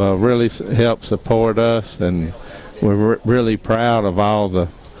 have really helped support us, and we're really proud of all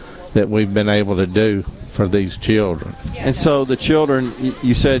that we've been able to do for these children. And so the children,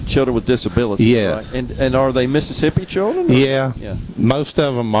 you said children with disabilities, yes. Right? And are they Mississippi children? Yeah. Most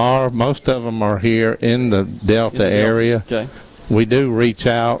of them are. Most of them are here in the Delta area. Okay. We do reach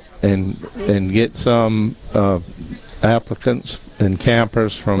out and get some applicants and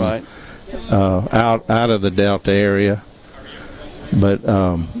campers from out of the Delta area. But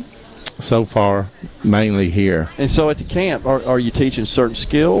so far, mainly here. And so at the camp, are you teaching certain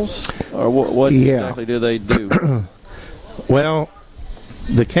skills? Or what exactly do they do? Well,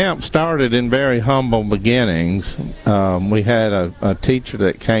 the camp started in very humble beginnings. We had a teacher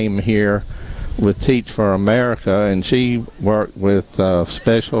that came here with Teach for America, and she worked with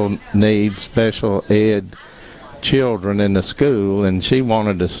special needs, special ed children in the school, and she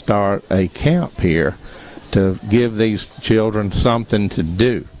wanted to start a camp here to give these children something to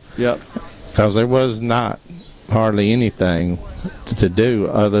do. Yep. Because there was not hardly anything to do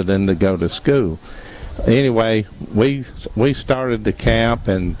other than to go to school. Anyway, we started the camp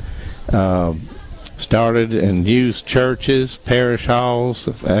and started and used churches, parish halls,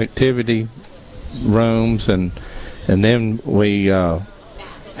 activity rooms, and then we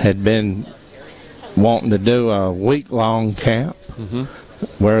had been wanting to do a week-long camp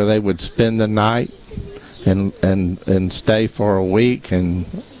where they would spend the night and stay for a week, and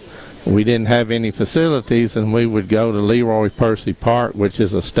we didn't have any facilities, and we would go to Leroy Percy Park, which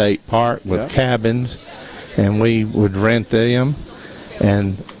is a state park with cabins, and we would rent them.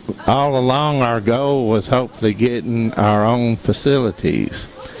 And all along our goal was hopefully getting our own facilities.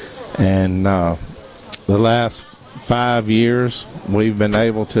 And the last 5 years we've been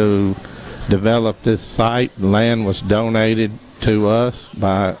able to develop this site. Land was donated to us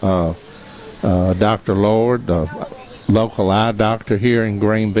by Dr. Lord, a local eye doctor here in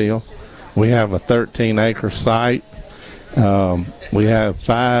Greenville. We have a 13-acre site. We have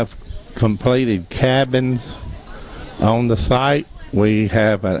 5 completed cabins on the site. We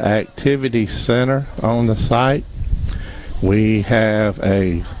have an activity center on the site. We have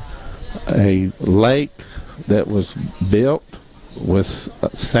a lake that was built with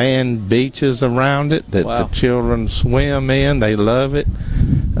sand beaches around it that the children swim in. They love it.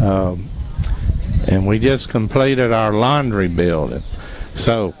 And we just completed our laundry building.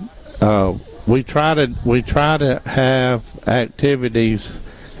 So we try to have activities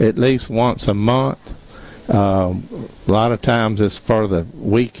at least once a month. A lot of times it's for the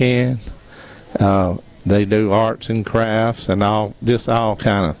weekend. They do arts and crafts and all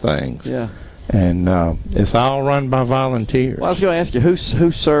kind of things. Yeah. And it's all run by volunteers. Well, I was going to ask you,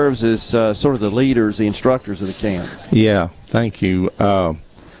 who serves as sort of the leaders, the instructors of the camp? Yeah, thank you.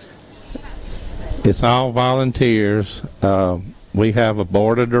 It's all volunteers. We have a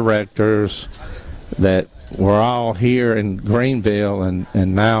board of directors that we're all here in Greenville,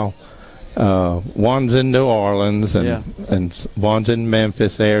 and now one's in New Orleans, and one's in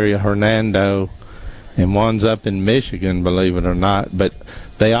Memphis area, Hernando, and one's up in Michigan, believe it or not. But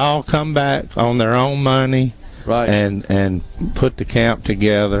they all come back on their own money, right, and put the camp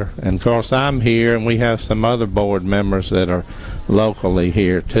together. And of course I'm here, and we have some other board members that are locally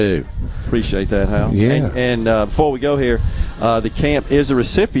here too. Appreciate that, Hal. Yeah. And before we go here, the camp is a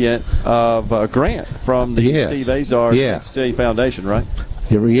recipient of a grant from the Steve Azar City Foundation, right?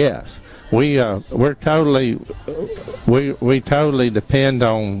 Yes. We're totally we totally depend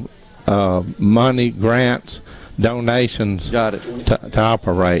on money, grants, donations. Got it. To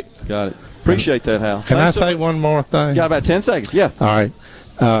operate. Got it. Appreciate that, Hal. Can I say one more thing? Got about 10 seconds. Yeah. All right.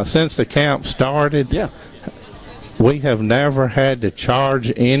 Since the camp started, we have never had to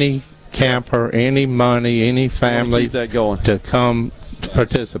charge any camper any money, any family keep that going, to come to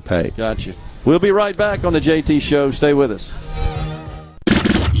participate. Gotcha. We'll be right back on the JT Show. Stay with us.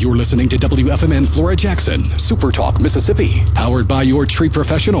 You're listening to WFMN Flora Jackson, Super Talk, Mississippi. Powered by your tree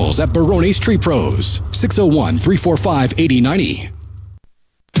professionals at Barone's Tree Pros. 601-345-8090.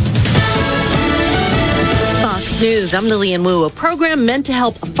 Fox News, I'm Lillian Wu. A program meant to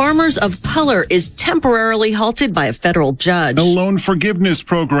help farmers of color is temporarily halted by a federal judge. A loan forgiveness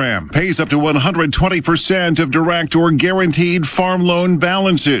program pays up to 120% of direct or guaranteed farm loan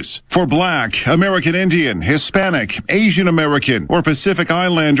balances for Black, American Indian, Hispanic, Asian American, or Pacific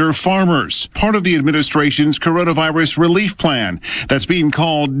Islander farmers. Part of the administration's coronavirus relief plan that's being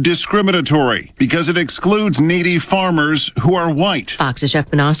called discriminatory because it excludes needy farmers who are white. Fox's Jeff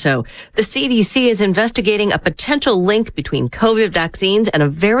Manasso. The CDC is investigating a potential link between COVID vaccines and a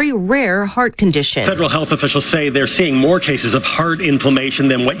very rare heart condition. Federal health officials say they're seeing more cases of heart inflammation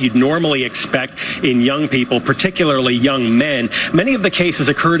than what you'd normally expect in young people, particularly young men. Many of the cases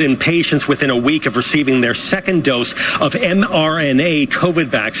occurred in patients within a week of receiving their second dose of mRNA COVID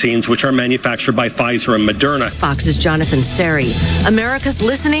vaccines, which are manufactured by Pfizer and Moderna. Fox's Jonathan Seri. America's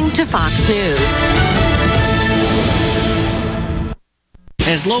listening to Fox News.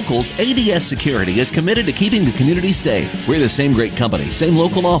 As locals, ADS Security is committed to keeping the community safe. We're the same great company, same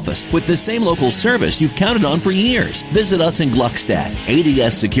local office, with the same local service you've counted on for years. Visit us in Gluckstadt.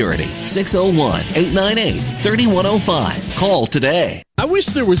 ADS Security, 601-898-3105. Call today. I wish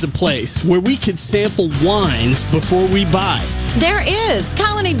there was a place where we could sample wines before we buy. There is.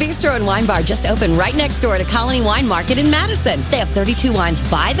 Colony Bistro and Wine Bar just opened right next door to Colony Wine Market in Madison. They have 32 wines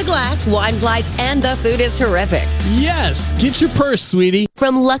by the glass, wine flights, and the food is terrific. Yes. Get your purse, sweetie.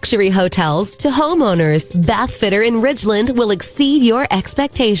 From luxury hotels to homeowners, Bath Fitter in Ridgeland will exceed your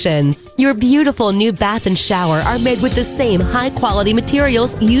expectations. Your beautiful new bath and shower are made with the same high-quality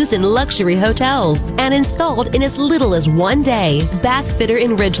materials used in luxury hotels and installed in as little as 1 day. Bath Fitter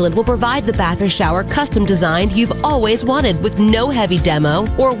in Ridgeland will provide the bath or shower custom designed you've always wanted with no heavy demo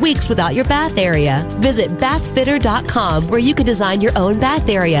or weeks without your bath area. Visit bathfitter.com where you can design your own bath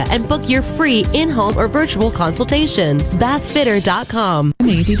area and book your free in-home or virtual consultation. Bathfitter.com. I'm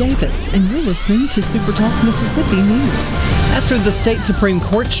Andy Davis, and you're listening to Super Talk Mississippi News. After the state Supreme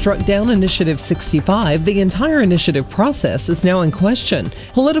Court struck down Initiative 65, the entire initiative process is now in question.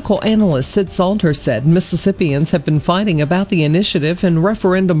 Political analyst Sid Salter said Mississippians have been fighting about the initiative and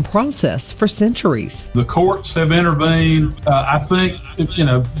referendum process for centuries. The courts have intervened. I think,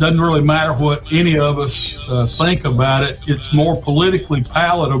 doesn't really matter what any of us think about it. It's more politically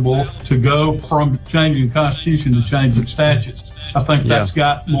palatable to go from changing the Constitution to changing statutes. I think that's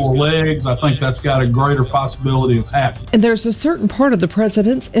got more legs. I think that's got a greater possibility of happening. And there's a certain part of the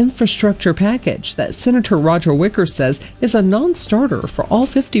president's infrastructure package that Senator Roger Wicker says is a non-starter for all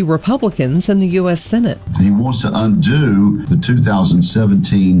 50 Republicans in the U.S. Senate. He wants to undo the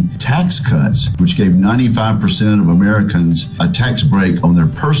 2017 tax cuts, which gave 95% of Americans a tax break on their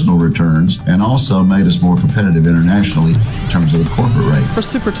personal returns and also made us more competitive internationally in terms of the corporate rate. For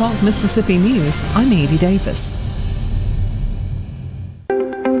Super Talk Mississippi News, I'm Andy Davis.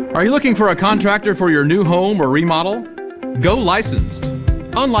 Are you looking for a contractor for your new home or remodel? Go licensed.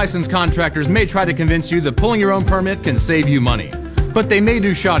 Unlicensed contractors may try to convince you that pulling your own permit can save you money, but they may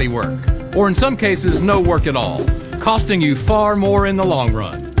do shoddy work, or in some cases, no work at all, costing you far more in the long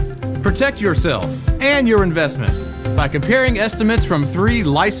run. Protect yourself and your investment by comparing estimates from 3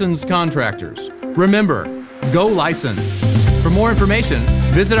 licensed contractors. Remember, go licensed. For more information,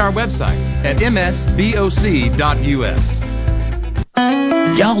 visit our website at msboc.us.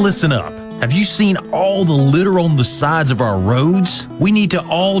 Y'all listen up. Have you seen all the litter on the sides of our roads? We need to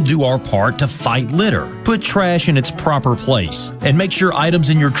all do our part to fight litter. Put trash in its proper place and make sure items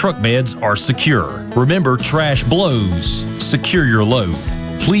in your truck beds are secure. Remember, trash blows. Secure your load.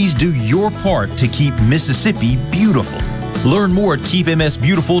 Please do your part to keep Mississippi beautiful. Learn more at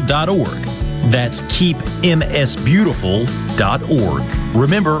keepmsbeautiful.org. That's keepmsbeautiful.org.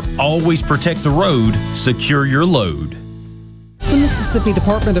 Remember, always protect the road, secure your load. The Mississippi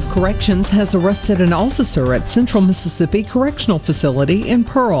Department of Corrections has arrested an officer at Central Mississippi Correctional Facility in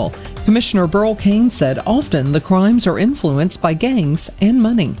Pearl. Commissioner Burl Cain said often the crimes are influenced by gangs and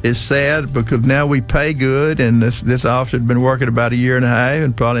money. It's sad because now we pay good, and this officer had been working about a year and a half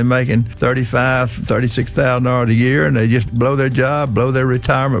and probably making $35,000, $36,000 a year, and they just blow their job, blow their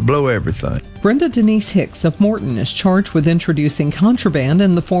retirement, blow everything. Brenda Denise Hicks of Morton is charged with introducing contraband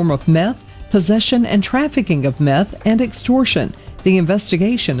in the form of meth, possession and trafficking of meth, and extortion. The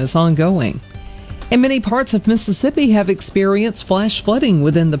investigation is ongoing. And many parts of Mississippi have experienced flash flooding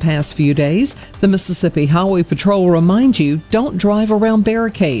within the past few days. The Mississippi Highway Patrol reminds you, don't drive around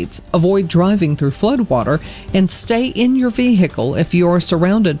barricades, avoid driving through floodwater, and stay in your vehicle if you are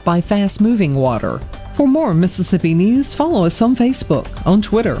surrounded by fast-moving water. For more Mississippi news, follow us on Facebook, on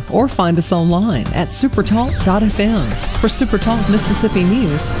Twitter, or find us online at supertalk.fm. For Supertalk Mississippi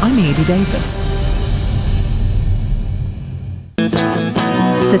News, I'm Andy Davis.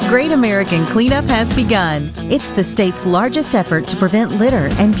 The Great American Cleanup has begun. It's the state's largest effort to prevent litter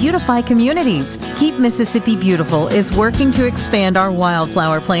and beautify communities. Keep Mississippi Beautiful is working to expand our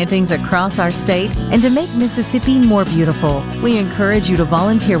wildflower plantings across our state and to make Mississippi more beautiful. We encourage you to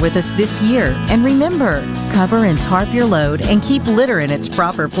volunteer with us this year. And remember, cover and tarp your load and keep litter in its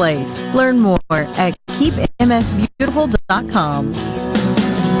proper place. Learn more at keepmsbeautiful.com.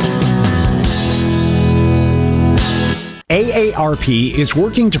 AARP is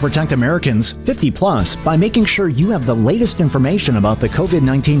working to protect Americans 50 plus by making sure you have the latest information about the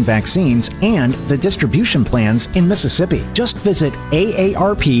COVID-19 vaccines and the distribution plans in Mississippi. Just visit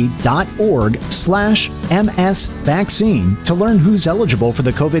aarp.org/MSvaccine to learn who's eligible for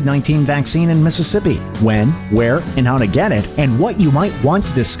the COVID-19 vaccine in Mississippi, when, where, and how to get it, and what you might want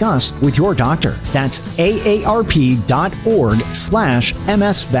to discuss with your doctor. That's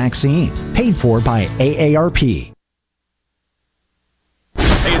aarp.org/MSvaccine. Paid for by AARP.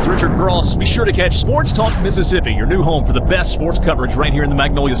 Hey, it's Richard Cross. Be sure to catch Sports Talk Mississippi, your new home for the best sports coverage right here in the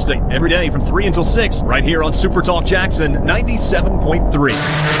Magnolia State. Every day from 3 until 6, right here on Super Talk Jackson 97.3.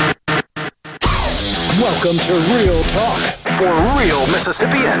 Welcome to Real Talk for real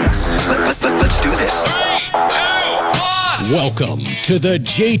Mississippians. Let's do this. 3, 2, 1. Welcome to the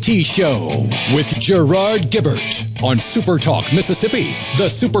JT Show with Gerard Gibbert on Super Talk Mississippi, the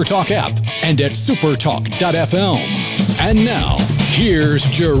Super Talk app, and at supertalk.fm. And now, here's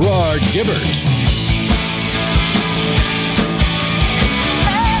Gerard Gibbert.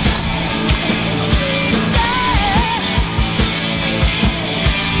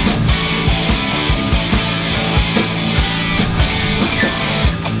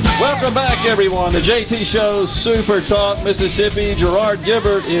 Welcome back, everyone. The JT Show, Super Talk Mississippi. Gerard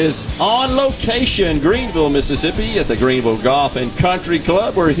Gibbert is on location, Greenville, Mississippi, at the Greenville Golf and Country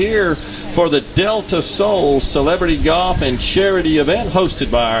Club. We're here for the Delta Soul Celebrity Golf and Charity event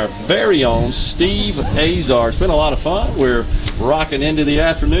hosted by our very own Steve Azar. It's been a lot of fun. We're rocking into the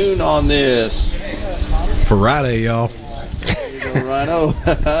afternoon on this Friday, y'all. Rhino.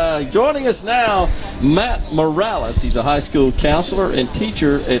 Joining us now, Matt Morales. He's a high school counselor and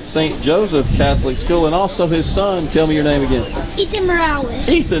teacher at St. Joseph Catholic School, and also his son. Tell me your name again. Ethan Morales.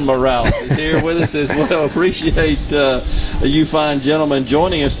 Ethan Morales is here with us as well. Appreciate you fine gentlemen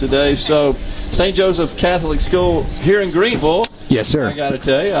joining us today. So, St. Joseph Catholic School here in Greenville. Yes, sir. I got to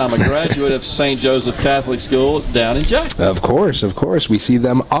tell you, I'm a graduate of St. Joseph Catholic School down in Jackson. Of course. We see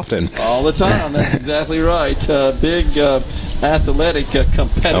them often. All the time. That's exactly right. Big athletic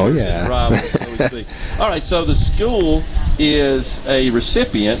competitors and rivals, so we speak. All right, so the school is a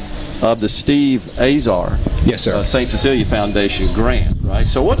recipient of the Steve Azar St. Cecilia Foundation grant, right?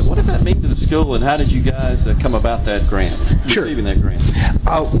 So what does that mean to the school, and how did you guys come about that grant, receiving that grant?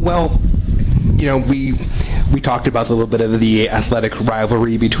 Well, you know, we talked about a little bit of the athletic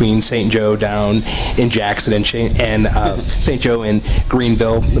rivalry between St. Joe down in Jackson and St. Joe in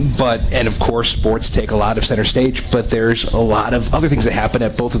Greenville, and of course sports take a lot of center stage, but there's a lot of other things that happen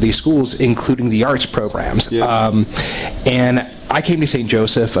at both of these schools, including the arts programs. And I came to St.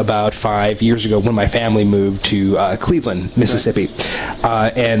 Joseph about 5 years ago when my family moved to Cleveland, Mississippi.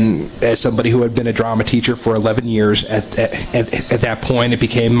 And as somebody who had been a drama teacher for 11 years, at that point, it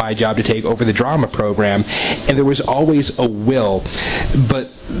became my job to take over the drama program. And there was always a will, but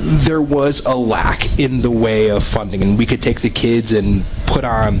there was a lack in the way of funding. And we could take the kids and put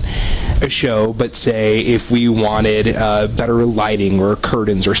on a show, but say if we wanted better lighting or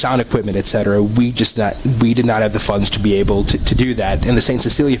curtains or sound equipment, etc., we did not have the funds to be able to do that. And the St.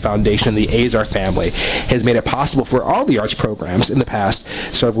 Cecilia Foundation and the Azar family has made it possible for all the arts programs in the past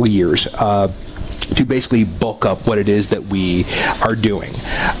several years to basically bulk up what it is that we are doing.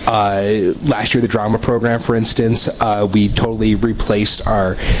 Last year, the drama program, for instance, we totally replaced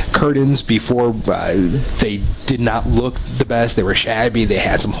our curtains. Before, they did not look the best. They were shabby. They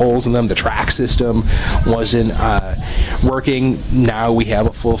had some holes in them. The track system wasn't working. Now we have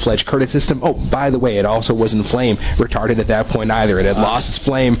a full-fledged curtain system. Oh, by the way, it also wasn't flame retardant at that point either. It had lost its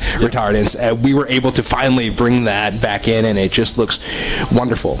flame retardants. We were able to finally bring that back in, and it just looks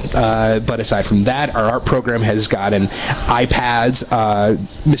wonderful. But aside from that, our art program has gotten iPads.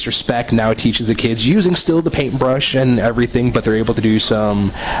 Mr. Speck now teaches the kids using still the paintbrush and everything, but they're able to do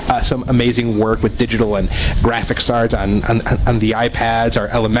some amazing work with digital and graphics art on the iPads. Our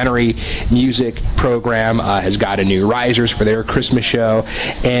elementary music program has got a new risers for their Christmas show,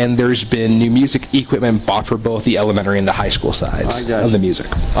 and there's been new music equipment bought for both the elementary and the high school sides of the music.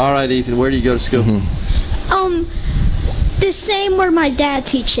 All right, Ethan, where do you go to school? The same where my dad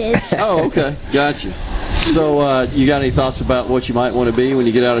teaches. Oh, okay. Gotcha. So you got any thoughts about what you might want to be when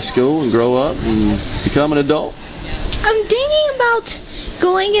you get out of school and grow up and become an adult? I'm thinking about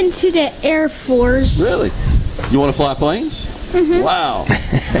going into the Air Force. Really? You want to fly planes? Mm-hmm. Wow.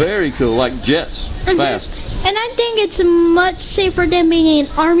 Very cool. Like jets. Mm-hmm. Fast. And I think it's much safer than being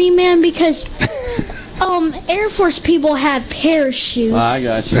an Army man because Air Force people have parachutes. I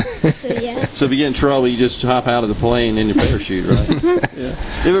got you. So, yeah. So if you get in trouble, you just hop out of the plane in your parachute, right?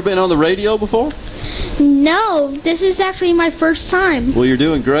 Yeah. You ever been on the radio before? No, this is actually my first time. Well, you're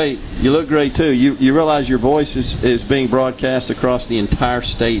doing great. You look great, too. You realize your voice is being broadcast across the entire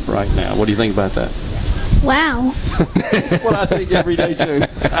state right now. What do you think about that? Wow. Well, I think every day, too.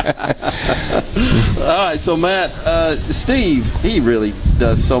 All right, so Matt, Steve, he really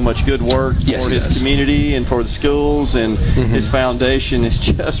does so much good work for his community and for the schools, and his foundation is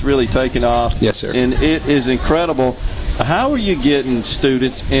just really taken off. Yes, sir. And it is incredible. How are you getting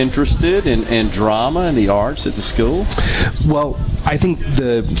students interested in drama and the arts at the school? Well, I think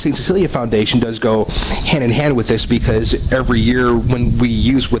the St. Cecilia Foundation does go hand in hand with this, because every year when we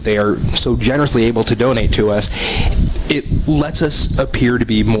use what they are so generously able to donate to us, it lets us appear to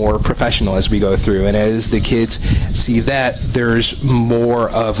be more professional as we go through. And as the kids see that, there's more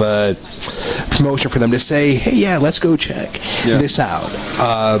of a promotion for them to say, hey, yeah, let's go check this out.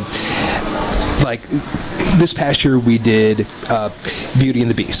 Like this past year, we did Beauty and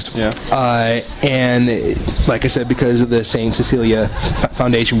the Beast. And like I said, because of the St. Cecilia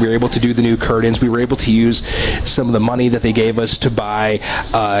Foundation, we were able to do the new curtains. We were able to use some of the money that they gave us to buy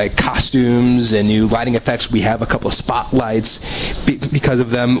costumes and new lighting effects. We have a couple of spotlights because of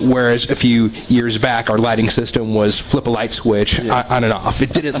them, whereas a few years back, our lighting system was flip a light switch on and off.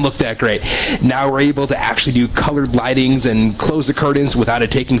 It didn't look that great. Now we're able to actually do colored lightings and close the curtains without it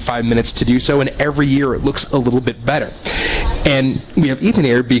taking 5 minutes to do so, and every year it looks a little bit better. And we have Ethan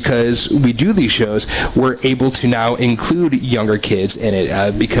here because we do these shows. We're able to now include younger kids in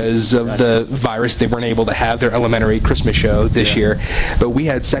it because of the virus. They weren't able to have their elementary Christmas show this year, but we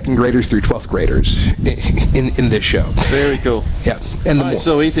had second graders through 12th graders in this show. Very cool. Yeah. And all right,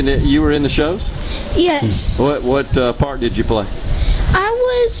 so Ethan, you were in the shows? Yes. What part did you play?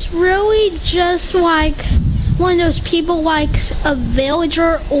 I was really just like one of those people like a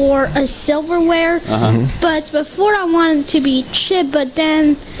villager or a silverware. But before I wanted to be Chip, but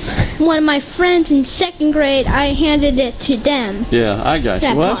then one of my friends in second grade, I handed it to them. Yeah, I got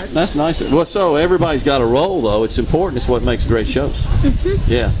you. Well, that's nice. Well, so everybody's got a role, though. It's important. It's what makes great shows.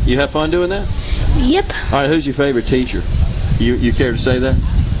 Yeah. You have fun doing that? Yep. All right, who's your favorite teacher? You care to say that?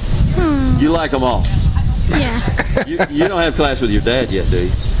 You like them all? Yeah. You don't have class with your dad yet, do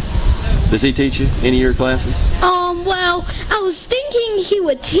you? Does he teach you any of your classes? Well, I was thinking he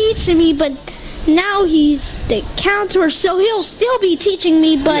would teach me, but now he's the counselor, so he'll still be teaching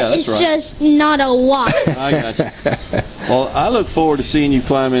me, but it's just not a lot. I got you. Well, I look forward to seeing you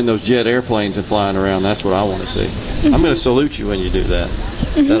climb in those jet airplanes and flying around. That's what I want to see. I'm going to salute you when you do that.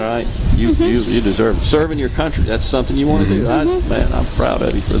 Is that all right? You deserve it. Serving your country, that's something you want to do. Man, I'm proud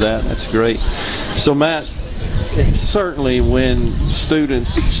of you for that. That's great. So, Matt, certainly when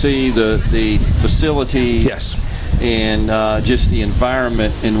students see the facility and just the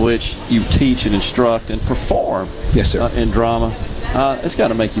environment in which you teach and instruct and perform. Yes, sir. In drama. It's got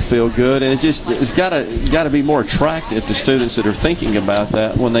to make you feel good, and it's got to be more attractive to students that are thinking about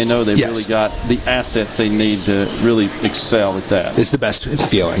that when they know they've really got the assets they need to really excel at that. It's the best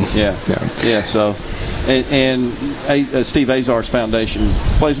feeling. Yeah. So, and Steve Azar's foundation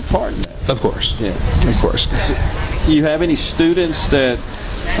plays a part in that. Of course. Yeah. Of course. So, you have any students that,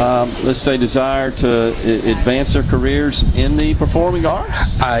 let's say, desire to advance their careers in the performing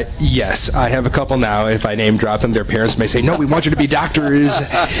arts? Yes, I have a couple now. If I name drop them, their parents may say, no, we want you to be doctors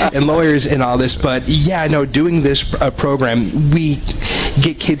and lawyers and all this. But yeah, no, doing this program, we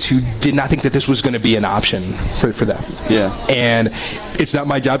get kids who did not think that this was going to be an option for them. Yeah. And it's not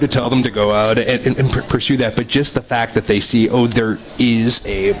my job to tell them to go out and pursue that, but just the fact that they see, there is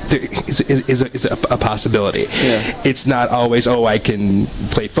a possibility. Yeah. It's not always, I can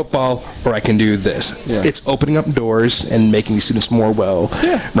play football or I can do this. Yeah. It's opening up doors and making students more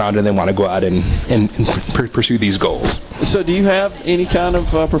well-rounded, and they want to go out and pursue these goals. So do you have any kind of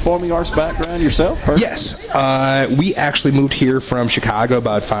performing arts background yourself? Personally? Yes. We actually moved here from Chicago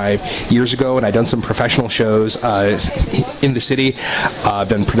about 5 years ago, and I've done some professional shows in the city. I've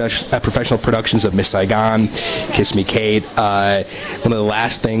done professional productions of Miss Saigon, Kiss Me Kate. One of the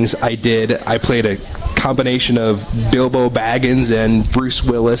last things I did, I played a combination of Bilbo Baggins and Bruce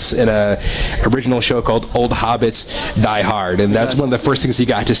Willis in a original show called Old Hobbits Die Hard, and that's one of the first things he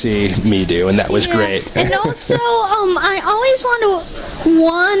got to see me do, and that was great. And also, I always want to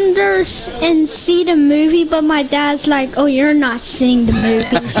wander and see the movie, but my dad's like, you're not seeing the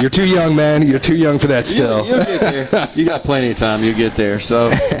movie. You're too young, man. You're too young for that still. You'll get there. You got plenty of time. You'll get there. So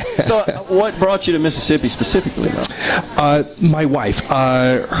what brought you to Mississippi specifically, though? My wife,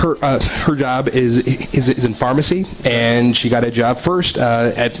 her job is in pharmacy, and she got a job first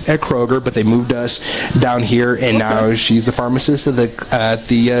at Kroger, but they moved us down here, and now she's the pharmacist at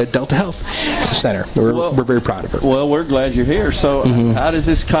the Delta Health Center. We're very proud of her. Well, we're glad you're here. So how does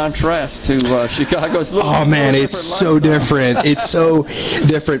this contrast to Chicago's? It's so different. It's so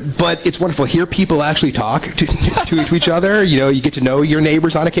different, but it's wonderful. Here people actually talk to each other. You get to know your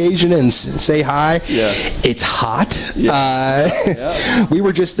neighbors on occasion and say hi. Yeah. It's hot. Yeah. We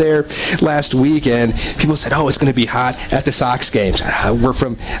were just there last week, and people said, it's going to be hot at the Sox games. We're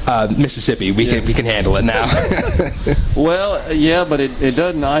from Mississippi. We can handle it now. Well, yeah, but it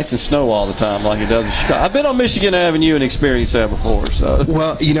doesn't ice and snow all the time like it does in Chicago. I've been on Michigan Avenue and experienced that before. So.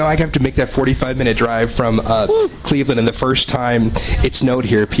 Well, I have to make that 45-minute drive from Cleveland, and the first time it snowed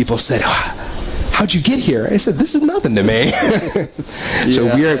here, people said, how'd you get here? I said, this is nothing to me. So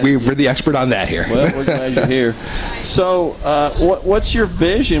we're the expert on that here. Well, we're glad you're here. So what's your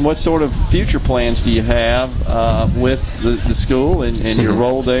vision? What sort of future plans do you have with the school and your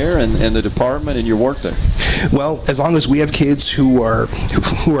role there and the department and your work there? Well, as long as we have kids who are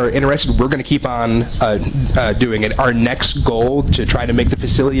interested, we're going to keep on doing it. Our next goal to try to make the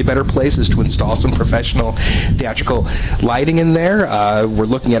facility a better place is to install some professional theatrical lighting in there. We're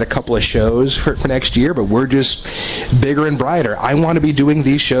looking at a couple of shows for next year, but we're just bigger and brighter. I want to be doing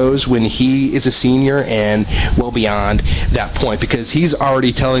these shows when he is a senior and well beyond that point, because Ethan is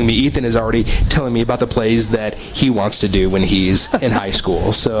already telling me about the plays that he wants to do when he's in high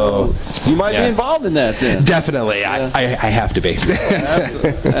school. So you might be involved in that then. Definitely. Yeah. I have to be.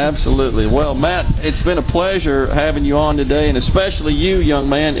 Absolutely. Well, Matt, it's been a pleasure having you on today, and especially you, young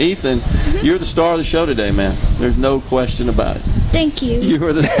man, Ethan. You're the star of the show today, man. There's no question about it. Thank you. You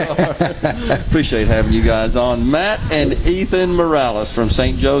are the star. Appreciate having you guys on. Matt and Ethan Morales from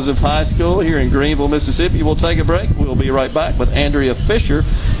St. Joseph High School here in Greenville, Mississippi. We'll take a break. We'll be right back with Andrea Fisher.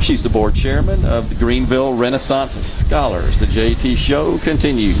 She's the board chairman of the Greenville Renaissance Scholars. The JT Show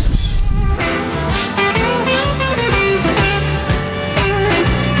continues.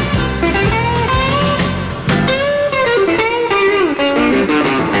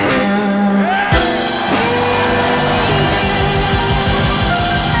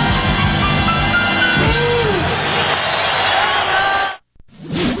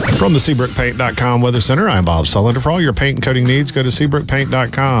 From the SeabrookPaint.com Weather Center, I'm Bob Sullender. For all your paint and coating needs, go to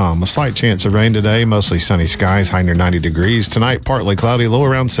SeabrookPaint.com. A slight chance of rain today, mostly sunny skies, high near 90 degrees. Tonight, partly cloudy, low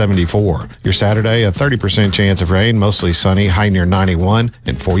around 74. Your Saturday, a 30% chance of rain, mostly sunny, high near 91.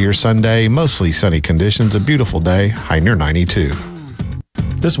 And for your Sunday, mostly sunny conditions, a beautiful day, high near 92.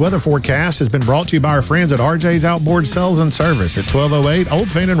 This weather forecast has been brought to you by our friends at RJ's Outboard Sales and Service at 1208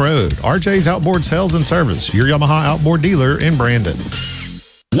 Old Fannin Road. RJ's Outboard Sales and Service, your Yamaha outboard dealer in Brandon.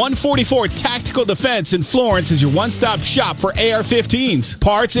 144 Tactical Defense in Florence is your one-stop shop for AR-15s,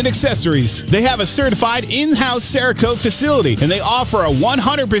 parts, and accessories. They have a certified in-house Cerakote facility, and they offer a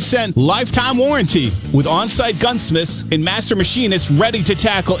 100% lifetime warranty with on-site gunsmiths and master machinists ready to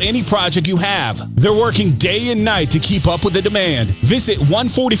tackle any project you have. They're working day and night to keep up with the demand. Visit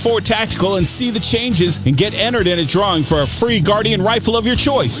 144 Tactical and see the changes and get entered in a drawing for a free Guardian rifle of your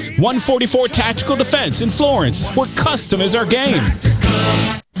choice. 144 Tactical Defense in Florence, where custom is our game.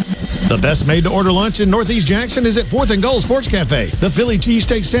 The best made-to-order lunch in Northeast Jackson is at 4th and Gold Sports Cafe. The Philly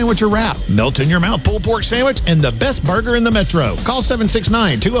cheesesteak sandwich or wrap, melt-in-your-mouth pulled pork sandwich, and the best burger in the metro. Call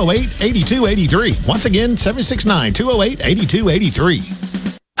 769-208-8283. Once again, 769-208-8283.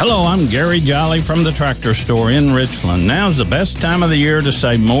 Hello, I'm Gary Jolly from the Tractor Store in Richland. Now's the best time of the year to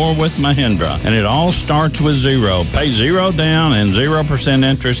save more with Mahindra, and it all starts with zero. Pay zero down and 0%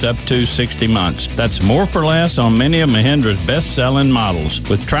 interest up to 60 months. That's more for less on many of Mahindra's best-selling models,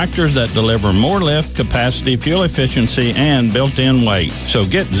 with tractors that deliver more lift, capacity, fuel efficiency, and built-in weight. So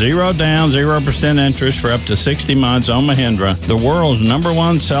get zero down, 0% interest for up to 60 months on Mahindra, the world's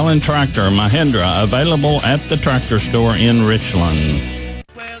 #1 selling tractor, Mahindra, available at the Tractor Store in Richland.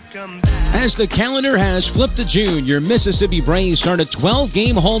 As the calendar has flipped to June, your Mississippi Braves start a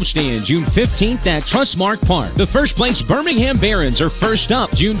 12-game homestand June 15th at Trustmark Park. The first-place Birmingham Barons are first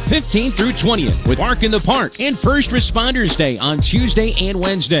up June 15th through 20th with Park in the Park and First Responders Day on Tuesday and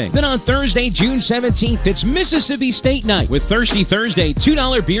Wednesday. Then on Thursday, June 17th, it's Mississippi State Night with Thirsty Thursday,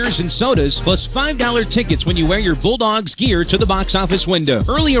 $2 beers and sodas plus $5 tickets when you wear your Bulldogs gear to the box office window.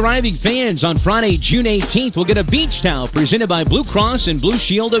 Early arriving fans on Friday, June 18th will get a beach towel presented by Blue Cross and Blue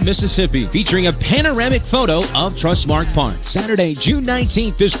Shield of Mississippi, featuring a panoramic photo of Trustmark Park. Saturday, June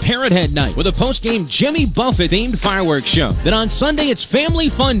 19th is Parrot Head Night with a post-game Jimmy Buffett-themed fireworks show. Then on Sunday, it's Family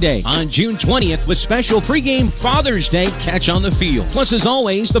Fun Day on June 20th with special pregame Father's Day catch on the field. Plus, as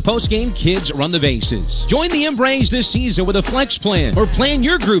always, the post-game Kids Run the Bases. Join the Embrace this season with a flex plan or plan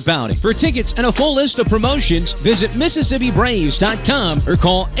your group outing. For tickets and a full list of promotions, visit MississippiBraves.com or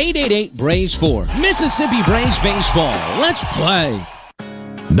call 888-BRAVES4. Mississippi Braves Baseball. Let's play.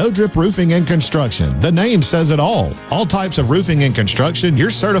 No Drip Roofing and Construction. The name says it all. All types of roofing and construction, your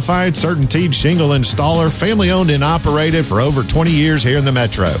certified, certainteed shingle installer, family owned and operated for over 20 years here in the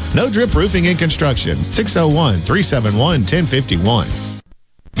Metro. No Drip Roofing and Construction, 601-371-1051.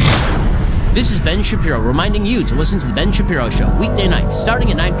 This is Ben Shapiro reminding you to listen to The Ben Shapiro Show weekday nights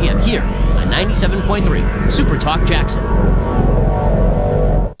starting at 9 p.m. here on 97.3 Super Talk Jackson.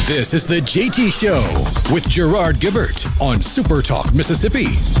 This is the JT Show with Gerard Gibbert on Super Talk Mississippi,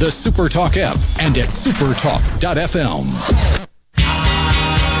 the Super Talk app, and at supertalk.fm.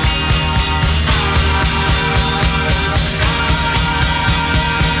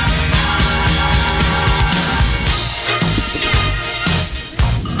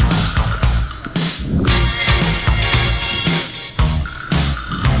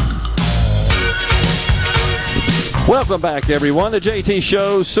 Welcome back, everyone. The JT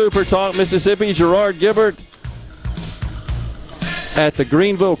Show, Super Talk Mississippi. Gerard Gibbert at the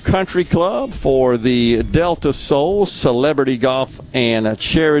Greenville Country Club for the Delta Soul Celebrity Golf and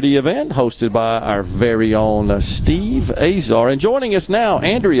Charity event hosted by our very own Steve Azar. And joining us now,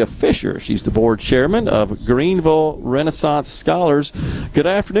 Andrea Fisher. She's the board chairman of Greenville Renaissance Scholars. Good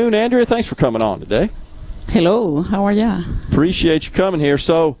afternoon, Andrea. Thanks for coming on today. Hello. How are ya? Appreciate you coming here.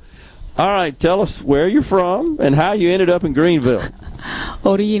 So, all right, tell us where you're from and how you ended up in Greenville.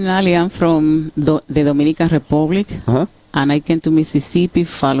 Originally, I'm from the Dominican Republic, and I came to Mississippi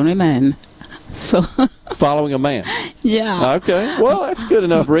following a man. So following a man? Yeah. Okay. Well, that's good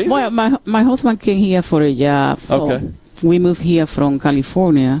enough reason. Well, my husband came here for a job. So okay. We moved here from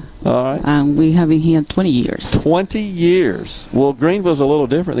California. All right. And we have been here 20 years. 20 years. Well, Greenville's a little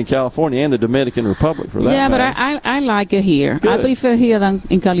different than California and the Dominican Republic for that matter. But I like it here. Good. I prefer here than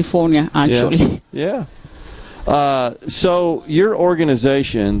in California, actually. Yeah. So your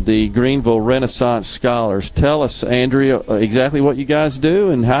organization, the Greenville Renaissance Scholars, tell us, Andrea, exactly what you guys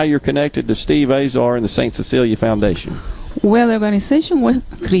do and how you're connected to Steve Azar and the St. Cecilia Foundation. Well, the organization was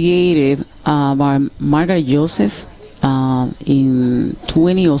created by Margaret Joseph in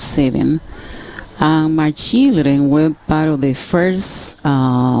 2007, and my children were part of the first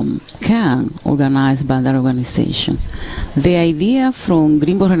camp organized by that organization. The idea from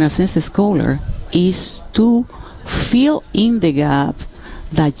Greenville Renaissance Scholar is to fill in the gap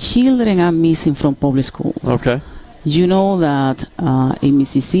that children are missing from public school. Okay. You know that in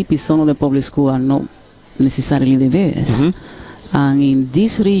Mississippi, some of the public schools are not necessarily the best. Mm-hmm. And in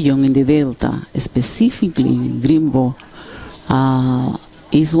this region, in the Delta, specifically Greenville,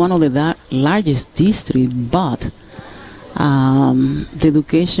 is one of the largest districts, but the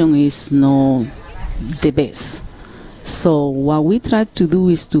education is not the best. So what we try to do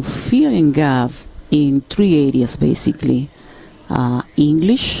is to fill in gap in 3 areas basically: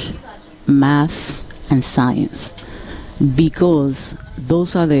 English, math, and science, because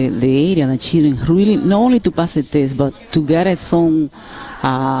those are the area that children really, not only to pass the test, but to get some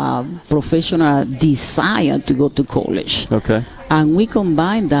professional desire to go to college. Okay. And we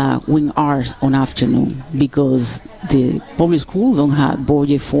combine that with arts on afternoon, because the public school don't have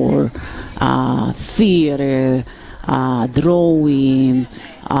budget for theater, drawing,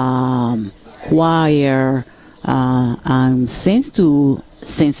 choir, and thanks to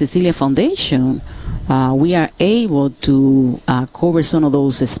St. Cecilia Foundation, we are able to cover some of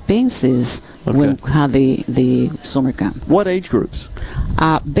those expenses when we have the summer camp. What age groups?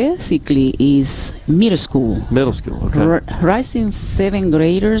 Basically is middle school. Middle school, okay. Rising 7th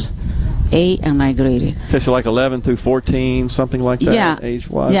graders, 8th and 9th graders. Okay, so like 11 through 14, something like that, yeah,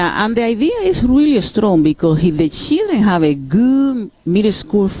 age-wise? Yeah, and the idea is really strong, because if the children have a good middle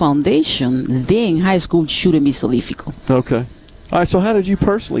school foundation, then high school shouldn't be so difficult. Okay. All right, so how did you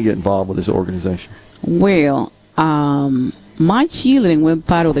personally get involved with this organization? Well, my children were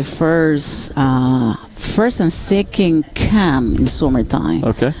part of the first and second camp in summertime.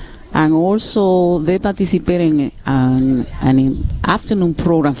 Okay. And also they participated in an afternoon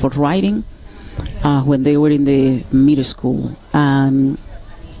program for writing when they were in the middle school. And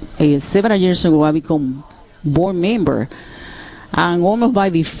several years ago, I became board member, and almost by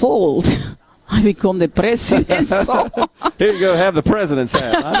default, I become the president. So here you go, have the president's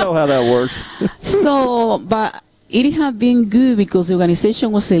hat. I know how that works. So, but it has been good, because the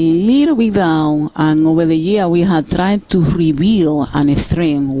organization was a little bit down, and over the year we have tried to reveal and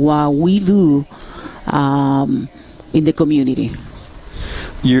strengthen what we do in the community.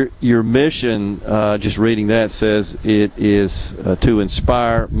 Your mission, just reading that, says it is to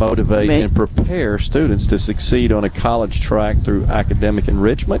inspire, motivate, and prepare students to succeed on a college track through academic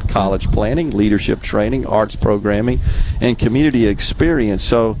enrichment, college planning, leadership training, arts programming, and community experience.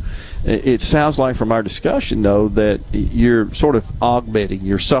 So it sounds like from our discussion, though, that you're sort of augmenting,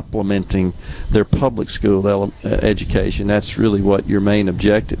 you're supplementing their public school education. That's really what your main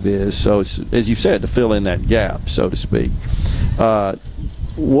objective is. So it's, as you said, to fill in that gap, so to speak.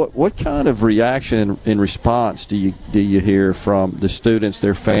 What kind of reaction and response do you hear from the students,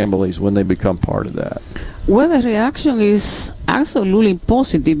 their families, when they become part of that? Well, the reaction is absolutely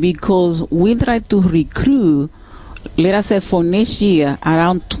positive, because we try to recruit, let us say for next year,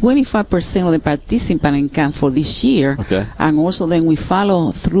 around 25% of the participants in camp for this year. Okay. And also then we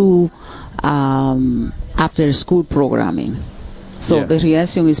follow through after school programming. So the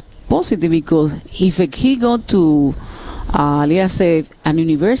reaction is positive, because if a kid go to let's say an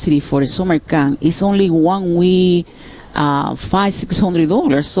university for a summer camp, it's only 1 week,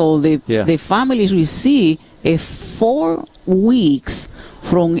 $500-600. So the family receive 4 weeks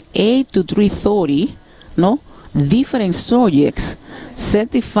from 8 to 3:30, different subjects,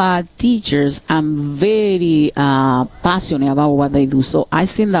 certified teachers, and very passionate about what they do. So I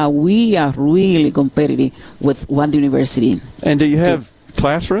think that we are really competitive with what the university. And do you have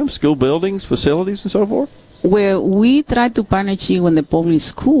classrooms, school buildings, facilities, and so forth? Well, we try to partnership with the public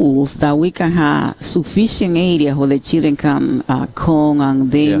schools that we can have sufficient area where the children can come,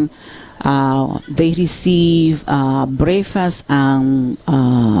 and then they receive breakfast and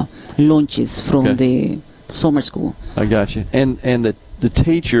lunches from the summer school. I got you. And the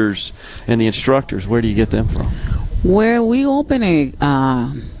teachers and the instructors, where do you get them from? Well, we open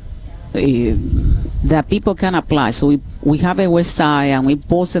that people can apply. So we have a website, and we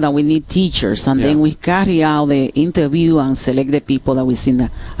posted that we need teachers, and then we carry out the interview and select the people that we think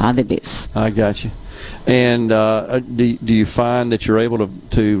are the best. I got you. And do you find that you're able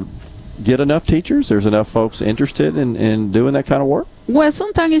to get enough teachers? There's enough folks interested in doing that kind of work? Well,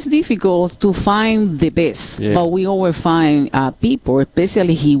 sometimes it's difficult to find the best, but we always find people,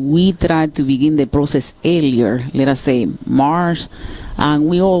 especially if we try to begin the process earlier, let us say March, and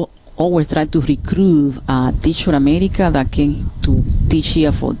we always try to recruit Teacher America that came to teach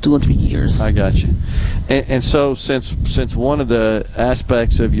here for 2 or 3 years. I got you. And so since one of the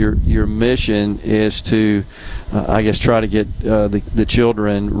aspects of your mission is to, I guess, try to get the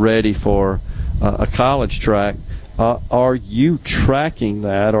children ready for a college track, are you tracking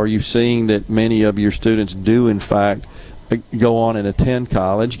that? Are you seeing that many of your students do, in fact, go on and attend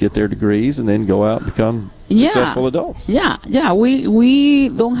college, get their degrees, and then go out and become successful adults? Yeah. We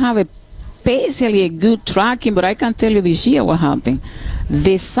don't have especially a good tracking, but I can tell you this year what happened.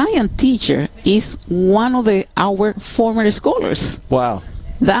 The science teacher is one of our former scholars. Wow.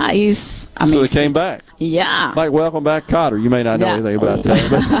 That is amazing. So they came back. Yeah. Like Welcome Back Kotter. You may not know anything about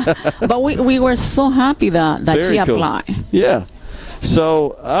that. But we were so happy that she applied. Yeah.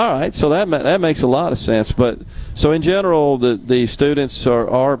 So, all right. So that makes a lot of sense. But so in general, the students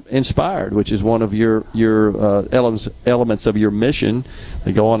are inspired, which is one of your elements of your mission.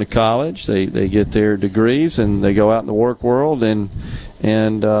 They go on to college, they get their degrees, and they go out in the work world and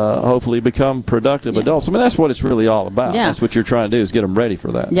hopefully become productive adults. I mean, that's what it's really all about. Yeah. That's what you're trying to do, is get them ready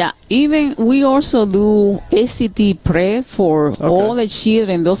for that. Yeah. Even we also do SCT prep for all the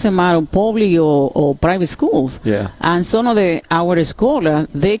children, doesn't matter public or private schools. Yeah. And some of our scholars,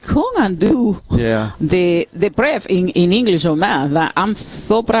 they come and do the prep in English or math. I'm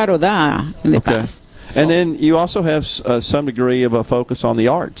so proud of that in the past. And then you also have some degree of a focus on the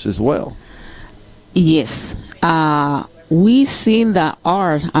arts as well. Yes. We see that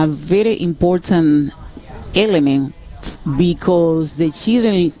art a very important element because the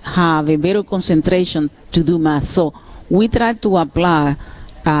children have a better concentration to do math. So we try to apply,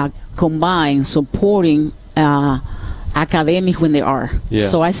 combine supporting academic when they are. Yeah.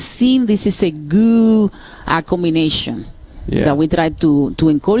 So I think this is a good combination. Yeah. That we try to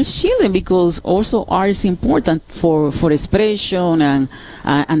encourage children, because also art is important for expression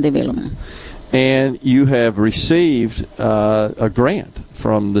and development. And you have received a grant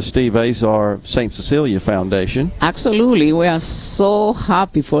from the Steve Azar St. Cecilia Foundation. Absolutely. We are so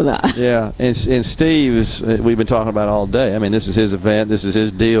happy for that. Yeah. And Steve, we've been talking about all day. I mean, this is his event. This is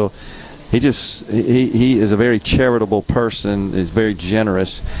his deal. He is a very charitable person, is very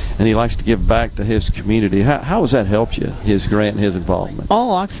generous, and he likes to give back to his community. How has that helped you, his grant and his involvement?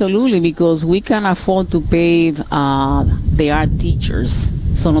 Oh, absolutely, because we can afford to pay the art teachers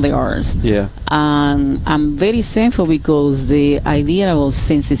some of the arts. Yeah. And I'm very thankful because the idea of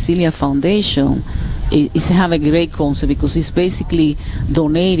St. Cecilia Foundation is have a great concept, because it's basically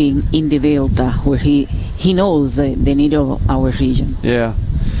donating in the Delta, where he knows the need of our region. Yeah.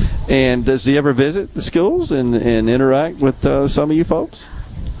 And does he ever visit the schools and interact with some of you folks?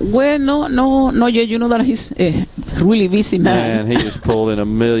 Well, no yet. You know that he's a really busy man. Man, he is pulled in a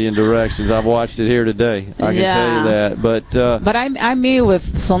million directions. I've watched it here today. I can tell you that. But I meet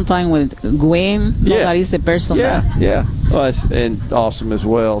with sometime with Gwen. Yeah, that is the person. Yeah. Well, and awesome as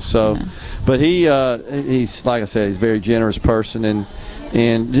well. So, but he's like I said, he's a very generous person.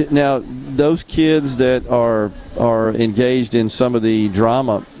 And now those kids that are engaged in some of the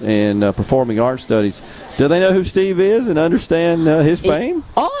drama and performing arts studies, do they know who Steve is and understand his fame?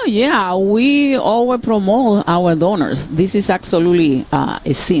 Oh yeah, we always promote our donors. This is absolutely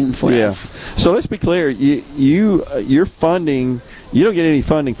a sin for us. So let's be clear. Your funding, you don't get any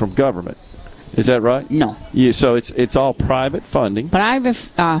funding from government. Is that right? No. So it's all private funding. Private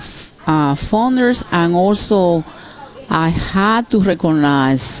funders, and also I had to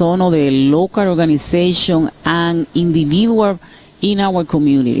recognize some of the local organization and individual in our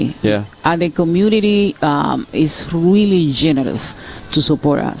community. Yeah. And the community is really generous to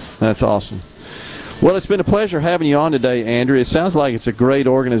support us. That's awesome. Well, it's been a pleasure having you on today, Andrea. It sounds like it's a great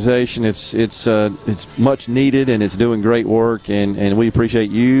organization. It's much needed, and it's doing great work, and we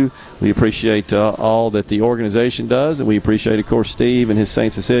appreciate you. We appreciate all that the organization does, and we appreciate, of course, Steve and his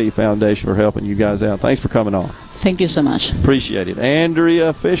St. Cecilia Foundation for helping you guys out. Thanks for coming on. Thank you so much. Appreciate it.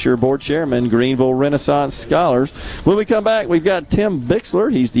 Andrea Fisher, Board Chairman, Greenville Renaissance Scholars. When we come back, we've got Tim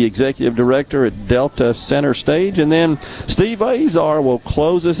Bixler. He's the Executive Director at Delta Center Stage. And then Steve Azar will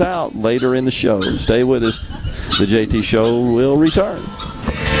close us out later in the show. Stay with us. The JT Show will return.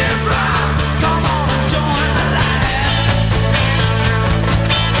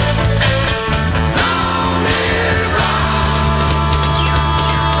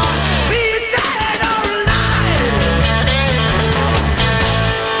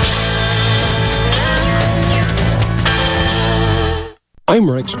 I'm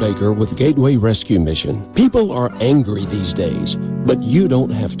Rex Baker with Gateway Rescue Mission. People are angry these days, but you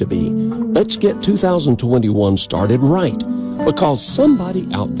don't have to be. Let's get 2021 started right, because somebody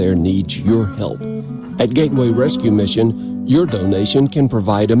out there needs your help. At Gateway Rescue Mission, your donation can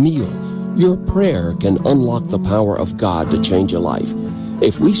provide a meal. Your prayer can unlock the power of God to change a life.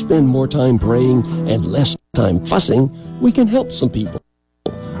 If we spend more time praying and less time fussing, we can help some people.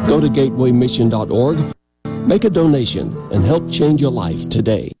 Go to gatewaymission.org. Make a donation and help change your life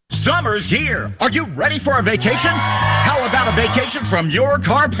today. Summer's here. Are you ready for a vacation? How about a vacation from your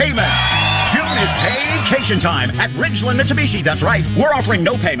car payment? June is Pay vacation time at Ridgeland Mitsubishi. That's right. We're offering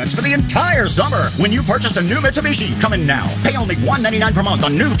no payments for the entire summer when you purchase a new Mitsubishi. Come in now. Pay only $199 per month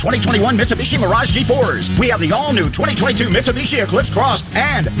on new 2021 Mitsubishi Mirage G4s. We have the all-new 2022 Mitsubishi Eclipse Cross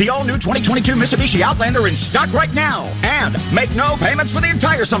and the all-new 2022 Mitsubishi Outlander in stock right now. And make no payments for the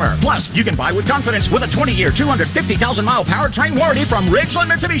entire summer. Plus, you can buy with confidence with a 20-year, 250,000-mile powertrain warranty from Ridgeland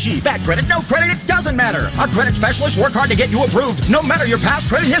Mitsubishi. Bad credit, no credit, it doesn't matter. Our credit specialists work hard to get you approved, no matter your past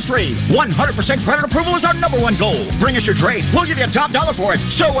credit history. 100% credit approval is our #1 goal. Bring us your trade. We'll give you top dollar for it.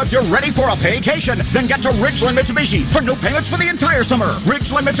 So if you're ready for a vacation, then get to Ridgeland Mitsubishi for no payments for the entire summer.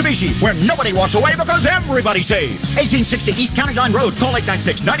 Ridgeland Mitsubishi, where nobody walks away because everybody saves. 1860 East County Line Road. Call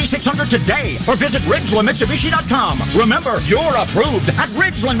 896-9600 today or visit RidgelandMitsubishi.com. Remember, you're approved at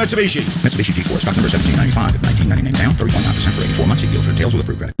Ridgeland Mitsubishi. Mitsubishi G4, stock number 1795, $19.99 down, 3.9% for 84 months. See deal for details with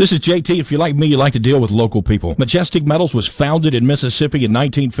approved credit. This is JT. If you're like me, you like to deal with local people. Majestic Metals was founded in Mississippi in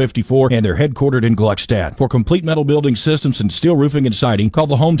 1954, and they're headquartered in Gluckstadt. For complete metal building systems and steel roofing and siding, call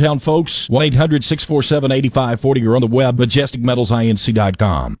the hometown folks, 1-800-647-8540, or on the web,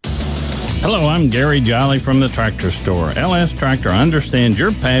 majesticmetalsinc.com. Hello, I'm Gary Jolly from the Tractor Store. LS Tractor understands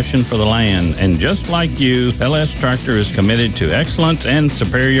your passion for the land, and just like you, LS Tractor is committed to excellence and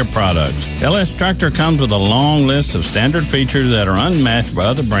superior products. LS Tractor comes with a long list of standard features that are unmatched by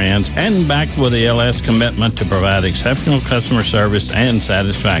other brands and backed with the LS commitment to provide exceptional customer service and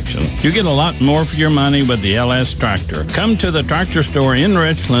satisfaction. You get a lot more for your money with the LS Tractor. Come to the Tractor Store in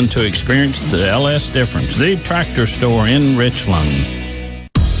Richland to experience the LS difference. The Tractor Store in Richland.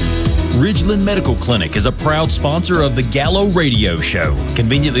 Ridgeland Medical Clinic is a proud sponsor of the Gallo Radio Show,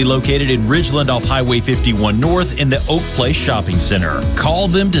 conveniently located in Ridgeland off Highway 51 North in the Oak Place Shopping Center. Call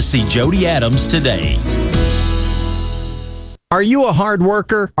them to see Jody Adams today. Are you a hard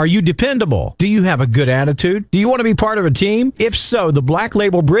worker? Are you dependable? Do you have a good attitude? Do you want to be part of a team? If so, the Black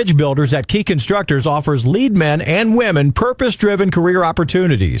Label Bridge Builders at Key Constructors offers lead men and women purpose-driven career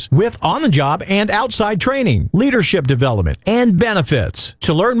opportunities with on-the-job and outside training, leadership development, and benefits.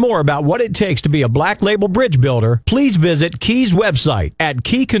 To learn more about what it takes to be a Black Label Bridge Builder, please visit Key's website at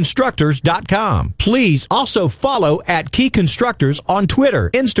keyconstructors.com. Please also follow at Key Constructors on Twitter,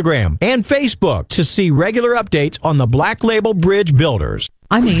 Instagram, and Facebook to see regular updates on the Black Label Bridge Builders.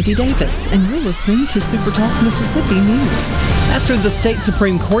 I'm Andy Davis, and you're listening to Super Talk Mississippi News. After the state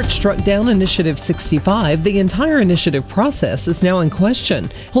Supreme Court struck down Initiative 65, the entire initiative process is now in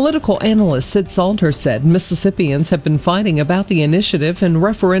question. Political analyst Sid Salter said Mississippians have been fighting about the initiative and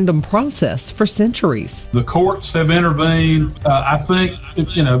referendum process for centuries. The courts have intervened. I think,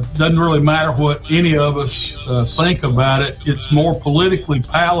 doesn't really matter what any of us think about it. It's more politically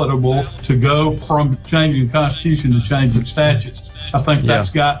palatable to go from changing the Constitution to changing statutes. I think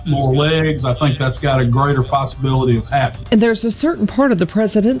that's got more legs. I think that's got a greater possibility of happening. And there's a certain part of the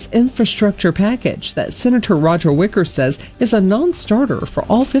president's infrastructure package that Senator Roger Wicker says is a non-starter for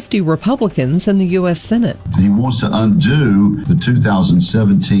all 50 Republicans in the U.S. Senate. He wants to undo the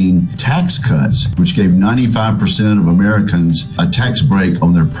 2017 tax cuts, which gave 95% of Americans a tax break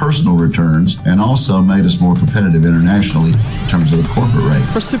on their personal returns and also made us more competitive internationally in terms of the corporate rate.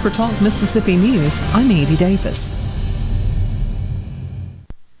 For Super Talk Mississippi News, I'm Andy Davis.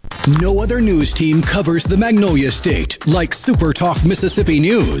 No other news team covers the Magnolia State like Super Talk Mississippi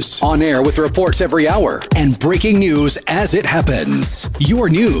News. On air with reports every hour and breaking news as it happens. Your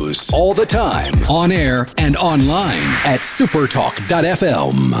news all the time. On air and online at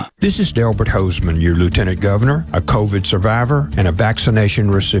supertalk.fm. This is Delbert Hoseman, your Lieutenant Governor, a COVID survivor, and a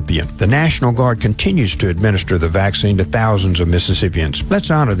vaccination recipient. The National Guard continues to administer the vaccine to thousands of Mississippians. Let's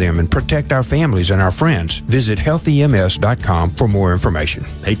honor them and protect our families and our friends. Visit healthyms.com for more information.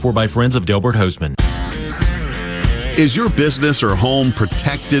 Paid for by friends of Delbert Hoseman. Is your business or home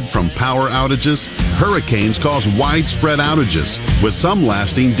protected from power outages? Hurricanes cause widespread outages, with some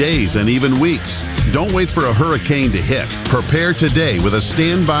lasting days and even weeks. Don't wait for a hurricane to hit. Prepare today with a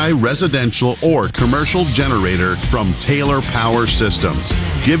standby residential or commercial generator from Taylor Power Systems.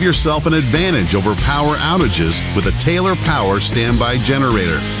 Give yourself an advantage over power outages with a Taylor Power standby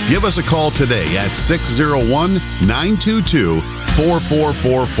generator. Give us a call today at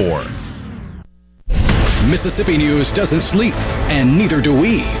 601-922-4444. Mississippi News doesn't sleep, and neither do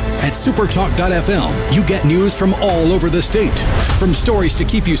we. At supertalk.fm, you get news from all over the state. From stories to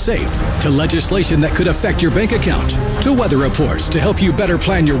keep you safe, to legislation that could affect your bank account, to weather reports to help you better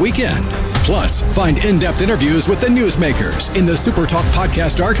plan your weekend. Plus, find in-depth interviews with the newsmakers in the Supertalk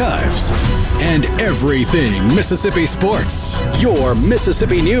podcast archives. And everything Mississippi sports. Your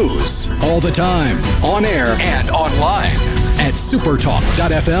Mississippi News. All the time, on air and online at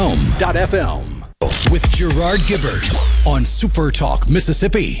supertalk.fm. With Gerard Gibbert on Super Talk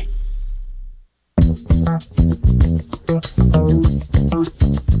Mississippi. Welcome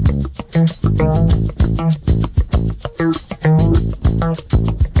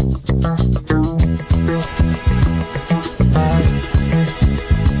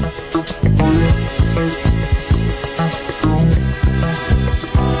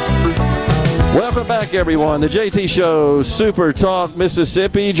back, everyone. The JT Show, Super Talk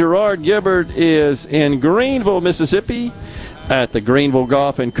Mississippi. Gerard Gibbert is in Greenville, Mississippi, at the Greenville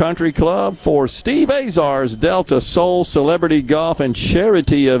Golf and Country Club for Steve Azar's Delta Soul Celebrity Golf and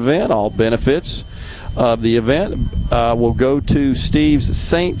Charity event. All benefits of the event will go to Steve's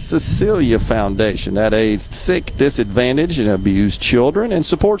St. Cecilia Foundation that aids sick, disadvantaged, and abused children and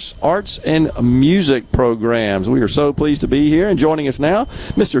supports arts and music programs. We are so pleased to be here, and joining us now,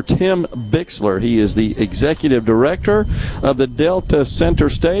 Mr. Tim Bixler. He is the Executive Director of the Delta Center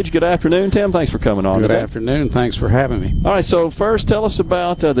Stage. Good afternoon, Tim. Thanks for coming on today. Good afternoon. Thanks for having me. All right, so first tell us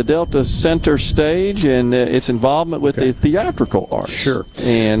about the Delta Center Stage and its involvement with the theatrical arts. Sure.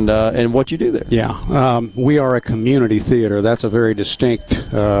 And what you do there. Yeah. We are a community theater. That's a very distinct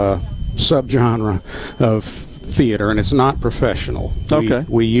subgenre of theater, and it's not professional. Okay.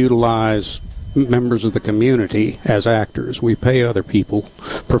 We utilize members of the community as actors. We pay other people,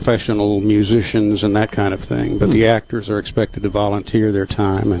 professional musicians and that kind of thing, but the actors are expected to volunteer their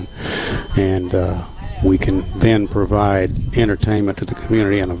time, and we can then provide entertainment to the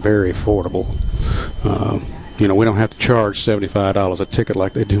community in a very affordable we don't have to charge $75 a ticket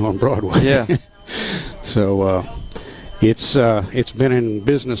like they do on Broadway. Yeah. So it's been in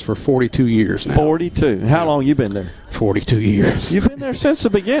business for 42 years now. 42. How long you been there? 42 years. You've been there since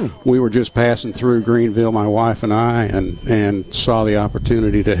the beginning. We were just passing through Greenville, my wife and I, and saw the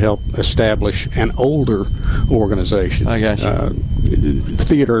opportunity to help establish an older organization. I got you.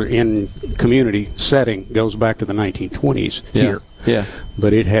 Theater in community setting goes back to the 1920s here. Yeah.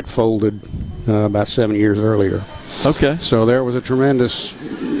 But it had folded about 7 years earlier. Okay. So there was a tremendous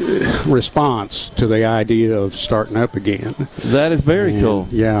response to the idea of starting up again. That is very cool.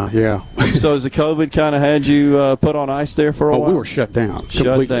 Yeah. So has the COVID kind of had you put on ice there for a while? We were shut down.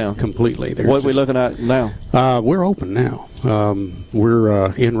 Completely. What are we looking at now? We're open now.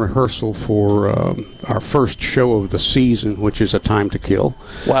 We're in rehearsal for our first show of the season, which is A Time to Kill.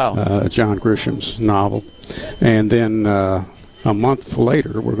 Wow. John Grisham's novel. And then a month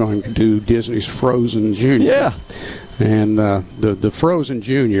later, we're going to do Disney's Frozen Junior. Yeah. And the Frozen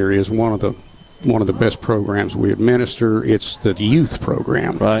Junior is one of the best programs we administer. It's the youth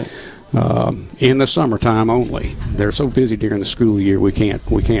program. Right. In the summertime only. They're so busy during the school year we can't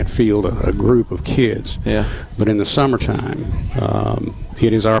field a group of kids. Yeah. But in the summertime,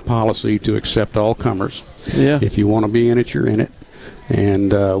 it is our policy to accept all comers. Yeah. If you want to be in it, you're in it.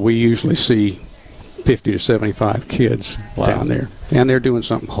 And we usually see 50 to 75 kids down there, and they're doing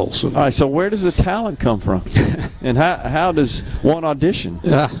something wholesome. All right, so where does the talent come from? And how does one audition?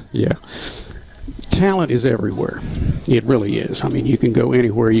 Yeah. Talent is everywhere. It really is. I mean, you can go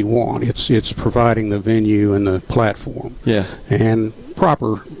anywhere you want. It's providing the venue and the platform. Yeah. And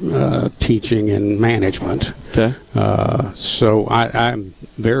proper teaching and management. Okay. So I'm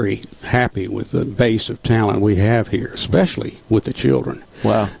very happy with the base of talent we have here, especially with the children.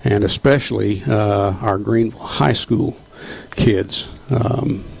 Wow. And especially our Greenville High School kids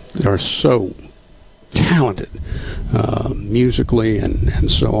are so talented musically and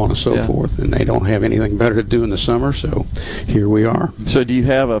so on and so forth, and they don't have anything better to do in the summer, so here we are. So do you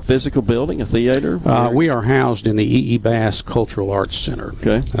have a physical building, a theater? We are housed in the E.E. Bass Cultural Arts Center.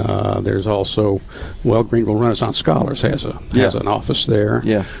 Okay. There's also, Greenville Renaissance Scholars has an office there.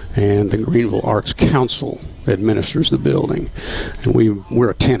 Yeah. And the Greenville Arts Council administers the building, and we're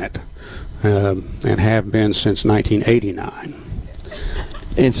a tenant and have been since 1989.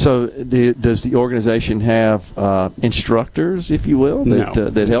 And so does the organization have instructors, if you will,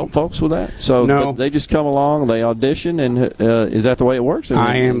 that help folks with that? So no. They just come along, they audition, and is that the way it works?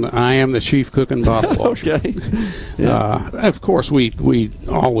 I am the chief cook and bottle washer. Okay. Yeah. Of course, we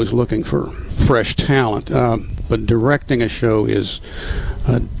always looking for fresh talent, but directing a show is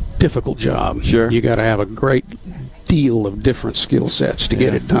a difficult job. Sure. You got to have a great deal of different skill sets to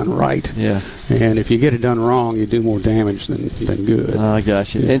get it done right. Yeah. And if you get it done wrong, you do more damage than good. I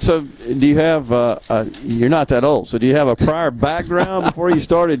got you. And so do you have, you're not that old, so do you have a prior background before you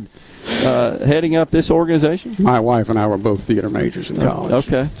started heading up this organization? My wife and I were both theater majors in college.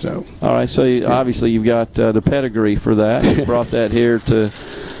 Okay. So. All right, so obviously you've got the pedigree for that. You brought that here to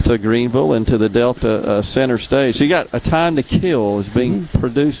Greenville and to the Delta Center Stage. So you got A Time to Kill is being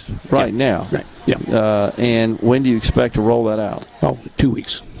produced right now. Right. Yeah. And when do you expect to roll that out? 2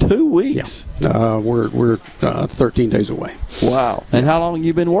 weeks. 2 weeks? Yeah. We're 13 days away. Wow. And how long have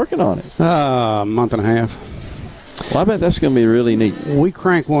you been working on it? A month and a half. Well, I bet that's going to be really neat. We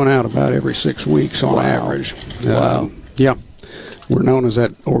crank one out about every 6 weeks on average. Wow. Yeah. We're known as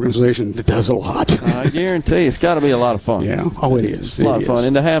that organization that does a lot. I guarantee it's got to be a lot of fun. Yeah. Oh, it is. It's a lot of fun.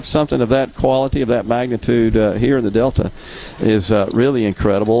 And to have something of that quality, of that magnitude here in the Delta is really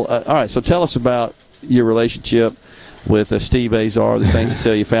incredible. All right, so tell us about your relationship with Steve Azar, the St.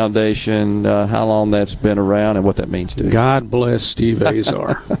 Cecilia Foundation, how long that's been around and what that means to you. God bless Steve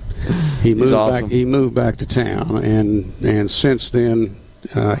Azar. He moved awesome. back. He moved back to town, and since then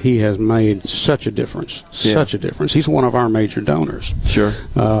he has made such a difference. Such a difference. He's one of our major donors. Sure.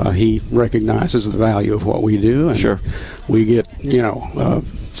 He recognizes the value of what we do, and we get a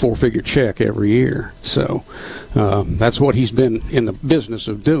four-figure check every year. So that's what he's been in the business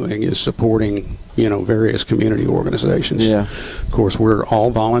of doing, is supporting various community organizations. Yeah. Of course, we're all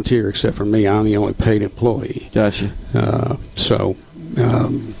volunteer except for me. I'm the only paid employee. Gotcha. So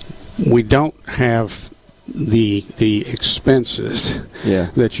we don't have the expenses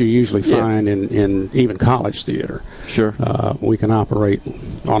that you usually find in even college theater. Sure. We can operate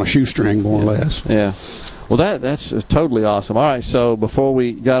on a shoestring, more or less. Yeah. Well, that's totally awesome. All right, so before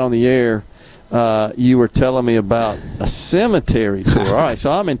we got on the air, you were telling me about a cemetery tour. All right,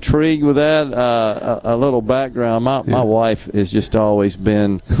 so I'm intrigued with that. A little background. My wife has just always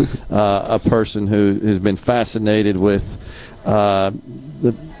been a person who has been fascinated with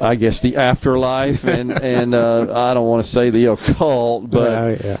the afterlife and I don't want to say the occult,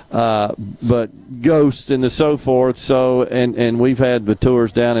 but ghosts and so forth. So and we've had the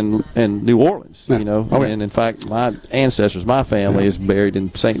tours down in New Orleans, and in fact my ancestors, my family is buried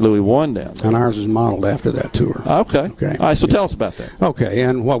in St. Louis I down there. And ours is modeled after that tour. Okay. All right, so tell us about that. Okay,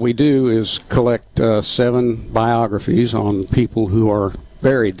 and what we do is collect 7 biographies on people who are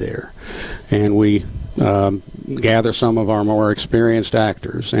buried there, and we gather some of our more experienced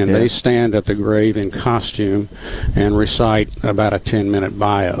actors, and they stand at the grave in costume and recite about a 10-minute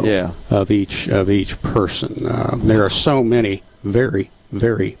bio of each person. There are so many very,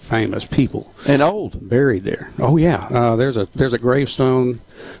 very famous people and old buried there. Oh yeah, there's a gravestone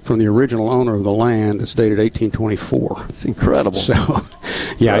from the original owner of the land that's dated 1824. It's incredible. So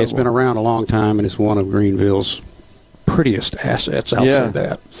yeah, it's been around a long time, and it's one of Greenville's prettiest assets. I'll say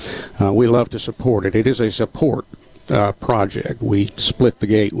that. We love to support it. It is a support project. We split the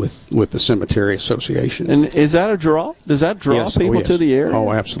gate with the Cemetery Association. And is that a draw? Does that draw people to the area?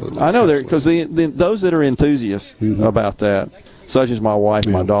 Oh, absolutely. I know there, because those that are enthusiasts about that, such as my wife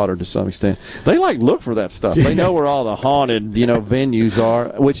and my daughter to some extent, they look for that stuff. They know where all the haunted venues are,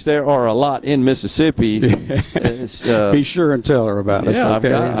 which there are a lot in Mississippi. Be sure and tell her about it. Yeah,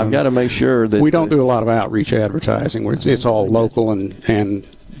 okay? I've got to make sure that we don't do a lot of outreach advertising. Where it's all local and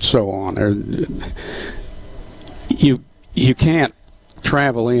so on. You can't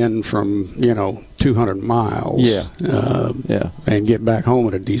travel in from 200 miles and get back home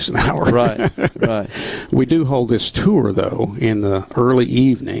at a decent hour. Right. We do hold this tour though in the early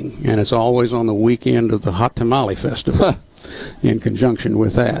evening, and it's always on the weekend of the Hot Tamale Festival in conjunction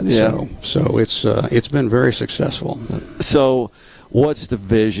with that. So it's been very successful. So what's the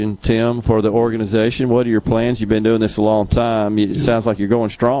vision, Tim, for the organization? What are your plans? You've been doing this a long time. It sounds like you're going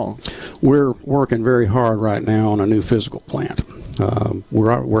strong. We're working very hard right now on a new physical plant.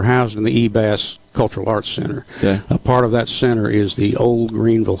 We're housed in the eBass Cultural Arts Center. A part of that center is the old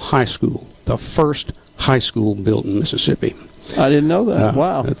Greenville High School, the first high school built in Mississippi. I didn't know that.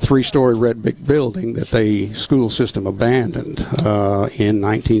 Wow. A 3-story red brick building that the school system abandoned in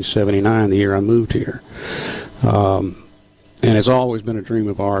 1979, the year I moved here. And it's always been a dream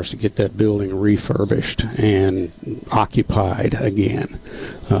of ours to get that building refurbished and occupied again.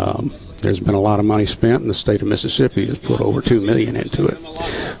 There's been a lot of money spent, and the state of Mississippi has put over $2 million into it.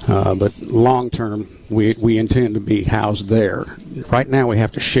 But long term, we intend to be housed there. Right now, we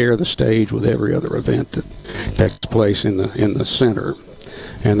have to share the stage with every other event that takes place in the center,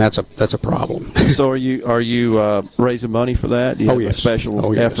 and that's a problem. So are you raising money for that? Do you have a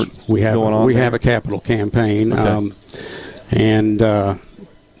special effort going on? We have a capital campaign, and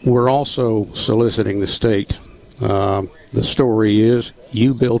we're also soliciting the state. The story is,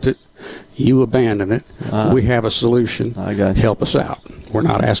 you built it, you abandoned it. We have a solution. I got you. Help us out. We're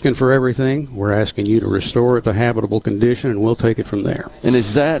not asking for everything. We're asking you to restore it to habitable condition, and we'll take it from there. And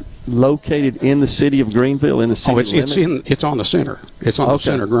is that located in the city of Greenville, in the city limits? It's on the center. It's on the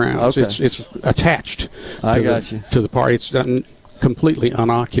center grounds. It's attached. I got you. To the party. It's done. completely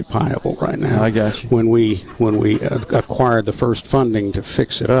unoccupiable right now. I got you. When we acquired the first funding to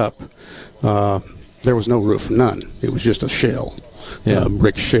fix it up, there was no roof, none. It was just a shell, a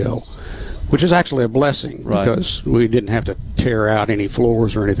brick shell, which is actually a blessing because we didn't have to tear out any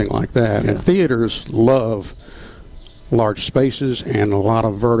floors or anything like that. And theaters love large spaces and a lot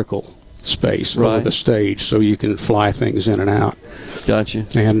of vertical space over the stage, so you can fly things in and out. Gotcha.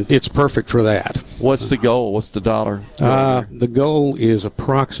 And it's perfect for that. What's the goal? What's the dollar? The goal is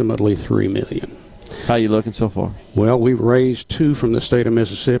approximately $3 million. How you looking so far? Well, we've raised 2 from the state of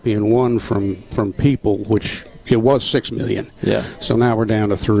Mississippi and 1 from people, which it was $6 million. Yeah. So now we're down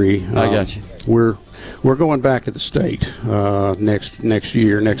to 3. I got you. We're going back to the state next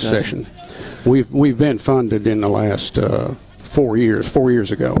year, next session. We've been funded in the last 4 years. 4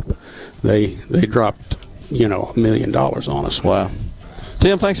 years ago, they dropped $1 million on us. Wow.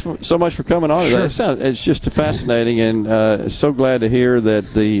 Tim, thanks so much for coming on today. It's just fascinating, and so glad to hear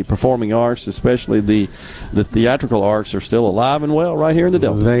that the performing arts, especially the theatrical arts, are still alive and well right here in the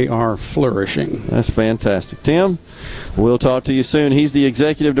Delta. They are flourishing. That's fantastic. Tim, we'll talk to you soon. He's the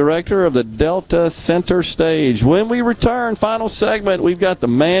executive director of the Delta Center Stage. When we return, final segment, we've got the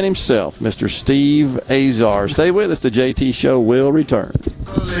man himself, Mr. Steve Azar. Stay with us. The JT Show will return.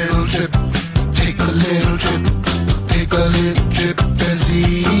 A little trip, take a little trip, take a little trip and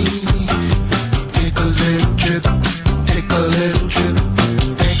see. Take a little trip, take a little trip,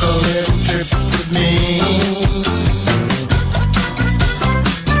 take a little trip with me.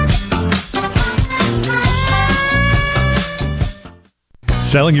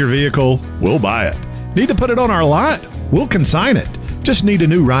 Selling your vehicle? We'll buy it. Need to put it on our lot? We'll consign it. Just need a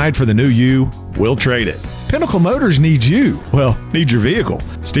new ride for the new you? We'll trade it. Pinnacle Motors needs you. Well, needs your vehicle.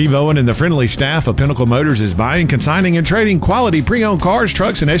 Steve Owen and the friendly staff of Pinnacle Motors is buying, consigning, and trading quality pre-owned cars,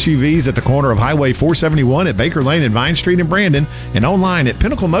 trucks, and SUVs at the corner of Highway 471 at Baker Lane and Vine Street in Brandon, and online at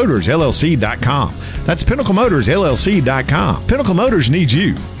PinnacleMotorsLLC.com. That's PinnacleMotorsLLC.com. Pinnacle Motors needs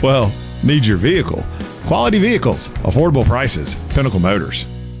you. Well, needs your vehicle. Quality vehicles, affordable prices. Pinnacle Motors.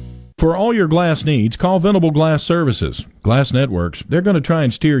 For all your glass needs, call Venable Glass Services. Glass Networks, they're going to try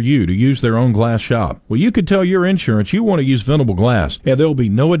and steer you to use their own glass shop. Well, you could tell your insurance you want to use Venable Glass, and there will be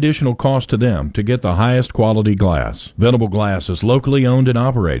no additional cost to them to get the highest quality glass. Venable Glass is locally owned and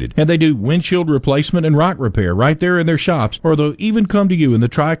operated, and they do windshield replacement and rock repair right there in their shops, or they'll even come to you in the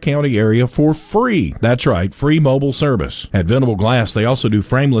Tri-County area for free. That's right, free mobile service. At Venable Glass, they also do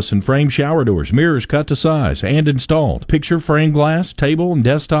frameless and frame shower doors, mirrors cut to size and installed, picture frame glass, table and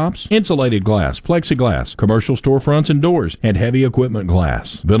desktops, insulated glass, plexiglass, commercial storefronts and doors, and heavy equipment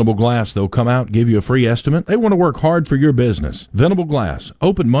glass. Venable Glass, they'll come out and give you a free estimate. They want to work hard for your business. Venable Glass,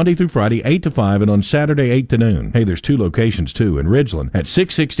 open Monday through Friday, 8 to 5, and on Saturday, 8 to noon. Hey, there's 2 locations, too, in Ridgeland at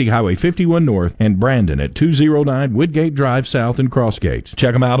 660 Highway 51 North and Brandon at 209 Woodgate Drive South in Crossgates.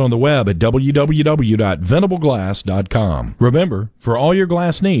 Check them out on the web at www.venableglass.com. Remember, for all your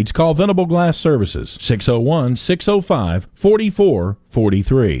glass needs, call Venable Glass Services,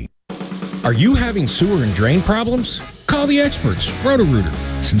 601-605-4443. Are you having sewer and drain problems? Call the experts, Roto-Rooter.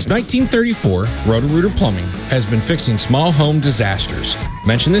 Since 1934, Roto-Rooter Plumbing has been fixing small home disasters.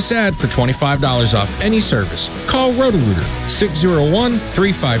 Mention this ad for $25 off any service. Call Roto-Rooter,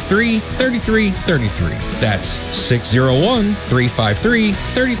 601-353-3333. That's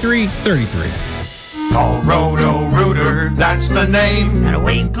 601-353-3333. Call Roto-Rooter, that's the name. And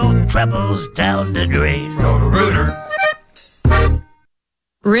away go troubles down the drain. Roto-Rooter.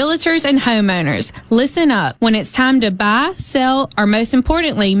 Realtors and homeowners, listen up. When it's time to buy, sell, or most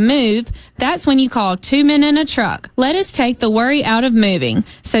importantly, move, that's when you call 2 Men in a Truck. Let us take the worry out of moving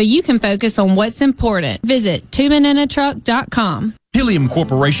so you can focus on what's important. Visit 2meninatruck.com. Pilium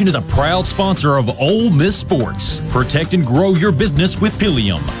Corporation is a proud sponsor of Ole Miss Sports. Protect and grow your business with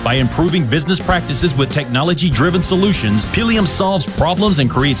Pilium. By improving business practices with technology-driven solutions, Pilium solves problems and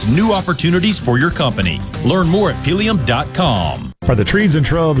creates new opportunities for your company. Learn more at Pilium.com. Are the trees and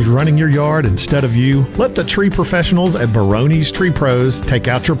shrubs running your yard instead of you? Let the tree professionals at Baroni's Tree Pros take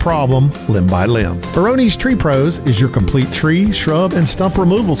out your problem limb by limb. Baroni's Tree Pros is your complete tree, shrub, and stump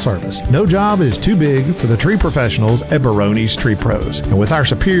removal service. No job is too big for the tree professionals at Baroni's Tree Pros. And with our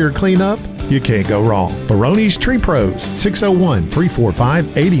superior cleanup, you can't go wrong. Baroni's Tree Pros,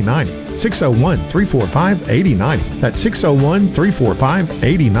 601-345-8090. 601-345-8090. That's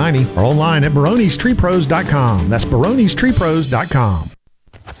 601-345-8090. Or online at baronestreepros.com. That's baronestreepros.com.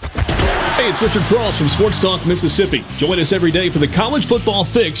 Hey, it's Richard Cross from Sports Talk Mississippi. Join us every day for the College Football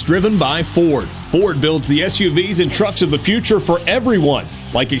Fix driven by Ford. Ford builds the SUVs and trucks of the future for everyone,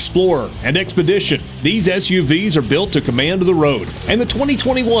 like Explorer and Expedition. These SUVs are built to command the road. And the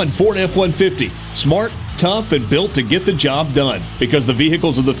 2021 Ford F-150. Smart, tough and built to get the job done. Because the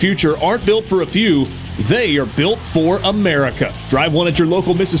vehicles of the future aren't built for a few, they are built for America. Drive one at your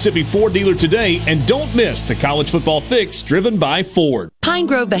local Mississippi Ford dealer today, and don't miss the College Football Fix driven by Ford. Pine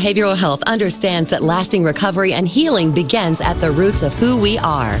Grove Behavioral Health understands that lasting recovery and healing begins at the roots of who we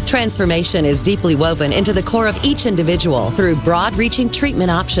are. Transformation is deeply woven into the core of each individual through broad-reaching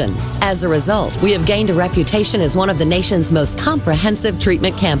treatment options. As a result, we have gained a reputation as one of the nation's most comprehensive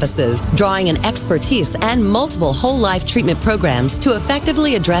treatment campuses, drawing an expertise and multiple whole-life treatment programs to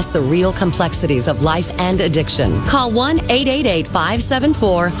effectively address the real complexities of life and addiction. Call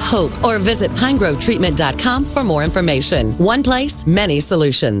 1-888-574-HOPE or visit pinegrovetreatment.com for more information. One place, many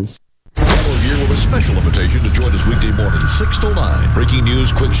solutions. Travel here with a special invitation to join us weekday morning 6 to 9. Breaking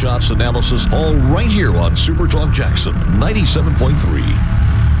news, quick shots, analysis, all right here on Super Talk Jackson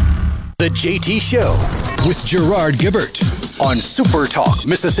 97.3. The JT Show with Gerard Gibbert on Super Talk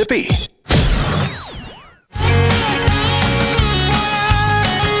Mississippi.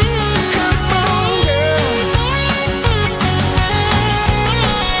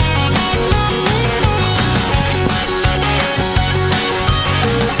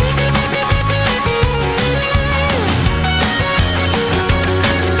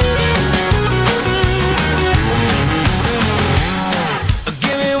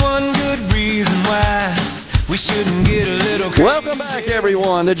 Welcome back,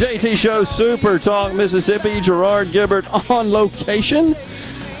 everyone. The JT Show, Super Talk Mississippi. Gerard Gibbert on location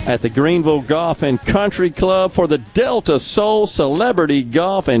at the Greenville Golf and Country Club for the Delta Soul Celebrity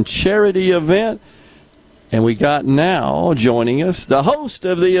Golf and Charity event. And we got now joining us the host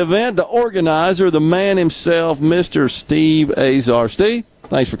of the event, the organizer, the man himself, Mr. Steve Azar. Steve,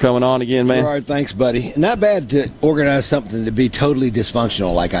 thanks for coming on again, man. Gerard, thanks, buddy. Not bad to organize something to be totally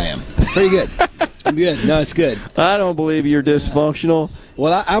dysfunctional like I am. Pretty good. I'm good. No, it's good. I don't believe you're dysfunctional.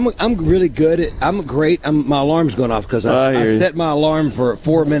 Well, I'm really good. I'm great. My alarm's going off because I set my alarm for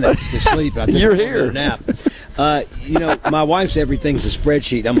 4 minutes to sleep. I took You're a here. Nap. My wife's everything's a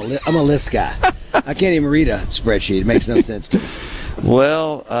spreadsheet. I'm a list guy. I can't even read a spreadsheet. It makes no sense to me.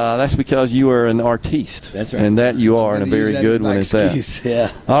 Well, that's because you are an artiste. That's right. And that you are, and a very good one at that.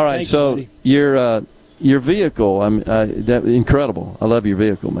 Yeah. All right, so your vehicle, that incredible. I love your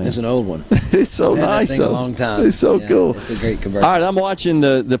vehicle, man. It's an old one. It's so nice. That thing a long time. It's so cool. It's a great conversion. All right, I'm watching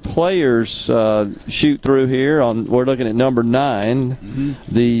the players shoot through here. We're looking at number 9,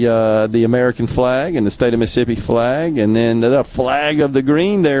 the American flag and the state of Mississippi flag, and then the flag of the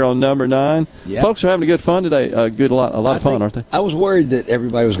green there on number 9. Yep. Folks are having a good fun today. A lot of fun, aren't they? I was worried that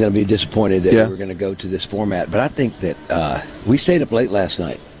everybody was going to be disappointed that we were going to go to this format, but I think that we stayed up late last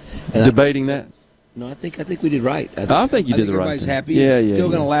night. Debating that? No, I think we did right. I think you did the right everybody's thing. happy. Yeah. Still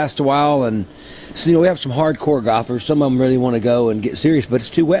going to last a while, and so, we have some hardcore golfers. Some of them really want to go and get serious, but it's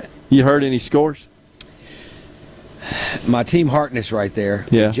too wet. You heard any scores? My team Harkness right there.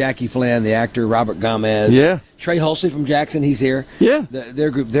 Yeah. Jackie Flynn, the actor, Robert Gomez. Yeah. Trey Hulsey from Jackson, he's here. Yeah.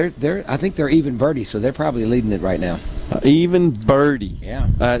 Their group, I think they're even birdie, so they're probably leading it right now. Even birdie. Yeah.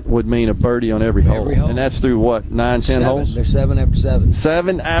 That would mean a birdie on every hole. And that's through what, 9, 10 holes? They're 7 after 7.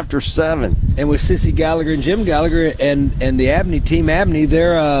 7 after 7. And with Sissy Gallagher and Jim Gallagher and the Abney, Team Abney,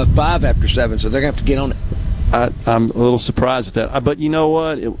 they're 5 after 7, so they're going to have to get on it. I'm a little surprised at that. But you know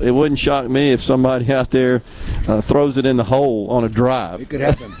what? It wouldn't shock me if somebody out there throws it in the hole on a drive. It could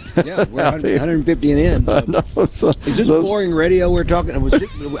happen. Yeah, we're 150 and in. I know. Is this boring radio we're talking?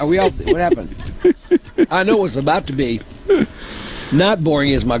 Are we all? What happened? I know what's about to be. Not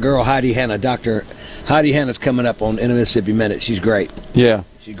boring is my girl Heidi Hanna. Dr. Heidi Hanna's coming up on In a Mississippi Minute. She's great. Yeah.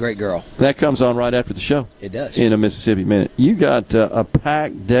 She's a great girl. That comes on right after the show. It does. In a Mississippi Minute. You got a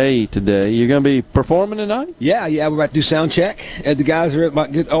packed day today. You're going to be performing tonight? Yeah. We're about to do sound check. And the guys are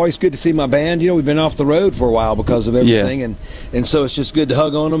always good to see my band. We've been off the road for a while because of everything, and so it's just good to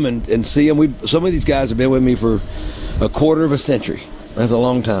hug on them and see them. Some of these guys have been with me for a quarter of a century. That's a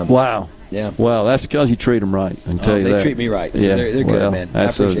long time. Wow. Yeah. Well, that's because you treat them right. I can tell you that. They treat me right. So yeah. They're good, man.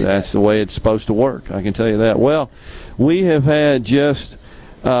 That's that. The way it's supposed to work. I can tell you that. Well, we have had just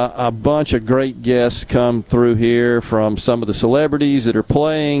a bunch of great guests come through here, from some of the celebrities that are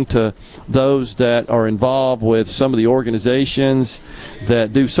playing to those that are involved with some of the organizations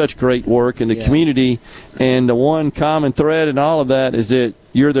that do such great work in the community. And the one common thread in all of that is that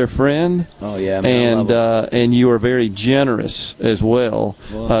You're their friend. Oh yeah, man, and you are very generous as well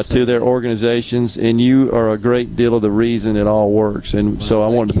to their organizations, and you are a great deal of the reason it all works. And so I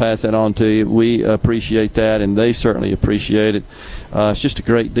wanted to pass that on to you. We appreciate that, and they certainly appreciate it. It's just a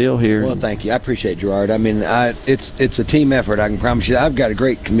great deal here. Well, thank you. I appreciate it, Gerard. I mean, it's a team effort. I can promise you. I've got a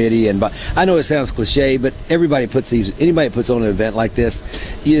great committee, and I know it sounds cliche, but anybody puts on an event like this,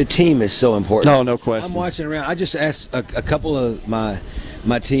 the team is so important. No question. I'm watching around. I just asked a couple of my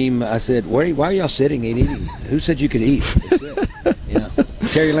team. I said, "Why are y'all sitting and eating? Who said you could eat?"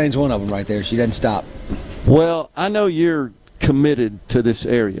 Terry Lane's one of them right there. She doesn't stop. Well, I know you're committed to this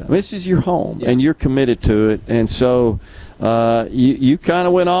area. This is your home, and you're committed to it, and so. You kind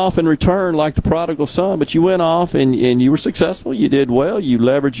of went off and returned like the prodigal son, but you went off and you were successful. You did well. You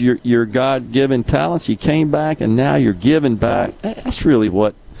leveraged your God-given talents. You came back, and now you're giving back. That's really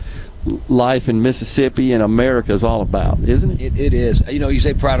what life in Mississippi and America is all about, isn't it? It is. You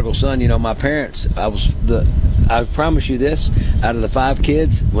say prodigal son. My parents, I promise you this, out of the 5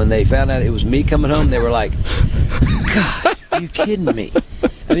 kids, when they found out it was me coming home, they were like, God, are you kidding me?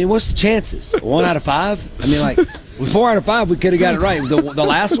 I mean, what's the chances? 1 out of 5? I mean, like, with 4 out of 5, we could have got it right. The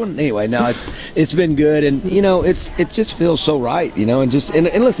last one, anyway. No, it's been good, and it just feels so right, and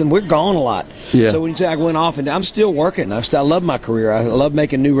listen, we're gone a lot. Yeah. So when you say I went off, and I'm still working. I love my career. I love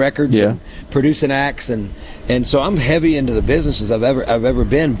making new records, and producing acts, and so I'm heavy into the businesses I've ever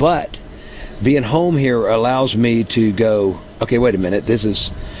been. But being home here allows me to go, okay, wait a minute, this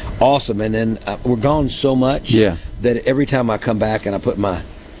is awesome, and then we're gone so much that every time I come back and I put my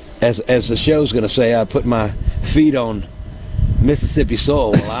as the show's going to say, I put my feet on Mississippi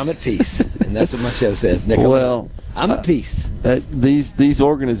soil. Well, I'm at peace, and that's what my show says. Nick, I'm at peace. These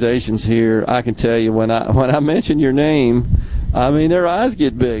organizations here, I can tell you, when I mention your name, I mean, their eyes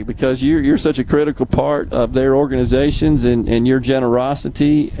get big because you're such a critical part of their organizations and your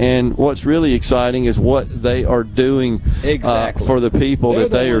generosity. And what's really exciting is what they are doing for the people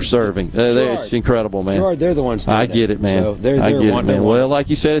that they are serving. It's incredible, man. Gerard, they're the ones doing I get it, man. So they're I get it, man. one. Well, like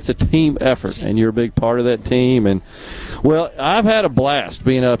you said, it's a team effort, and you're a big part of that team. And well, I've had a blast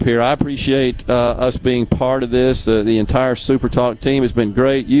being up here. I appreciate us being part of this. The entire Super Talk team has been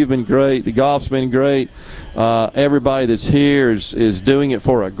great. You've been great. The golf's been great. Everybody that's here is doing it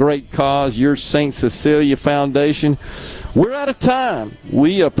for a great cause. Your St. Cecilia Foundation. We're out of time.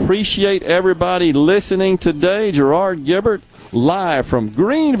 We appreciate everybody listening today. Gerard Gibert, live from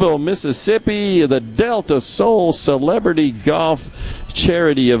Greenville, Mississippi, the Delta Soul Celebrity Golf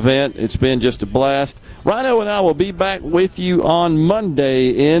Charity event. It's been just a blast. Rhino and I will be back with you on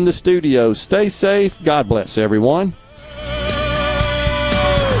Monday in the studio. Stay safe. God bless everyone.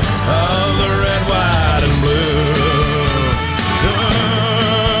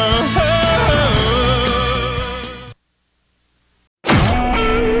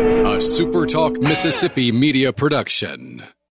 Super Talk Mississippi Media Production.